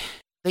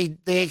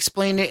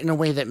explain it in a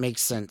way that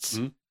makes sense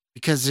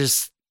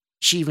because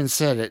she even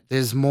said it.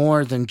 There's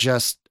more than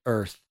just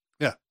Earth.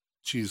 Yeah,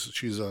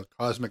 she's a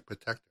cosmic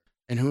protector.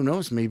 And who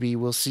knows? Maybe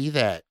we'll see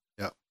that.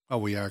 Yeah. Oh,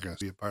 we are going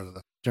to see a part of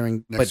the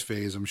next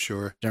phase, I'm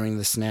sure. During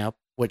the snap,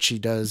 what she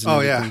does.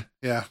 And everything.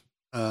 Yeah.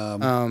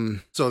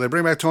 So they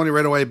bring back Tony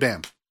right away.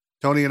 Bam.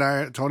 Tony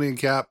and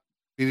Cap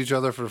meet each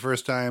other for the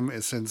first time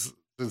since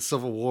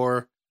Civil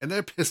War, and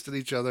they're pissed at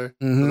each other.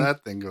 Mm-hmm. So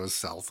that thing goes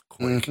south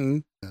quick. Mm-hmm.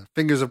 Yeah.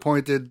 Fingers are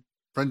pointed.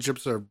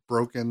 Friendships are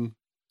broken.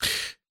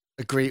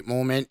 A great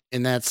moment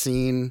in that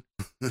scene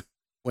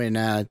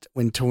when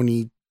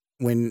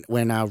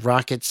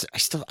Rocket's.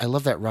 I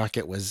love that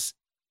Rocket was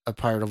a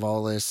part of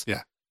all this.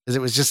 Yeah, because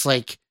it was just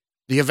like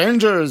the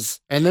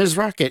Avengers and there's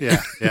Rocket.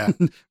 Yeah.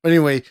 But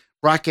anyway,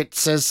 Rocket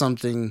says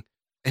something.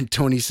 And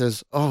Tony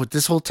says, "Oh,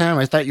 this whole time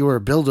I thought you were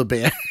a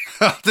Build-A-Bear."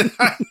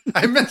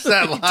 I missed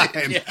that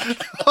line. Yeah.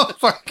 Oh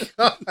my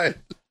god,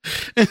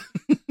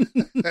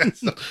 that's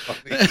so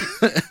funny.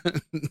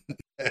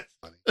 That's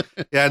funny.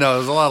 Yeah, no, there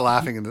was a lot of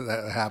laughing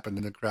that happened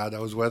in the crowd I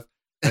was with,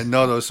 and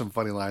no, there was some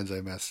funny lines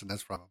I missed, and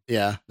that's from them.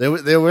 Yeah,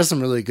 there were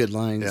some really good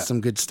lines,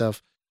 some good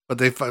stuff. But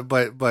they find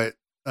out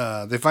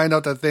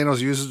that Thanos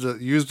used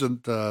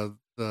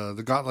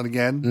the gauntlet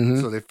again,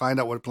 so they find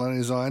out what planet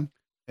he's on.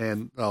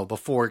 And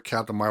before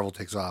Captain Marvel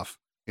takes off,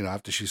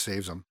 after she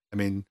saves him, I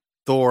mean,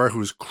 Thor,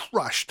 who's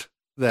crushed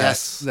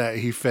that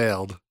he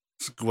failed,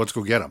 let's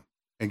go get him.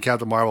 And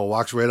Captain Marvel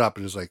walks right up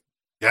and is like,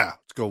 yeah,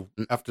 let's go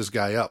F this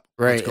guy up.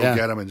 Right, let's go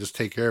get him and just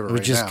take care of it. We're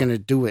just going to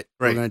do it.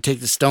 Right. We're going to take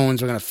the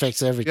stones. We're going to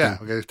fix everything. Yeah,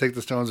 we're going to take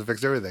the stones and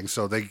fix everything.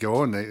 So they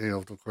go and they,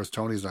 of course,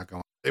 Tony's not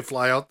going. They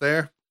fly out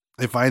there.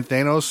 They find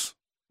Thanos.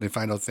 They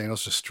find out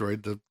Thanos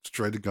destroyed the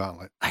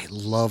gauntlet. I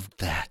loved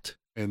that.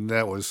 And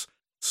that was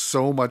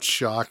so much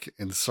shock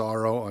and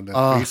sorrow on the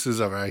faces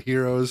of our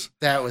heroes.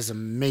 That was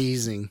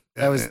amazing.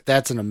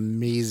 That's an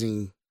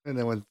amazing. And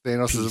then when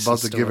Thanos is about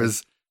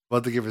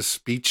to give his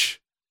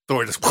speech,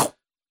 Thor just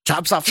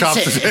chops off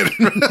his head.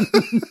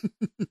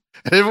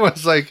 And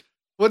everyone's like,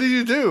 "What did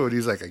you do?" And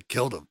he's like, "I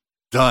killed him.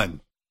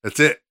 Done. That's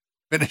it.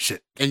 Finish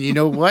it." And you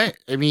know what?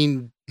 I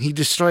mean, he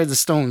destroyed the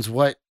stones.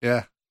 What?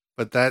 Yeah,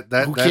 but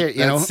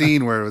that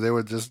scene where they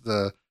were just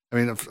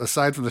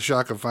aside from the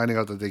shock of finding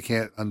out that they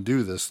can't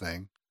undo this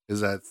thing,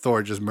 is that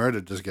Thor just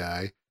murdered this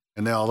guy,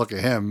 and they all look at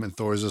him, and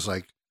Thor's just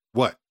like,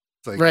 "What?"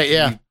 It's like, right?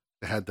 Yeah,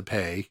 they had to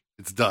pay.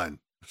 It's done.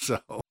 So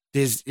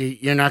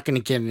you're not going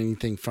to get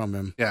anything from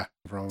him. Yeah.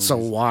 So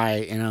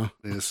why?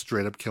 They just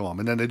straight up kill him,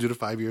 and then they do the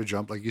 5-year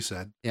jump, like you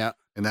said. Yeah,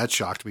 and that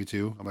shocked me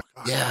too. I'm like,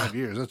 5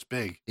 years, that's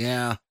big.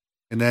 Yeah,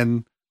 and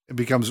then it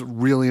becomes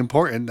really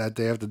important that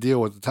they have to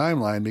deal with the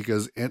timeline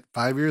because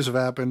 5 years have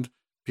happened.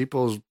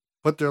 People's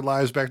put their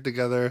lives back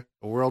together.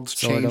 The world's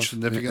changed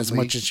significantly. As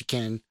much as you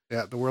can.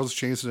 Yeah, the world's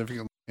changed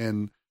significantly.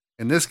 And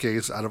in this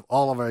case, out of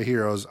all of our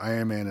heroes,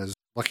 Iron Man is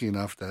lucky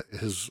enough that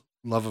his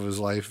love of his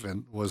life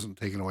wasn't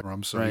taken away from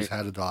him, so he's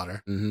had a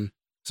daughter. Mm-hmm.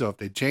 So if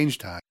they change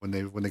time, when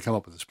they come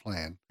up with this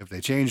plan, if they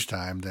change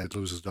time, then he'd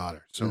lose his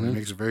daughter. So he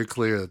makes it very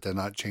clear that they're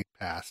not changing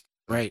past.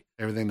 Right.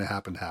 Everything that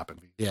happened.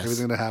 Yes.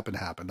 Everything that happened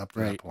up to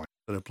that point.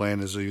 So their plan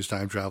is to use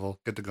time travel,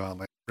 get the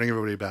gauntlet, bring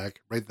everybody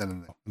back right then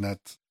and there. And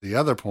that's the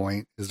other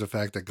point is the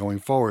fact that going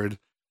forward,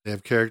 they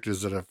have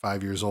characters that are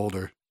 5 years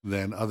older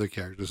than other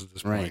characters at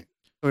this point.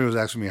 Somebody was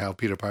asking me how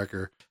Peter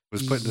Parker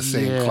was put in the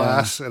same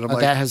class. And I'm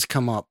like, that has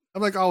come up.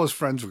 I'm like, all his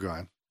friends were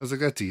gone. I was like,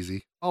 that's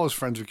easy. All his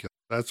friends were killed.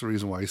 That's the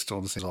reason why he's still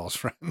in the same as all his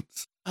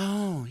friends.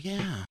 Oh,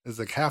 yeah. It's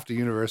like half the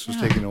universe was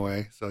taken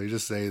away. So you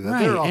just say that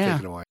they're all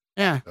taken away.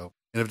 Yeah. So,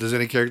 and if there's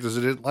any characters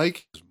that didn't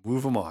like, just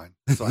move them on.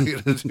 That's all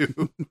you got to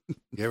do.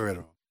 Get rid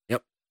of them.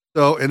 Yep.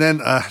 So, and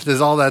then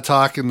there's all that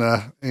talk in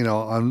the,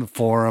 on the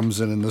forums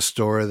and in the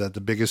store that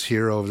the biggest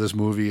hero of this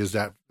movie is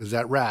that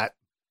rat,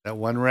 that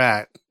one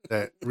rat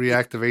that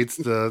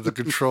reactivates the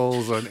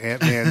controls on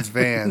Ant-Man's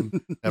van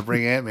that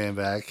bring Ant-Man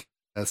back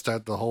and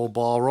start the whole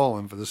ball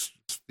rolling for this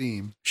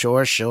theme.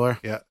 Sure.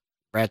 Yeah.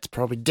 Rat's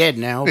probably dead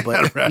now,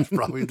 but Rat's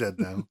probably dead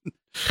now.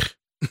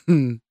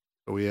 So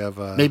we have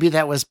maybe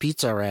that was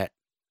Pizza Rat.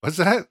 What's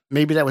that?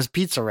 Maybe that was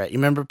Pizza Rat. You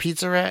remember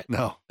Pizza Rat?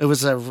 No. It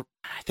was I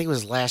think it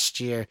was last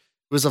year. It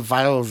was a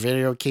viral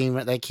video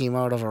that came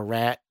out of a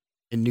rat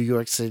in New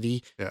York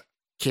City. Yeah.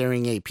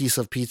 Carrying a piece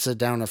of pizza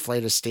down a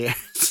flight of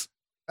stairs.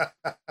 He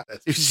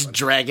was just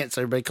dragging it,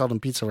 so everybody called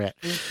him Pizza Rat.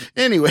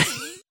 Anyway.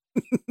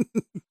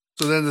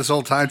 So then this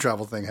whole time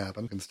travel thing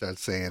happened and start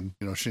saying,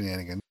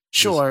 shenanigans.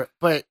 Sure,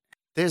 but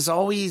there's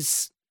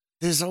always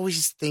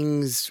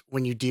things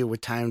when you deal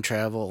with time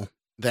travel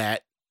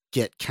that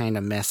get kind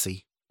of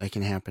messy. That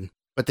can happen.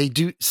 But they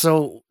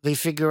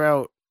figure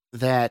out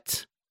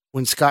that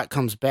when Scott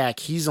comes back,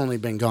 he's only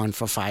been gone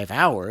for 5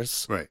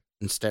 hours, right,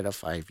 instead of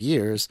 5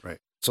 years, right.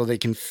 So they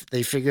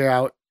figure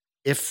out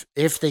if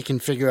they can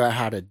figure out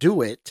how to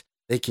do it,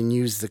 they can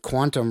use the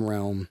quantum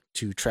realm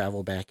to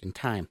travel back in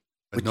time.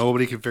 But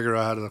nobody can figure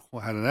out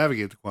how to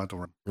navigate the quantum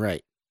realm,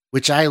 right?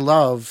 Which I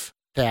love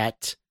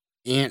that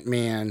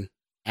Ant-Man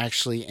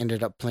actually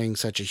ended up playing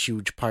such a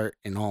huge part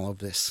in all of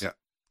this. Yeah,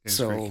 he's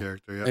so a great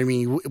character. Yeah. I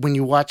mean, when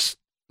you watch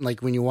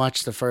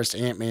the first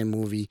Ant-Man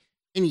movie,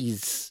 and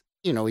he's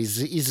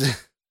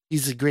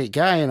a great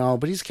guy and all,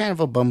 but he's kind of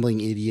a bumbling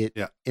idiot,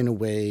 in a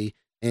way,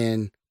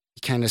 and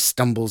he kind of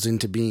stumbles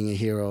into being a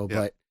hero.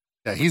 Yeah.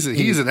 But he's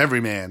an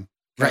everyman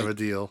kind of a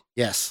deal.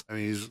 Yes, I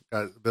mean he's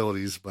got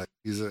abilities, but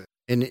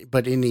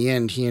but in the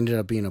end, he ended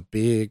up being a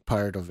big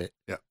part of it.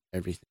 Yeah,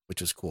 everything,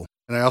 which is cool.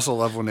 And I also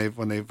love when they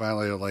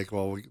finally are like,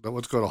 well,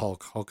 let's go to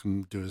Hulk. Hulk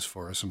can do this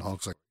for us, and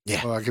Hulk's like,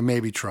 well, I can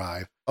maybe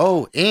try.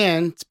 Oh,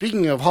 and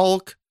speaking of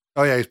Hulk.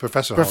 Oh, yeah, he's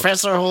Professor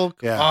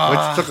Hulk. Yeah,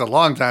 which took a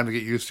long time to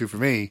get used to for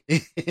me.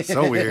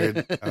 So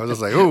weird. I was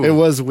just like, ooh. It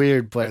was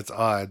weird, but it's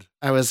odd.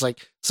 I was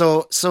like,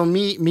 so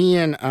me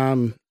and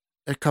a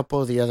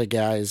couple of the other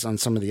guys on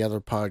some of the other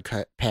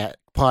podcasts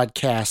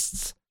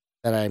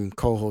that I'm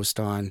co-host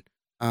on,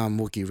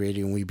 Wookiee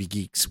Radio and We Be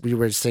Geeks, we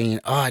were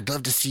saying, oh, I'd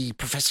love to see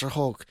Professor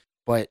Hulk,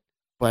 but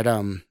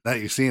now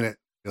you've seen it,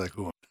 you're like,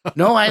 ooh.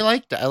 No, I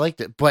liked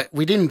it, but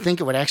we didn't think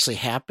it would actually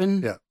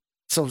happen. Yeah.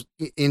 So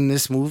in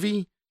this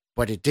movie.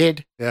 But it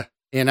did. Yeah.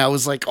 And I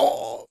was like,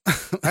 oh.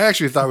 I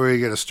actually thought we were going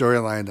to get a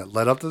storyline that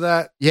led up to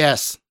that.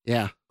 Yes.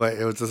 Yeah. But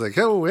it was just like,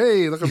 oh,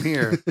 hey, look, I'm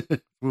here.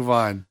 Move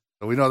on.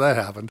 So we know that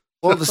happened.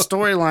 Well, the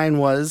storyline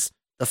was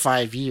the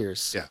 5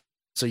 years. Yeah.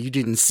 So you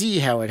didn't see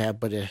how it happened,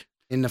 but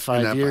in the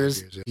 5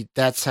 years,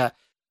 that's how.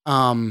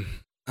 I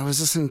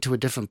was listening to a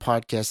different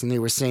podcast, and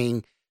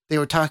they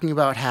were talking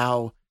about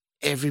how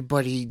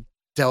everybody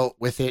dealt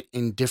with it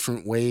in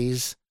different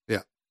ways.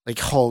 Yeah. Like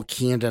Hulk,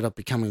 he ended up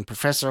becoming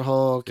Professor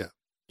Hulk. Yeah.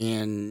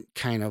 And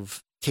kind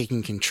of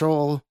taking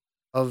control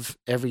of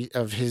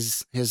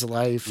his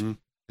life. Mm-hmm. And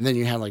then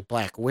you had like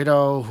Black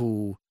Widow,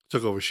 who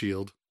took over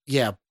S.H.I.E.L.D.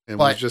 Yeah. And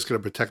was just going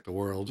to protect the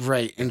world.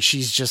 Right. And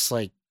she's just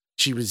like,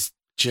 she was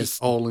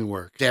just only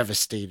work.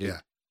 Devastated.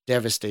 Yeah.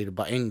 Devastated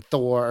by, and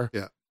Thor.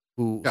 Yeah.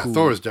 Who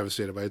Thor was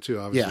devastated by it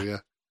too, obviously. Yeah.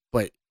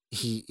 But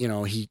he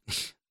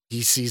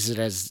sees it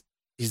as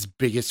his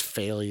biggest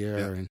failure.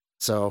 Yeah. And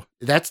so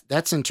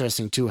that's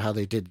interesting too, how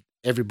they did,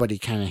 everybody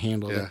kind of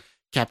handled it.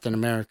 Captain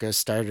America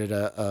started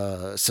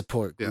a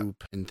support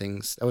group and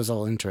things. That was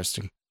all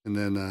interesting. And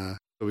then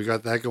so we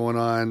got that going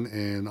on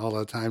and all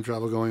that time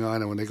travel going on.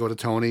 And when they go to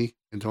Tony,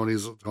 and Tony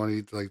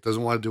like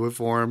doesn't want to do it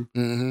for him,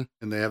 mm-hmm.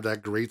 and they have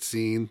that great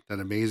scene,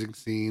 that amazing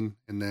scene,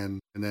 and then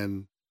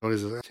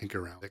Tony's like, tinker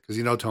around it because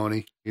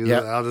Tony.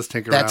 I'll just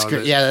tinker around. That's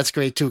great. Yeah, that's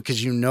great too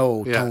because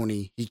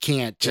Tony. He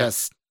can't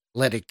just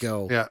let it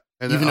go. Yeah.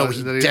 And even though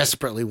he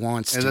desperately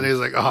wants to. And then he's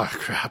like, oh,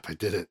 crap, I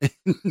did it.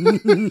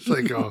 It's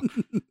like, oh,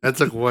 that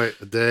took what,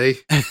 a day?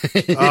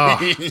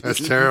 Oh, that's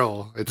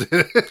terrible. I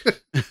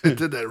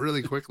did that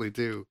really quickly,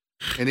 too.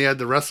 And he had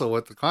to wrestle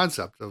with the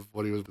concept of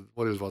what he was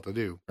about to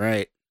do.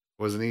 Right. It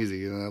wasn't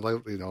easy. And I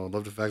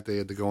love the fact they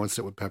had to go and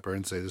sit with Pepper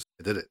and say,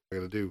 I did it. I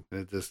got to do.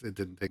 And it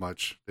didn't take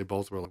much. They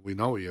both were like, we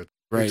know you have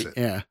to fix it.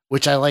 Yeah.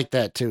 Which I like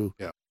that, too.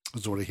 Yeah.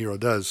 That's what a hero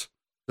does.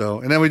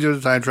 So, and then we do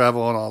the time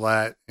travel and all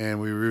that,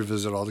 and we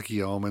revisit all the key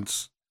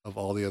elements of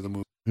all the other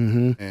movies.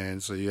 Mm-hmm.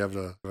 And so you have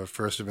the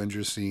first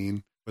Avengers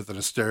scene with an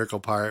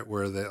hysterical part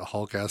where the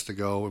Hulk has to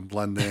go and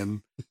blend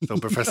in. So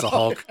Professor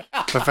Hulk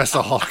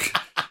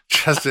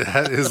just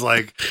is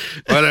like,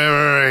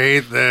 whatever, I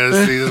hate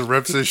this. He just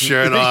rips his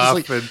shirt off.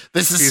 Like, and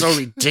this is so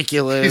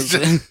ridiculous.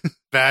 He's just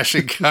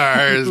bashing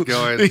cars,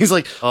 going, he's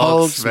like,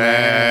 Hulk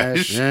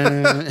smash.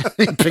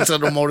 He picks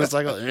up a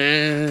motorcycle.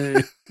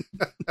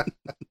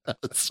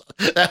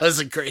 That was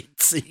a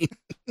great scene.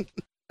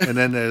 And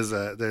then there's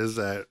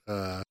that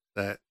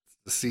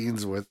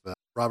scenes with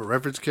Robert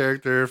Redford's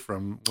character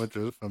from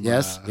Winter.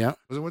 Yes, yeah.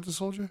 Was it Winter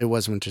Soldier? It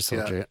was Winter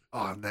Soldier. Yeah.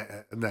 Oh, and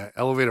that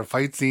elevator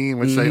fight scene,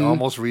 which they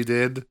almost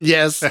redid.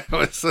 Yes, that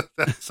was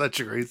such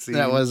a great scene.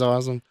 That was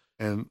awesome.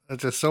 And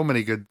just so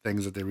many good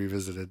things that they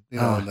revisited.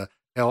 And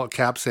the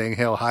Cap saying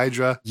 "Hail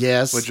Hydra,"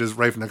 yes, which is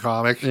right from the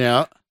comic.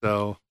 Yeah.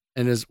 So.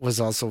 And it was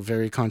also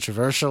very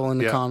controversial in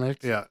the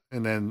comic. Yeah,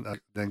 and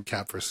then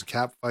Cap versus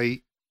Cap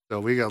fight. So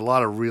we got a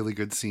lot of really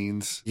good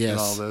scenes in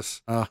all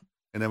this.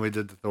 And then we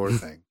did the Thor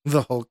thing.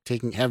 The Hulk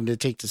having to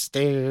take the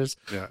stairs.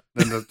 Yeah.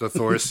 Then the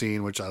Thor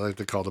scene, which I like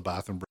to call the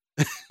bathroom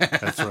break.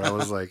 That's where I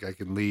was like, I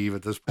can leave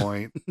at this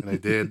point, and I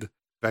did. In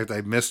fact,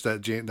 I missed that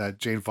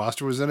Jane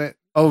Foster was in it.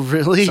 Oh,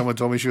 really? Someone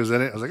told me she was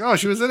in it. I was like, oh,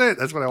 she was in it.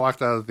 That's when I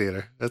walked out of the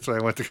theater. That's when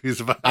I went to use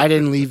the bathroom. I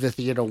didn't leave the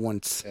theater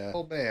once. Yeah.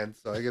 Oh, man.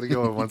 So I got to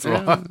go once in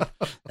a while.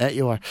 That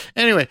you are.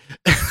 Anyway.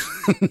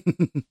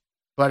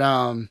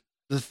 But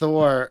the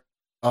Thor,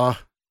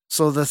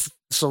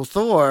 so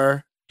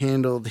Thor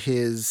handled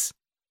his,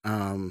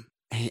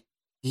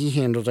 he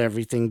handled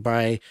everything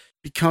by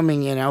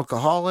becoming an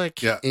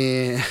alcoholic. Yeah.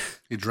 And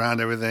he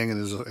drowned everything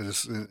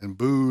in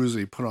booze.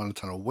 He put on a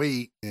ton of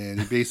weight, and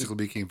he basically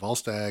became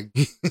Volstagg.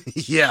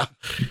 Yeah.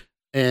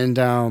 And,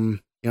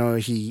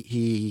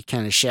 he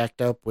kind of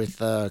shacked up with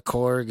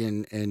Korg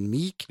and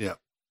Meek. Yeah.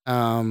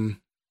 Playing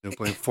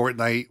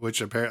Fortnite,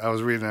 which apparently I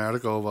was reading an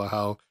article about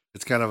how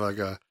it's kind of like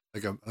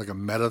a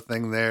meta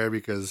thing there,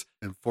 because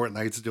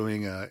Fortnite's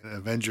doing an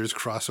Avengers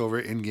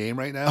crossover in game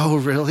right now. Oh,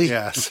 really?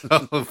 Yeah. So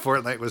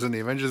Fortnite was in the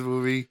Avengers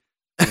movie,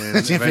 and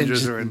the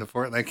Avengers are in the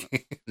Fortnite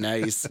game.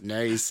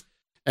 Nice.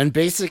 And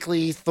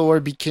basically, Thor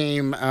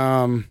became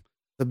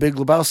the Big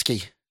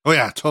Lebowski. Oh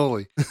yeah,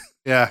 totally.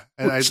 Yeah,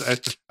 and I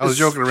was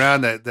joking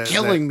around that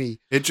killing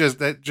me. It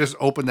just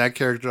opened that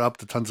character up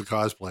to tons of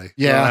cosplay.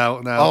 Yeah.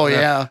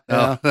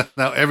 So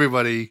now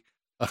everybody,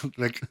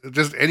 like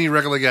just any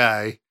regular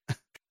guy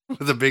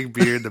with a big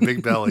beard, the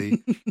big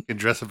belly, can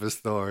dress up as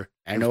Thor.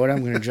 I know what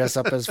I'm going to dress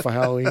up as for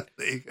Halloween.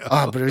 There you go.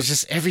 Oh, but it was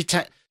just every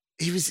time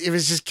it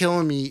was just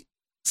killing me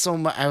so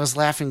much. I was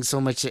laughing so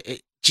much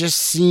just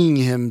seeing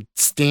him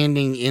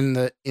standing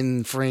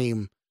in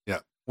frame.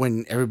 Yeah.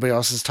 When everybody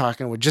else is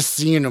talking, with just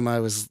seeing him,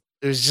 it was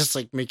just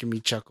like making me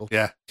chuckle.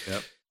 Yeah.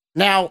 Yep.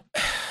 Now,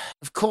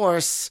 of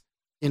course,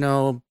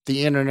 the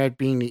internet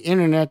being the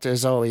internet,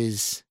 there's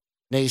always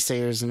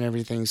naysayers and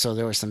everything. So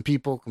there were some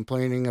people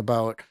complaining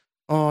about,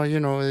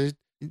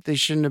 they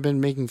shouldn't have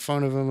been making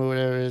fun of him or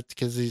whatever,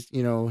 because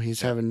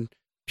he's having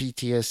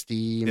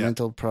PTSD,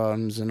 mental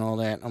problems and all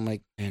that. I'm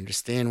like, I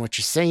understand what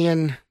you're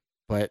saying,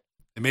 but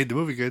it made the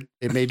movie good.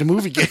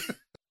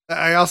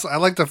 I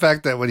like the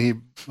fact that when he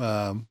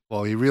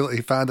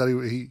found out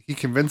he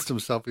convinced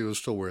himself he was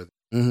still worthy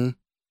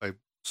by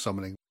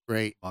summoning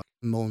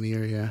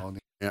Mjolnir,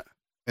 yeah.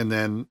 And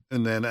then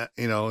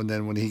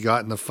when he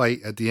got in the fight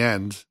at the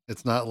end,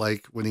 it's not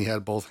like when he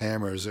had both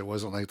hammers. It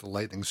wasn't like the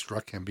lightning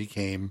struck him,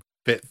 became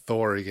fit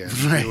Thor again.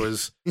 Right. It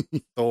was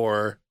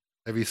Thor,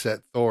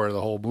 heavyset Thor,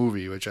 the whole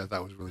movie, which I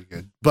thought was really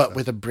good. But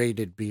with a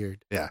braided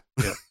beard. Yeah.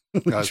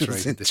 That's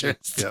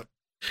right. Yep.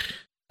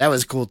 That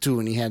was cool too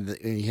when he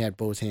had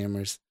both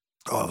hammers.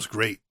 Oh, it was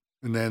great.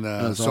 And then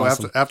so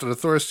awesome. after the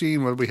Thor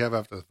scene, what did we have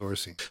after the Thor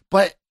scene?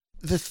 But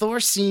the Thor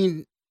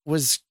scene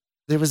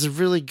there was a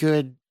really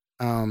good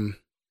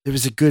there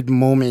was a good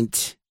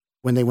moment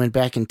when they went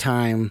back in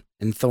time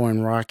and Thor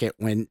and Rocket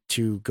went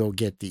to go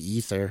get the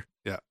ether.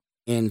 Yeah.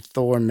 And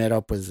Thor met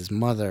up with his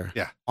mother.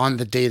 Yeah. On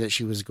the day that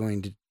she was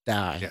going to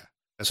die. Yeah.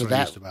 That's so what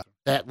I used about him.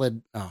 That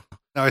led. Oh.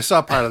 Now I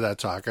saw part of that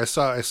talk. I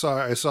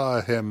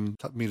saw him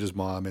meet his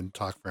mom and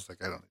talk for.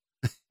 Like, I don't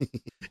know.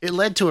 It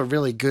led to a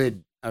really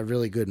good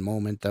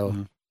moment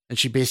though, and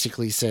she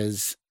basically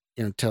says,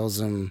 tells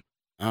him,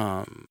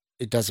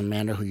 it doesn't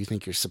matter who you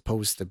think you're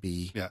supposed to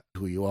be,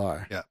 who you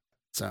are. Yeah.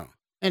 So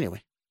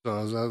anyway,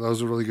 so that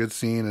was a really good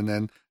scene. And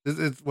then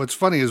what's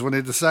funny is when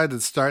they decided to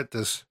start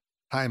this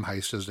time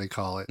heist, as they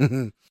call it.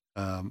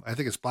 I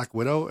think it's Black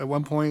Widow at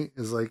one point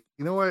is like,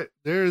 you know what?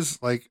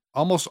 There's like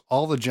almost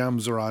all the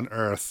gems are on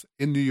Earth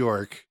in New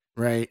York,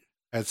 right?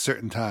 At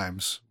certain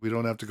times. We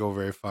don't have to go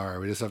very far.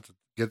 We just have to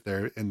get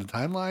there in the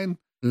timeline.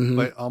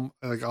 But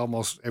like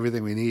almost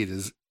everything we need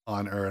is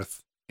on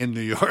Earth in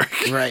New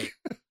York, right?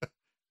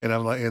 And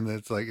I'm like, and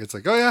it's like,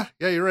 oh yeah,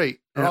 you're right.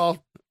 They're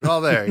all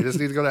there. You just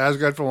need to go to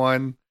Asgard for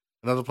one,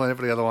 another planet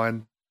for the other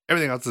one.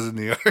 Everything else is in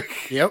New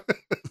York. Yep.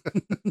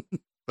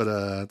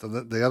 But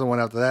the other one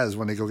after that is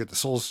when they go get the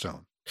Soul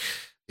Stone.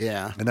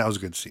 Yeah. And that was a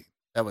good scene.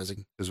 That was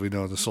because we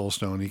know the Soul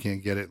Stone, you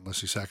can't get it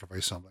unless you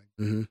sacrifice something.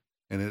 And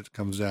it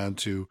comes down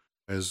to,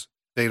 as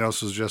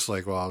Thanos was just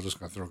like, well, I was just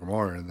going to throw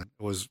Gamora, and it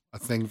was a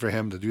thing for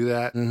him to do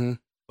that.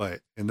 But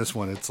in this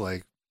one, it's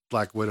like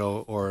Black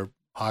Widow or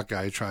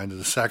Hawkeye trying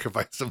to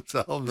sacrifice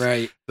themselves,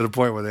 Right. to the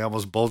point where they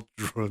almost both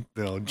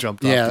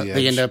jumped Yeah, off the edge.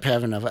 they end up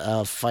having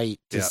a fight,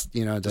 to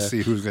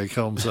see who's going to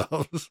kill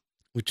themselves.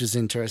 which is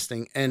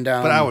interesting. And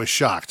But I was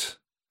shocked.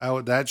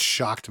 That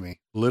shocked me.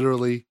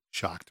 Literally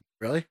shocked me.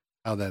 really,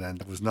 How that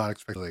ended. I was not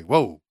expecting. Like,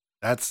 whoa,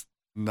 that's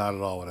not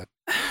at all what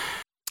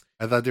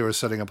I thought they were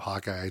setting up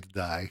Hawkeye to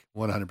die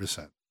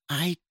 100%.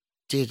 I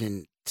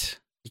didn't,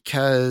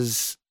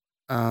 because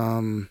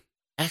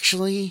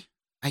actually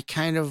I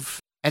kind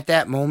of, at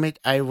that moment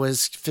I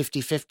was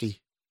 50-50.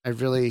 I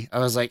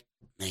was like,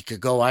 they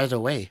could go either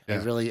way.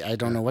 Yeah. I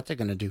don't know what they're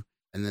gonna do.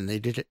 And then they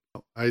did it.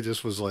 I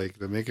just was like,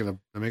 they're making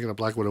a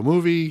Black Widow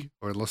movie,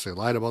 or unless they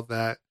lied about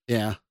that.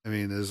 Yeah. I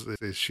mean,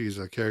 she's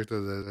a character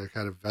that they're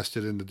kind of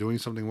vested into doing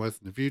something with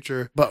in the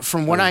future. But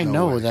from what I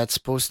know, way. that's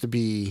supposed to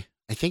be,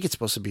 I think it's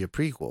supposed to be a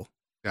prequel.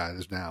 Yeah, it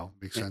is now.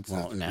 Makes sense.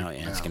 Well, now,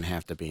 it's going to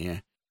have to be.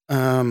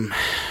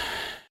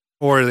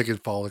 Or they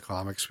could follow the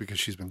comics because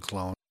she's been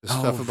cloned. The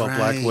stuff about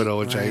Black Widow,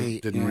 which I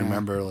didn't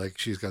remember, like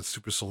she's got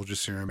super soldier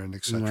serum and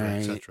et cetera,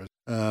 et cetera.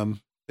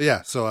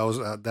 Yeah, so I was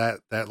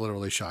that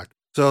literally shocked.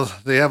 So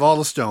they have all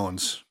the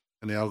stones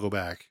and they all go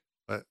back.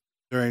 But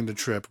during the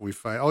trip, we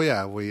find,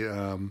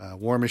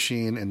 War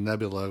Machine and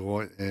Nebula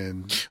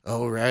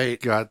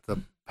got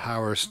the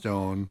Power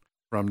Stone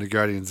from the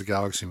Guardians of the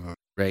Galaxy movie.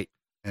 Right.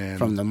 And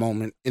from the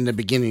moment in the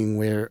beginning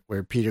where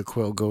Peter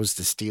Quill goes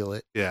to steal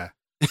it. Yeah.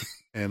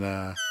 And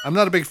I'm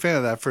not a big fan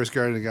of that first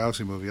Guardians of the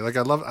Galaxy movie. Like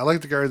I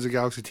like the Guardians of the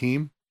Galaxy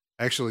team.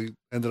 I actually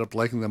ended up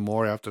liking them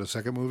more after the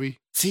second movie.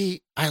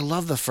 See, I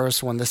love the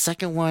first one. The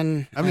second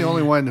one, I'm the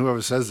only one who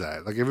ever says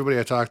that. Like everybody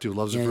I talk to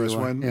loves the first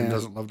one and yeah.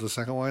 doesn't love the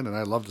second one, and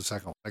I love the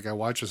second one. Like I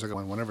watch the second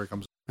one whenever it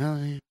comes.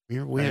 Well,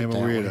 you're weird. I am a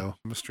weirdo. Way.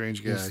 I'm a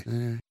strange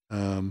guy.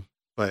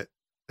 But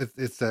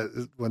it's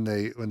that when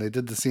they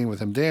did the scene with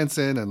him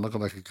dancing and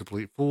looking like a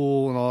complete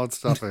fool and all that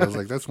stuff, I was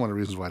like, that's one of the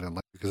reasons why I didn't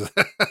like it, because of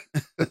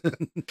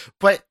that.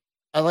 But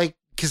I like,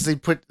 because they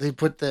put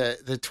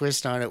the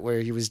twist on it where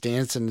he was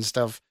dancing and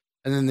stuff,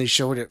 and then they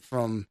showed it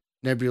from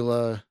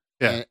Nebula.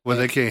 Yeah,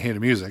 they can't hear the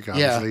music,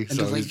 obviously. Yeah,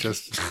 so like, he's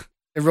just.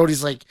 And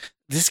Rhodey's like,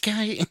 this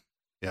guy.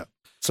 Yeah.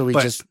 So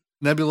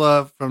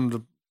Nebula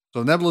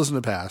Nebula's in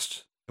the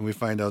past, and we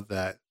find out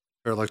that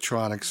her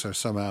electronics are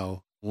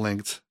somehow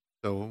linked.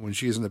 So when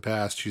she's in the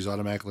past, she's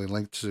automatically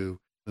linked to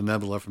the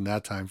Nebula from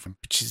that time.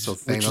 Which is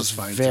Thanos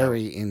finds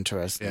very out.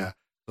 Interesting. Yeah.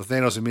 So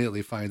Thanos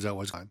immediately finds out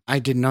what's on. I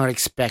did not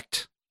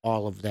expect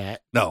all of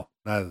that. No,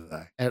 neither did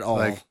I. At all.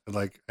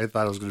 Like I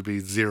thought it was going to be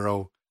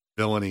zero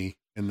villainy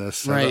in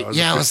this. Right.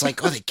 I was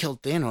like, oh, they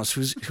killed Thanos.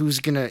 Who's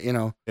gonna,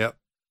 Yep.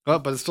 Well,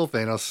 but it's still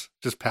Thanos,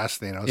 just past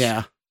Thanos.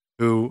 Yeah.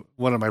 Who,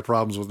 one of my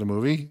problems with the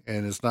movie,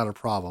 and it's not a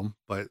problem,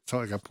 but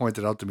something got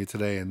pointed out to me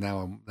today, and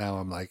now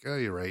I'm like, oh,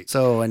 you're right.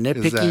 So a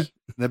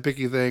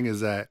nitpicky thing is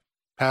that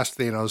past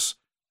Thanos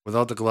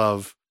without the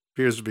glove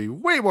appears to be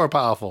way more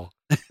powerful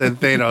than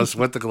Thanos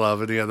with the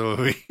glove in the other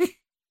movie.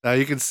 Now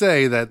you can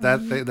say that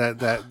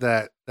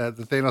the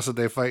Thanos that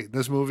they fight in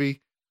this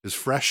movie is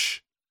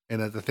fresh,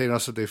 and that the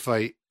Thanos that they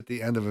fight at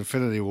the end of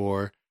Infinity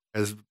War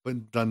has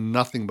done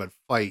nothing but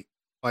fight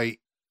for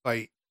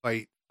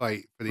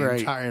the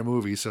entire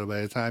movie. So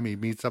by the time he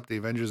meets up the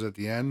Avengers at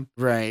the end,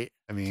 right?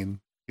 I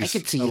mean, he's I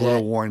could see a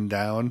little worn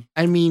down.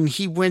 I mean,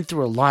 he went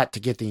through a lot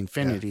to get the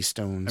Infinity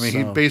Stones. I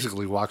mean, he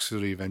basically walks through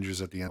the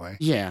Avengers at the end.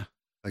 Yeah,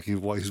 like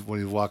when he's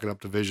walking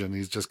up to Vision,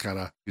 he's just kind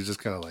of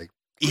like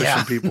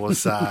pushing people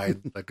aside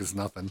like it's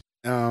nothing.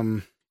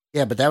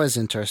 Yeah, but that was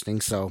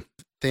interesting. So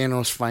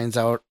Thanos finds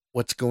out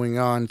what's going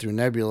on through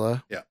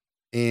Nebula. Yeah,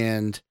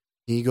 and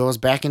he goes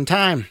back in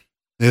time.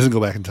 He doesn't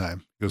go back in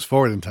time. He goes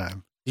forward in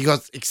time. He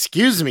goes,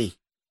 excuse me.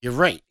 You're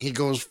right. He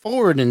goes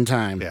forward in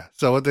time. Yeah.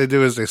 So what they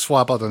do is they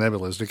swap out the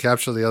nebulas. They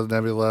capture the other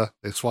nebula.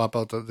 They swap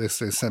out they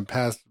send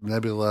past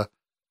Nebula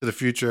to the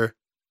future.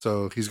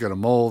 So he's got a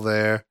mole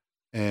there,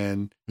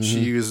 and she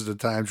uses the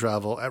time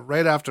travel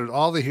right after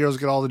all the heroes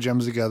get all the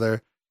gems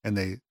together, and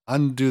they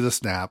undo the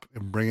snap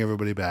and bring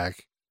everybody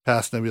back.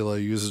 Past Nebula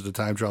uses the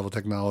time travel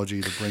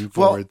technology to bring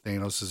forward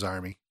Thanos'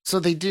 army.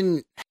 So they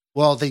didn't.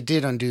 Well, they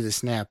did undo the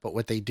snap, but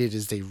what they did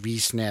is they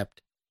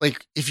re-snapped.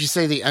 Like if you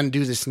say they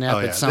undo the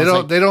snap, it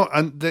sounds they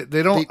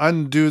don't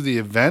undo the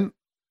event,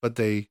 but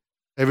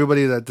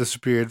everybody that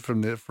disappeared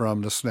from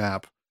the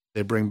snap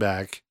they bring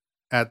back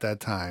at that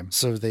time.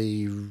 So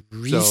they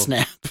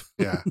re-snap.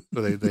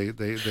 So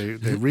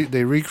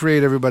they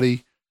recreate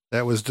everybody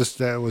that was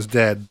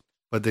dead,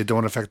 but they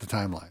don't affect the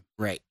timeline.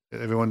 Right.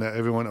 Everyone that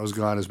was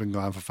gone has been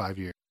gone for 5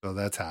 years. So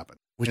that's happened.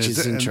 Which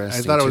is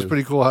interesting. I thought it was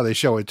pretty cool how they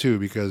show it too,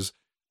 because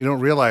you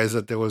don't realize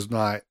that there was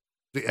not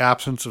the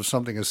absence of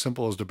something as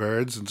simple as the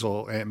birds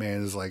until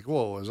Ant-Man is like,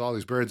 whoa, there's all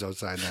these birds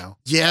outside now.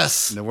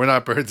 Yes. And we're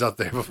not birds out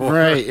there before.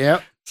 Right,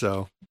 yep.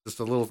 So just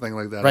a little thing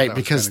like that. Right,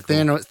 because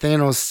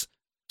Thanos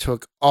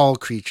took all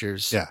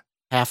creatures. Yeah.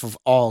 Half of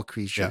all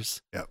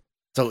creatures. Yep.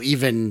 So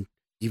even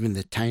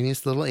the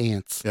tiniest little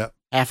ants. Yep.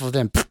 Half of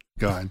them.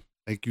 Gone.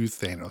 Thank you,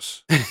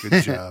 Thanos.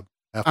 Good job.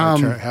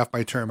 Half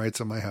my termites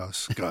in my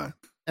house. Gone.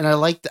 And I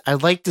like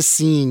the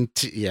scene.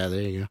 Yeah,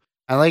 there you go.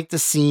 I like the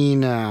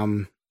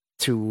scene.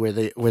 To where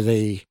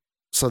they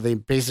So they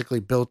basically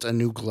built a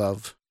new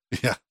glove.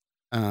 Yeah.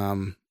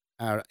 Iron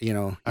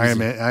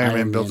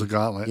Man built a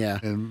gauntlet. Yeah.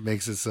 And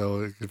makes it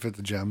so it could fit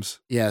the gems.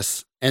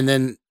 Yes, and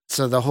then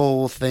so the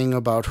whole thing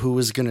about who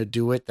was going to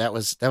do it, that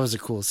was a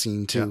cool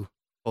scene too. Yeah.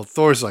 Well,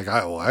 Thor's like,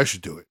 I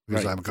should do it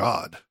because Right. I'm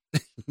God.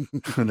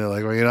 And they're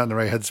like, well, you're not in the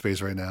right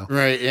headspace right now.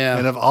 Right, yeah.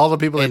 And of all the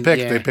people And,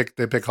 they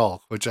pick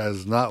Hulk, which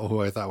is not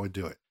who I thought would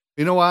do it.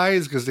 You know why?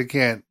 Is because they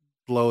can't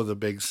blow the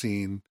big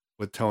scene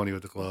with Tony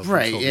with the glove.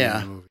 Right, until the end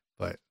of the movie.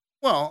 But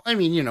well, I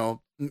mean,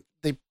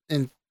 they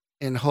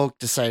and Hulk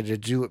decided to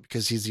do it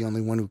because he's the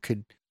only one who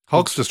could.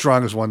 Hulk's the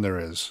strongest one there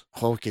is.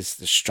 Hulk is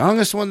the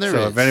strongest one there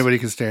is. So if anybody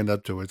can stand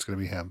up to it, it's going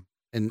to be him.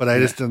 But I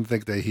just didn't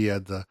think that he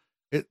had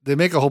they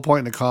make a whole point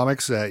in the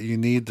comics that you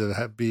need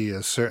to be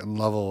a certain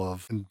level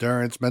of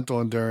endurance, mental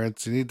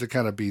endurance. You need to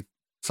kind of be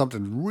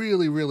something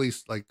really, really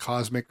like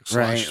cosmic /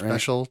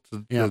 special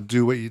to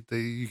do what you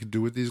can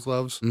do with these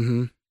gloves.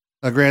 Mm-hmm.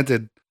 Now,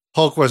 granted,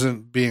 Hulk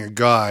wasn't being a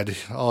god.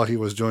 All he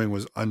was doing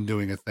was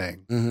undoing a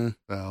thing. Mm-hmm.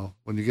 So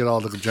when you get all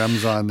the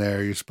gems on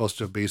there, you're supposed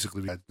to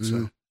basically be dead.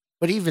 Mm-hmm. So.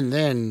 But even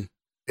then,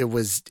 it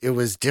was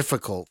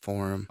difficult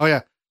for him. Oh,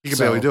 yeah. He could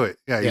barely do it.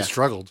 Yeah, he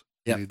struggled.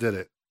 Yeah. And he did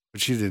it. But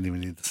she didn't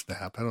even need the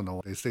snap. I don't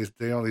know.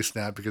 They only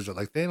snap because they're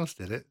like, Thanos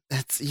did it.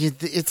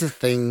 It's a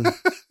thing.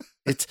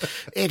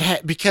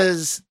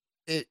 Because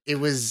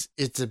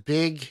it's a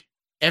big,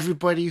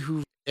 everybody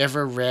who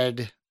ever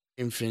read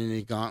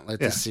Infinity Gauntlet,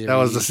 the series. That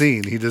was the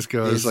scene. He just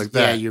goes like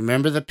that. Yeah, you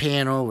remember the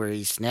panel where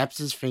he snaps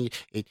his finger.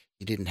 He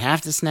didn't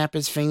have to snap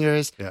his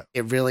fingers. Yeah.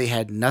 It really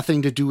had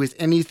nothing to do with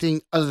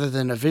anything other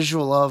than a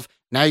visual of,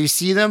 now you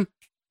see them,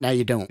 now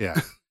you don't.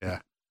 Yeah, yeah.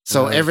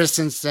 So ever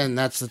since then,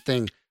 that's the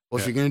thing. Well,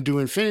 if you're going to do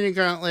Infinity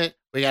Gauntlet,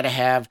 we got to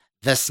have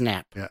the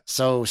snap. Yeah.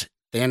 So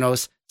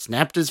Thanos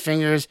snapped his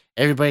fingers.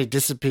 Everybody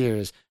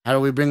disappears. How do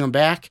we bring them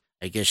back?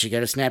 I guess you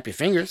got to snap your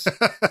fingers.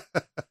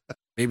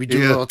 Maybe do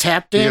a little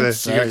tap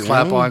dance. You gotta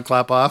clap on,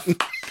 clap off.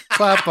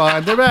 Clap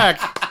on, they're back.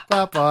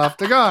 Clap off,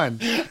 they're gone.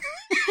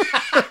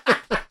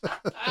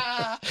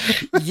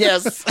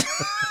 Yes.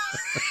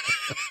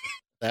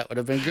 That would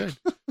have been good.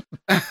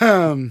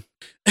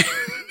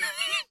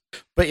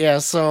 But yeah,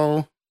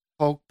 so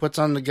Hulk puts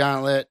on the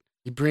gauntlet.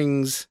 He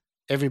brings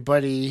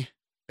everybody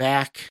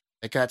back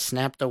that got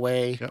snapped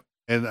away. Yep.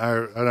 And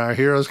our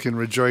heroes can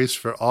rejoice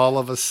for all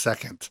of a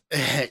second.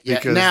 Yeah.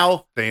 Because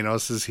Now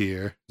Thanos is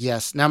here.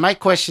 Yes. Now my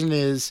question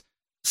is,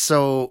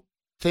 so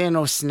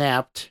Thanos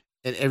snapped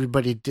and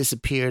everybody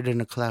disappeared in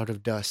a cloud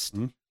of dust.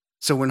 Mm-hmm.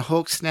 So when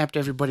Hulk snapped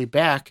everybody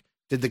back,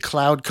 did the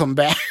cloud come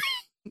back?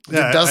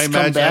 I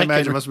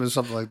imagine it must have been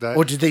something like that.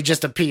 Or did they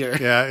just appear?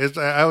 Yeah,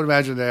 I would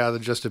imagine they either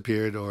just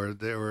appeared or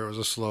it was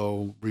a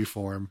slow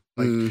reform.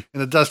 And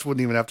the dust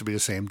wouldn't even have to be the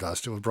same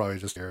dust. It would probably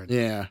just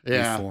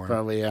reform.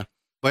 Probably, yeah.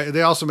 But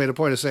they also made a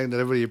point of saying that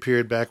everybody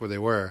appeared back where they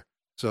were.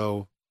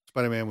 So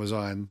Spider-Man was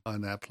on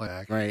that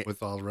planet, right,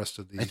 with all the rest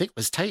of the. I think it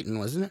was Titan,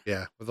 wasn't it?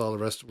 Yeah, with all the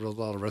rest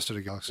of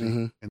the galaxy,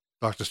 and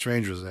Doctor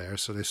Strange was there.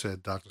 So they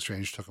said Doctor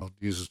Strange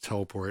used his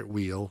teleport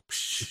wheel.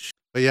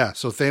 But yeah,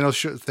 so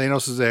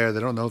Thanos is there. They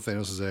don't know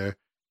Thanos is there.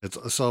 It's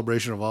a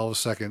celebration of all of a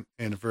second,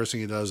 and the first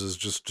thing he does is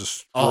just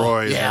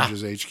destroy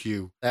Avengers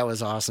HQ. That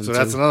was awesome. So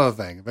that's another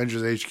thing.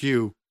 Avengers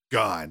HQ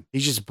gone. He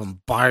just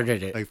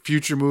bombarded it. Like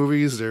future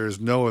movies,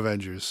 there's no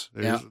Avengers.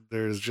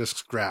 There's just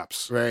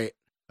scraps. Right.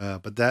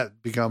 But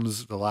that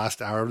becomes the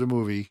last hour of the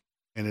movie,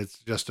 and it's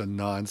just a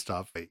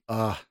nonstop fight.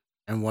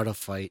 And what a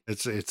fight!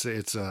 It's a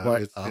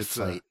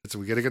fight.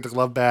 We got to get the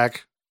glove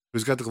back.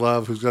 Who's got the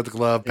glove? Who's got the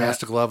glove? Pass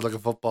the glove like a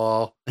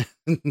football.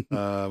 We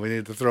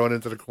need to throw it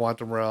into the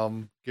quantum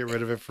realm. Get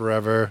rid of it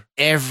forever.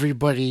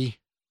 Everybody.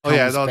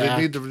 They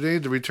need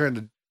to return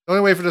the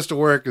only way for this to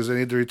work is they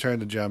need to return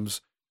the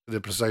gems to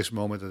the precise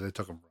moment that they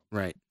took them from.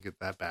 Right. Get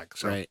that back.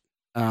 So. Right.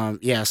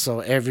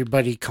 So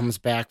everybody comes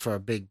back for a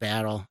big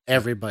battle.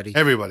 Everybody.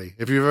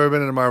 If you've ever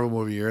been in a Marvel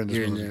movie, you're in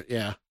this movie. There,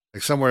 yeah.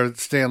 Like somewhere,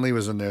 Stan Lee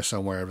was in there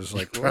somewhere. It was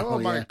like, oh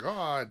my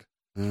God.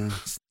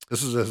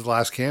 This is his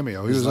last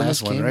cameo. He was in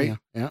this one, right?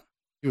 Yeah.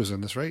 He was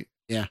in this, right?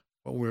 Yeah.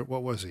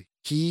 What was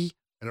he?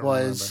 I don't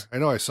remember. I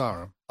know I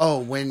saw him. Oh,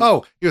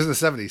 he was in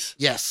the 70s.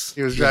 Yes.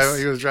 He was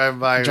driving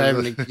by.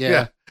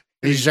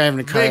 He's driving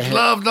a car. Make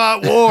love,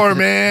 not war,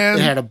 man.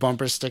 It had a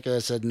bumper sticker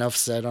that said "Enough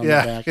said" on the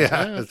back. Yeah,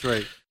 that's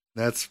right.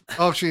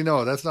 Actually,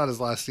 no, that's not his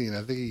last scene.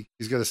 I think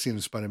he's got a scene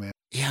in Spider-Man.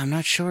 Yeah, I'm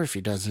not sure if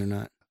he does or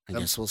not. I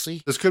guess we'll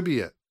see. This could be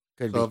it.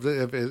 Could be.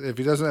 If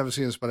he doesn't have a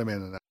scene in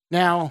Spider-Man, then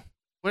now,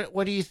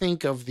 what do you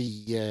think of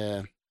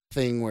the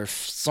thing where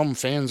some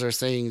fans are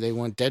saying they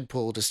want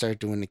Deadpool to start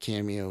doing the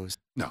cameos?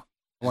 No,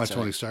 I want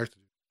Tony Stark to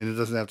do it. And it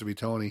doesn't have to be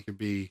Tony. It could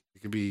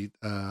be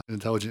an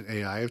intelligent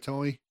AI of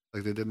Tony,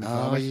 like they did in the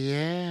comic. Oh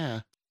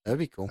yeah, that'd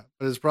be cool.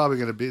 But it's probably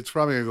gonna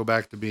go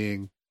back to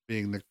being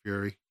Nick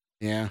Fury.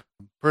 Yeah.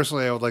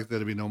 Personally, I would like there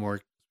to be no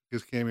more,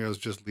 because cameos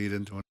just lead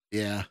into it.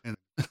 Yeah. And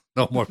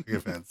no more big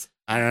events.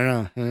 I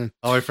don't know.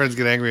 All my friends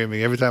get angry at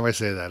me every time I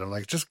say that. I'm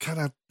like,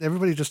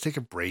 everybody just take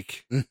a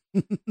break.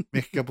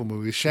 Make a couple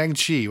movies.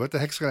 Shang-Chi. What the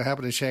heck's going to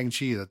happen in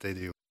Shang-Chi that they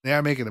do? They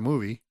are making a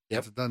movie. Yep.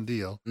 It's a done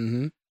deal.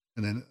 Mm-hmm.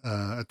 And then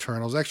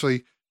Eternals.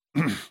 Actually,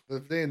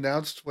 If they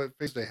announced what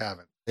phase, they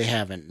haven't. They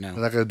haven't, no.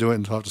 They're not going to do it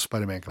until after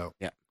Spider-Man comes out.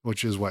 Yeah.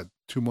 Which is what,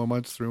 2 more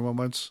months, 3 more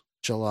months?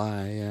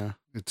 July, yeah.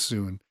 It's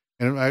soon.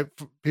 And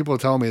people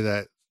tell me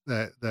that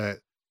the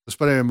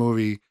Spider-Man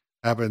movie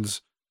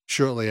happens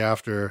shortly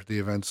after the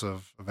events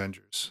of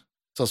Avengers.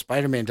 So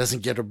Spider-Man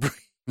doesn't get a break.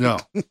 No.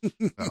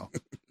 Well,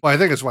 I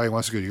think that's why he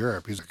wants to go to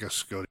Europe. He's like,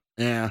 let's go.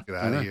 Get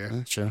out of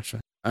here. Sure.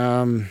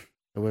 Where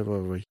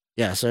were we?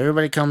 Yeah, so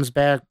everybody comes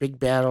back, big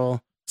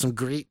battle. Some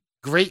great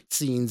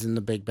scenes in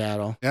the big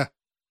battle. Yeah.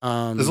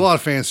 There's a lot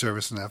of fan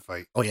service in that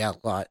fight. Oh yeah,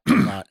 a lot.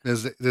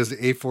 There's the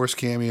A-Force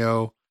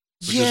cameo,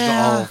 which is the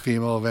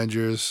all-female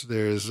Avengers.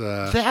 There's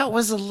that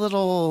was a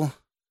little.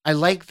 I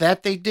like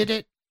that they did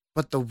it,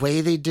 but the way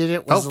they did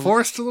it was felt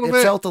forced a little bit.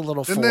 It felt a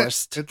little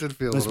forced. It did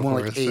feel a little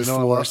forced. Like I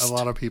know a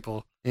lot of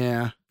people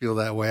feel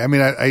that way. I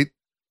mean, I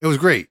it was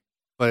great,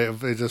 but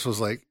it just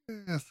was like.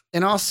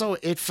 And also,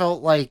 it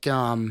felt like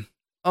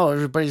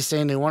everybody's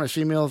saying they want a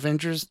female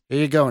Avengers.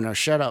 Here you go. Now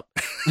shut up.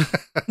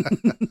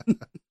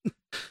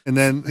 And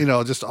then,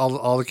 just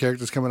all the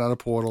characters coming out of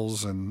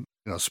portals and,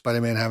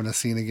 Spider-Man having a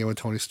scene again with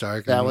Tony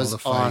Stark. That was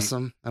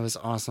awesome. That was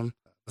awesome.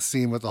 The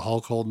scene with the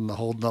Hulk holding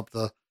up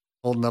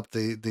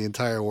the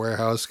entire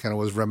warehouse kind of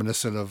was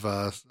reminiscent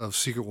of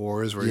Secret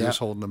Wars where he was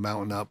holding the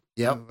mountain up.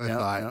 Yep. I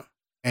thought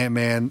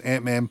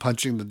Ant-Man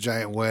punching the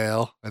giant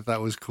whale. I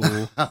thought was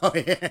cool. Oh,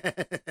 yeah.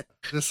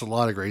 Just a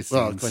lot of great scenes.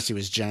 Well, of course he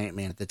was Giant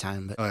Man at the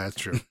time. But... Oh, that's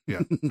true.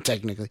 Yeah.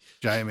 Technically.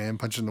 Giant Man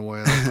punching the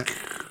whale.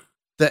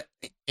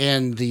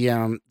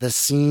 The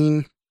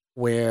scene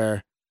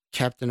where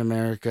Captain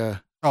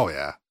America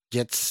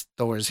gets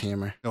Thor's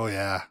hammer. Oh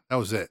yeah, that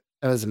was it.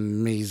 That was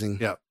amazing.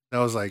 Yeah, that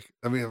was like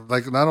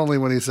not only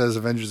when he says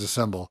Avengers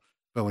Assemble,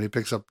 but when he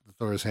picks up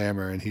Thor's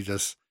hammer and he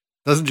just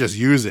doesn't just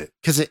use it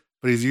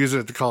but he's using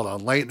it to call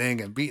down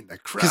lightning and beating the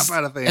crap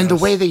out of things. And the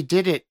way they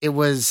did it, it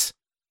was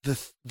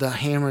the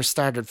hammer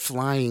started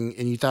flying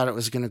and you thought it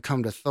was going to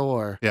come to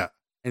Thor. Yeah,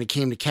 and it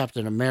came to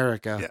Captain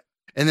America. Yeah.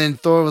 And then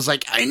Thor was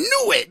like, I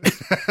knew it.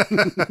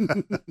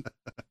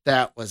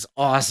 That was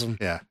awesome.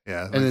 Yeah.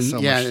 And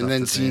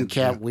then seeing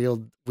Cap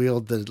wield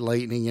the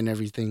lightning and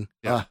everything.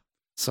 Yeah.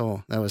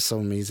 So that was so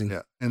amazing.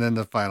 Yeah. And then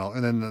the final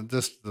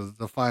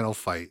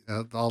fight,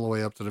 all the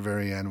way up to the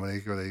very end when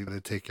they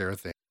take care of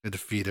things. They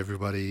defeat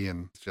everybody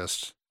and it's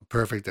just a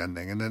perfect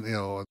ending. And then,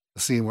 the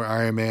scene where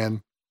Iron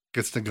Man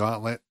gets the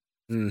gauntlet.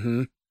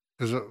 Mm-hmm.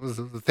 Because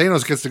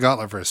Thanos gets the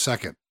gauntlet for a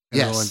second.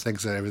 And everyone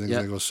thinks that everything's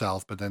going to go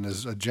south, but then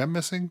there's a gem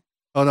missing.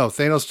 Oh no,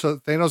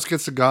 Thanos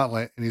gets the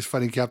gauntlet and he's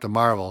fighting Captain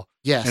Marvel.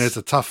 Yes. And it's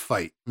a tough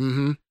fight.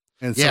 Mm-hmm.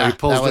 And so he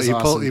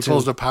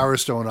pulls the Power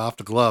Stone off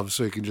the glove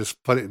so he can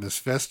just put it in his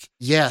fist.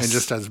 Yes. And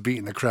just starts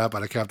beating the crap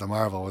out of Captain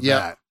Marvel with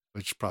that,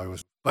 which probably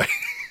was. Of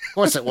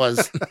course it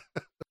was.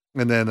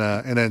 And then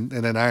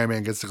Iron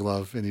Man gets the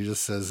glove and he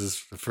just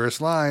says the first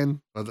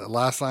line, or the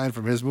last line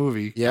from his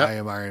movie. Yeah. I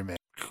am Iron Man.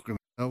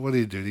 What did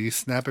he do? Did he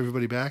snap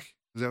everybody back?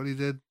 Is that what he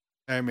did?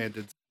 Iron Man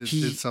did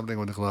something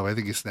with the glove. I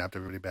think he snapped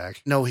everybody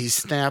back. No, he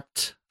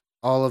snapped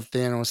all of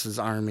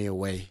Thanos' army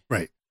away.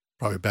 Right.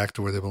 Probably back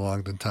to where they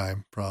belonged in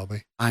time,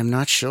 probably. I'm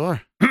not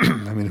sure.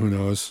 I mean, who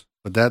knows?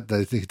 But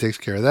I think he takes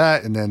care of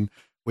that. And then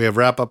we have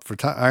wrap up for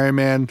Iron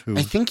Man. Who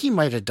I think he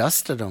might have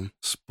dusted him.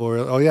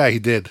 Spoiler. Oh, yeah, he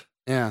did.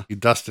 Yeah. He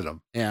dusted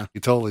him. Yeah.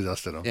 He totally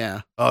dusted him.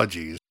 Yeah. Oh,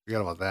 geez.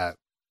 Forgot about that.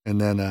 And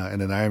then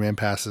Iron Man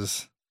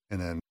passes. And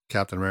then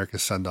Captain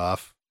America's sent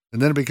off.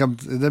 And then it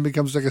becomes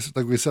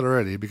like we said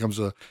already, it becomes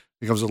a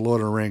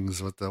Lord of the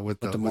Rings with the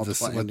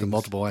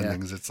multiple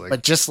endings. It's like,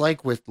 but just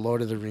like with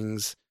Lord of the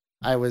Rings,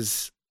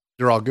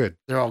 they're all good.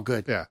 They're all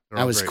good. Yeah,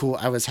 I was cool.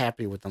 I was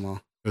happy with them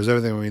all. It was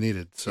everything we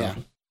needed. So yeah,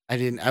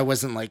 I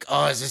wasn't like,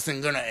 oh, is this thing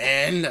gonna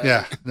end?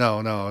 Yeah, no,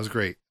 it was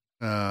great.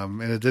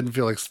 And it didn't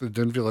feel like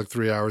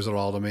 3 hours at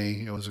all to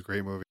me. It was a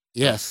great movie.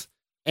 Yes,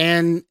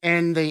 and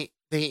they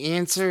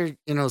answered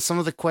some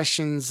of the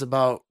questions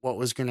about what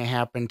was going to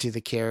happen to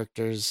the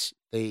characters.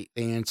 They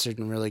answered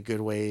in really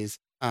good ways.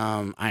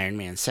 Iron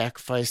Man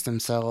sacrificed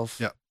himself.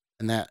 Yeah.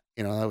 And that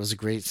was a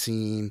great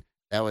scene.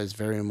 That was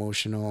very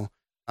emotional.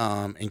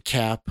 And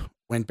Cap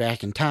went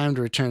back in time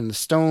to return the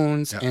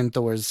stones and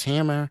Thor's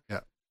hammer.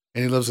 Yeah.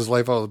 And he lives his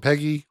life out with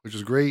Peggy, which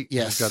is great.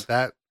 Yes. He's got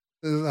that.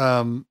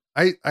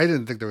 I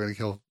didn't think they were going to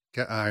kill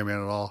Iron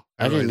Man at all.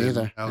 I didn't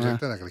either. I was like,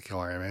 they're not going to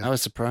kill Iron Man. I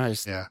was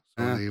surprised. Yeah.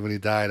 So when he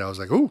died, I was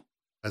like, ooh,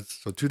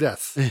 that's so 2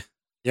 deaths.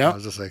 Yeah. I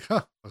was just like,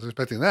 I was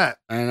expecting that.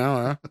 I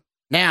know, huh?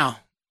 Now,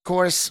 of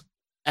course,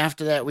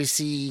 after that, we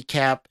see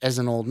Cap as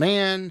an old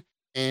man,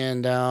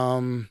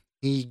 and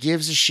he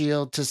gives a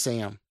shield to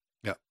Sam.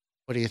 Yeah.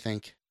 What do you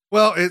think?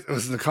 Well, it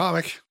was in the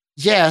comic.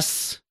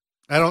 Yes.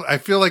 I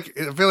feel like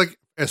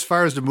as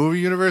far as the movie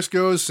universe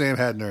goes, Sam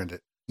hadn't earned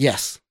it.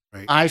 Yes.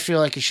 Right. I feel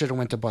like it should have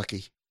went to Bucky.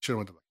 It should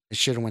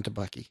have went to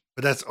Bucky.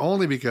 But that's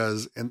only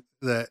because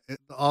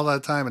all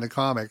that time in the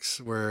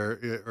comics where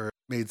it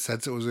made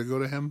sense it was going to go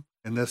to him.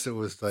 And this, it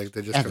was like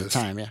they just at the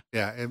time, yeah.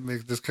 Yeah,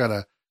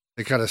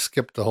 they kind of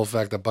skipped the whole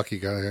fact that Bucky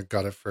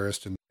got it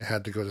first and it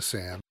had to go to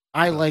Sam.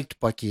 I liked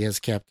Bucky as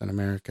Captain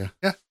America.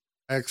 Yeah,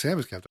 I like Sam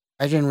as Captain.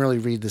 I didn't really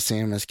read the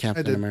Sam as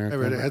Captain America. I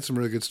read it. It had some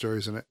really good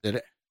stories in it. Did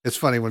it? It's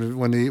funny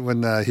when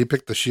he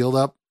picked the shield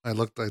up. I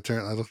looked at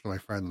my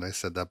friend and I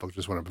said that book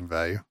just went up in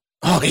value.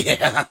 Oh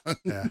yeah,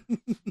 yeah,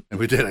 and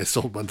we did. I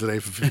sold one today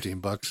for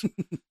 $15.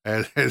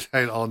 I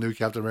had all new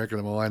Captain America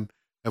 #1.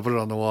 I put it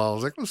on the wall. I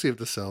was like, let's see if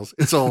this sells.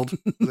 It sold.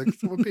 I was like,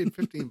 someone paid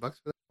 $15 for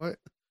that. What?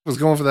 I was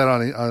going for that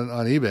on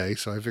eBay,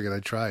 so I figured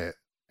I'd try it.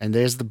 And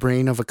there's the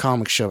brain of a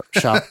comic shop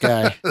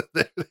guy.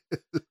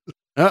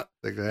 Oh,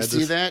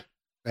 see that?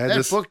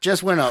 That book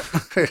just went up.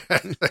 I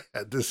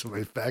had this in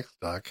my back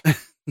stock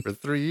for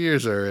 3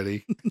 years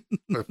already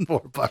for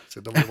 $4,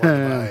 and nobody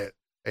wanted to buy it.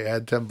 I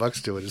had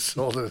 $10 to it and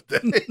sold it a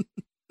day.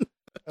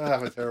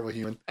 I'm a terrible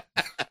human.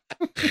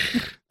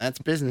 That's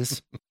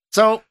business.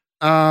 So,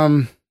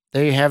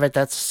 there you have it.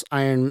 That's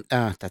Iron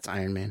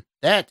Man.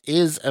 That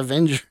is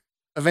Avengers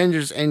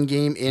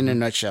Endgame in a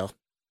nutshell.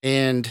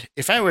 And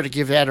if I were to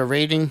give that a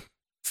rating,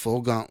 full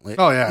gauntlet.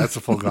 Oh yeah, that's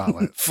a full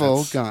gauntlet.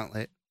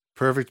 Gauntlet.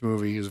 Perfect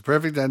movie. It was a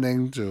perfect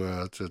ending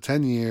to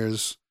 10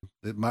 years.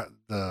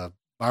 The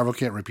Marvel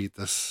can't repeat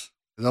this.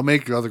 They'll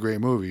make other great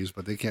movies,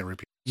 but they can't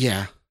repeat.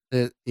 Yeah.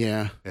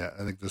 Yeah.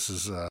 I think this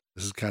is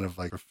kind of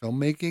like for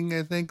filmmaking.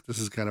 I think this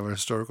is kind of a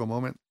historical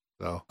moment.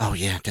 So. Oh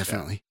yeah,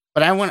 definitely.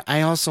 Yeah. But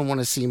I also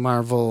want to see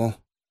Marvel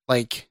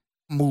like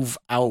move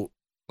out,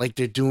 like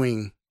they're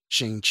doing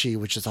Shang-Chi,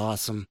 which is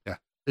awesome. Yeah.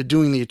 They're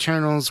doing the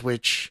Eternals,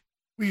 which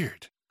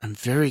weird. I'm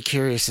very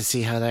curious to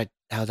see how that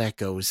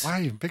goes. Why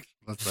you picked?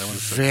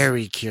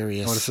 Very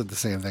curious. I would have said the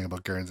same thing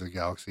about Guardians of the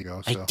Galaxy.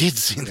 So. I did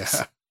see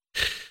this.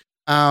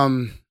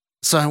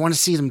 So I want to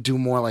see them do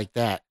more like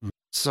that. Mm.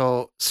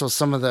 So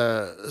some of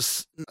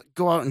the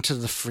go out into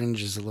the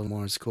fringes a little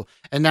more. It's cool.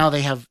 And now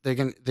they have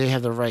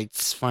the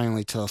rights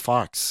finally to the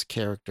Fox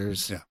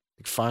characters. Yeah,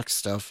 like Fox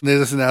stuff. And they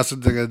just announced that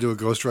they're going to do a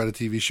Ghost Rider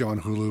TV show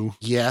on Hulu.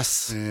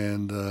 Yes,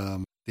 and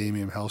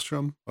Damian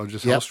Hellstrom or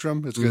just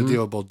Hellstrom. It's going to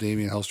deal with both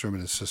Damian Hellstrom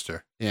and his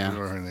sister. Yeah,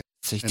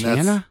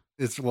 Satana.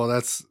 That's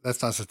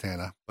not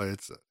Satana, but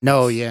it's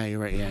yeah, you're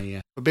right.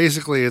 Yeah. But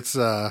basically, it's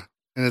and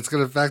it's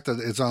going to the fact that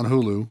it's on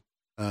Hulu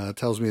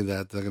tells me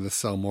that they're going to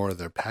sell more of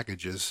their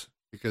packages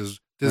because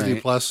Disney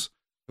Plus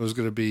it was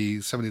going to be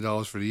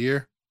 $70 for the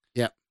year.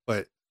 Yeah,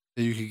 but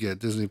you could get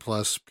Disney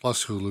Plus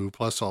Hulu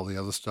plus all the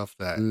other stuff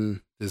that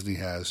Disney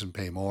has and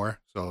pay more.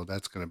 So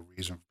that's going to be the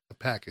reason for the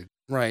package.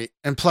 Right,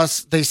 and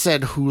plus they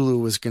said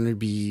Hulu was going to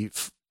be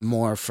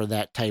more for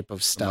that type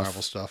of stuff,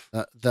 Marvel stuff,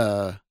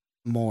 the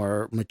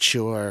more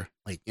mature,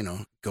 like,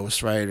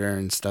 Ghost Rider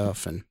and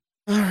stuff. And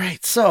all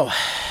right, so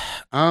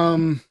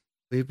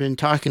we've been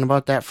talking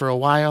about that for a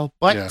while,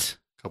 but a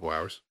couple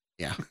hours.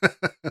 Yeah.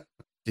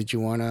 Did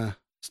you want to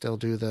still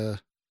do the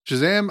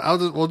Shazam?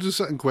 We'll do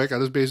something quick.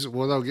 I'll just basically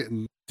without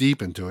getting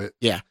deep into it.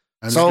 Yeah.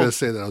 I'm just going to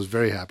say that I was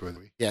very happy with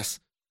it.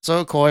 Yes. So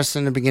of course,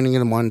 in the beginning of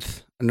the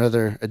month, a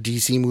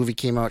DC movie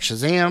came out,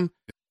 Shazam,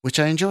 which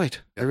I enjoyed.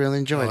 Yeah. I really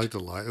enjoyed. I liked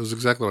it a lot. It was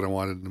exactly what I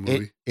wanted in the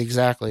movie.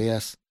 Exactly.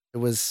 Yes. It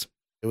was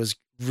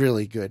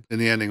really good. And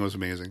the ending was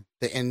amazing.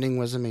 The ending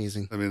was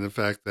amazing. I mean, the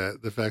fact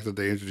that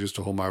they introduced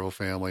a whole Marvel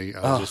family,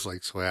 I was just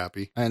like so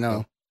happy. I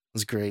know. It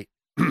was great.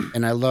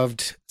 And I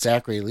loved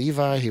Zachary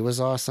Levi. He was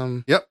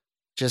awesome. Yep.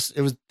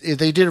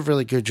 They did a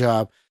really good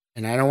job.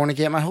 And I don't want to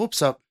get my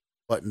hopes up,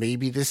 but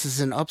maybe this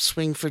is an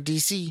upswing for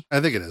DC. I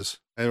think it is.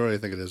 I really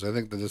think it is. I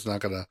think that it's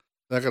not gonna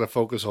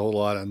focus a whole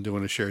lot on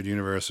doing a shared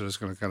universe. It's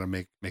gonna kind of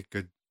make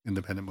good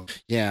independent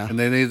movies. Yeah. And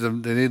they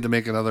need to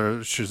make another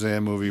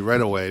Shazam movie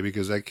right away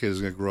because that kid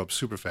is gonna grow up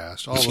super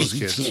fast. All those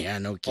kids. Yeah,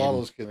 no kidding. All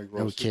those kids are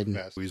grow up super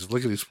fast. He's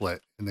lickety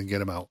split and then get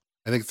them out.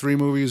 I think 3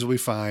 movies will be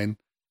fine.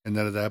 And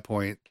then at that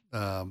point,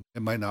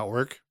 it might not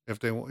work if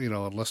they,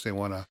 unless they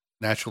want to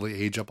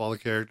naturally age up all the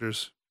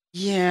characters.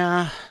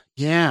 Yeah.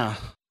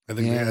 I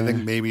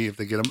think maybe if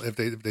they get them, if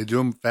they do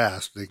them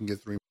fast, they can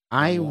get 3.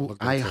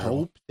 I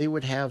hope they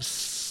would have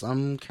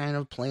some kind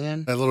of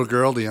plan. That little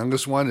girl, the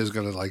youngest one, is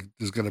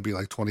gonna be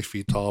like 20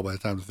 feet tall by the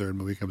time the 3rd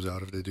movie comes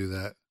out. If they do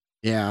that,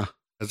 yeah.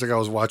 It's like I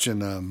was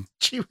watching.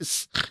 She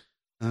was.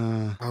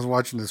 I was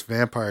watching this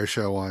vampire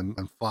show on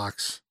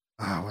Fox.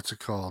 What's it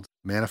called?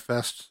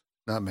 Manifest?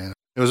 Not Manifest.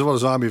 It was about a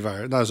zombie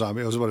virus. Not a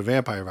zombie. It was about a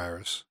vampire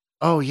virus.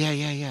 Oh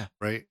yeah.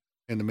 Right.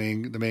 And the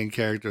main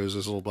character is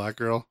this little black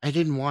girl. I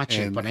didn't watch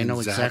it, but I know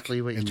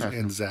exactly what you're talking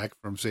about. And Zach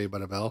from Saved by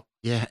the Bell.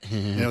 Yeah.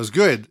 And it was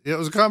good. It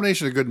was a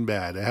combination of good and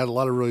bad. It had a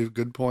lot of really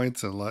good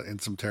points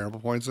and some terrible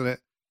points in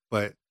it.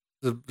 But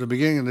the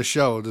beginning of the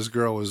show, this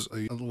girl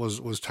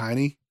was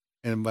tiny.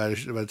 And by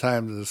the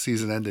time the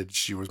season ended,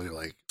 she was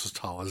like as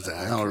tall as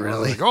Zach. Oh,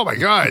 really? Like, oh my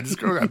God, this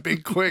girl got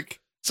big quick.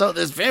 So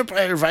this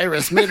vampire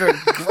virus made her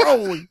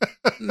grow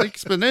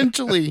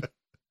exponentially.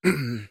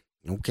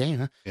 Okay,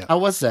 huh? Yeah. How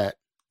was that?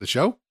 The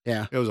show?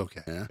 Yeah, it was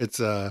okay. Yeah. It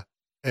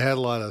had a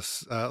lot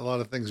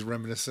of things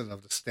reminiscent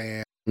of The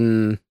Stand.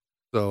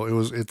 So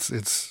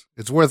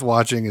it's worth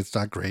watching. It's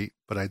not great,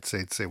 but I'd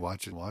say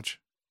watch.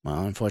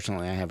 Well,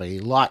 unfortunately, I have a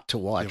lot to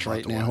watch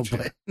right now.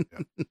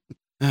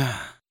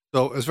 Yeah.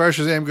 So as far as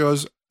Shazam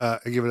goes, I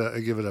give it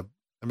a.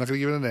 I'm not going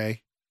to give it an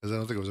A because I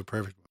don't think it was a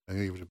perfect one. I'm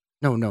going to give it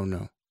a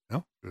No.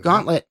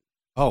 Gauntlet.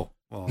 Oh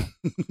well,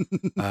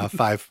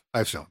 5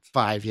 stones.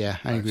 5, yeah.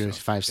 I agree with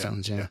 5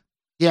 stones.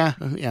 Yeah.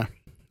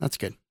 That's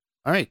good.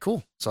 All right,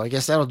 cool. So I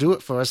guess that'll do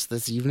it for us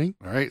this evening.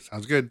 All right,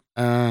 sounds good.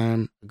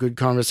 Good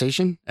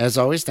conversation. As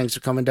always, thanks for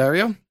coming,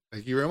 Dario.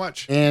 Thank you very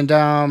much. And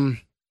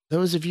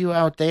those of you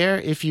out there,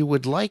 if you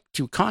would like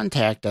to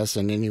contact us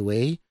in any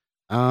way,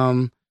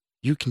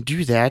 you can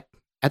do that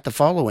at the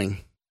following.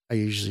 I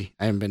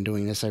haven't been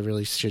doing this. I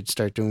really should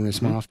start doing this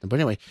more often.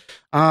 But anyway,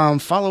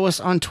 follow us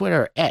on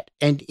Twitter at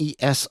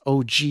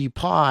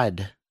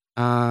NESOGpod.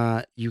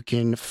 You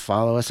can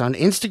follow us on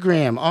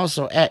Instagram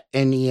also at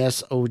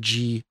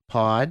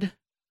NESOGpod.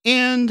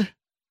 And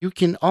you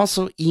can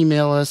also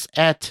email us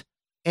at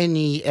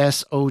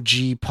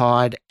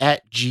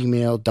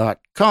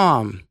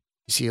nesogpod@gmail.com.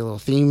 You see a little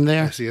theme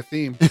there? I see a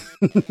theme.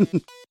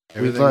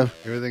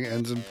 Everything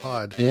ends in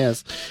pod.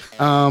 Yes.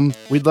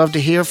 We'd love to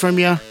hear from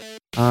you.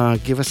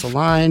 Give us a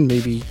line.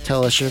 Maybe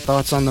tell us your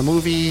thoughts on the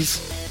movies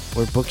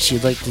or books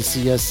you'd like to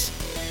see us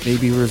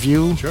maybe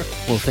review. Sure.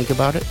 We'll think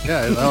about it.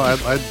 Yeah, no,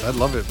 I'd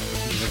love it.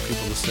 I'd like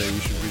people to say you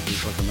should read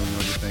this book and let me know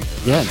what you think.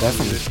 Yeah,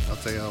 definitely. I'll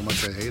tell you how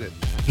much I hate it.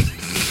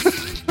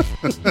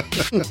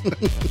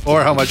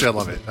 Or how much I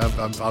love it.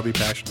 I'll be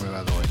passionate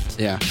either way.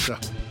 Yeah. So.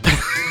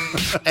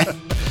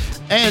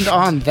 And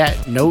on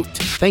that note,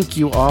 thank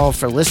you all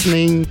for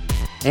listening.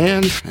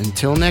 And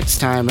until next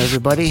time,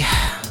 everybody,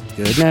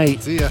 good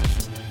night. See ya.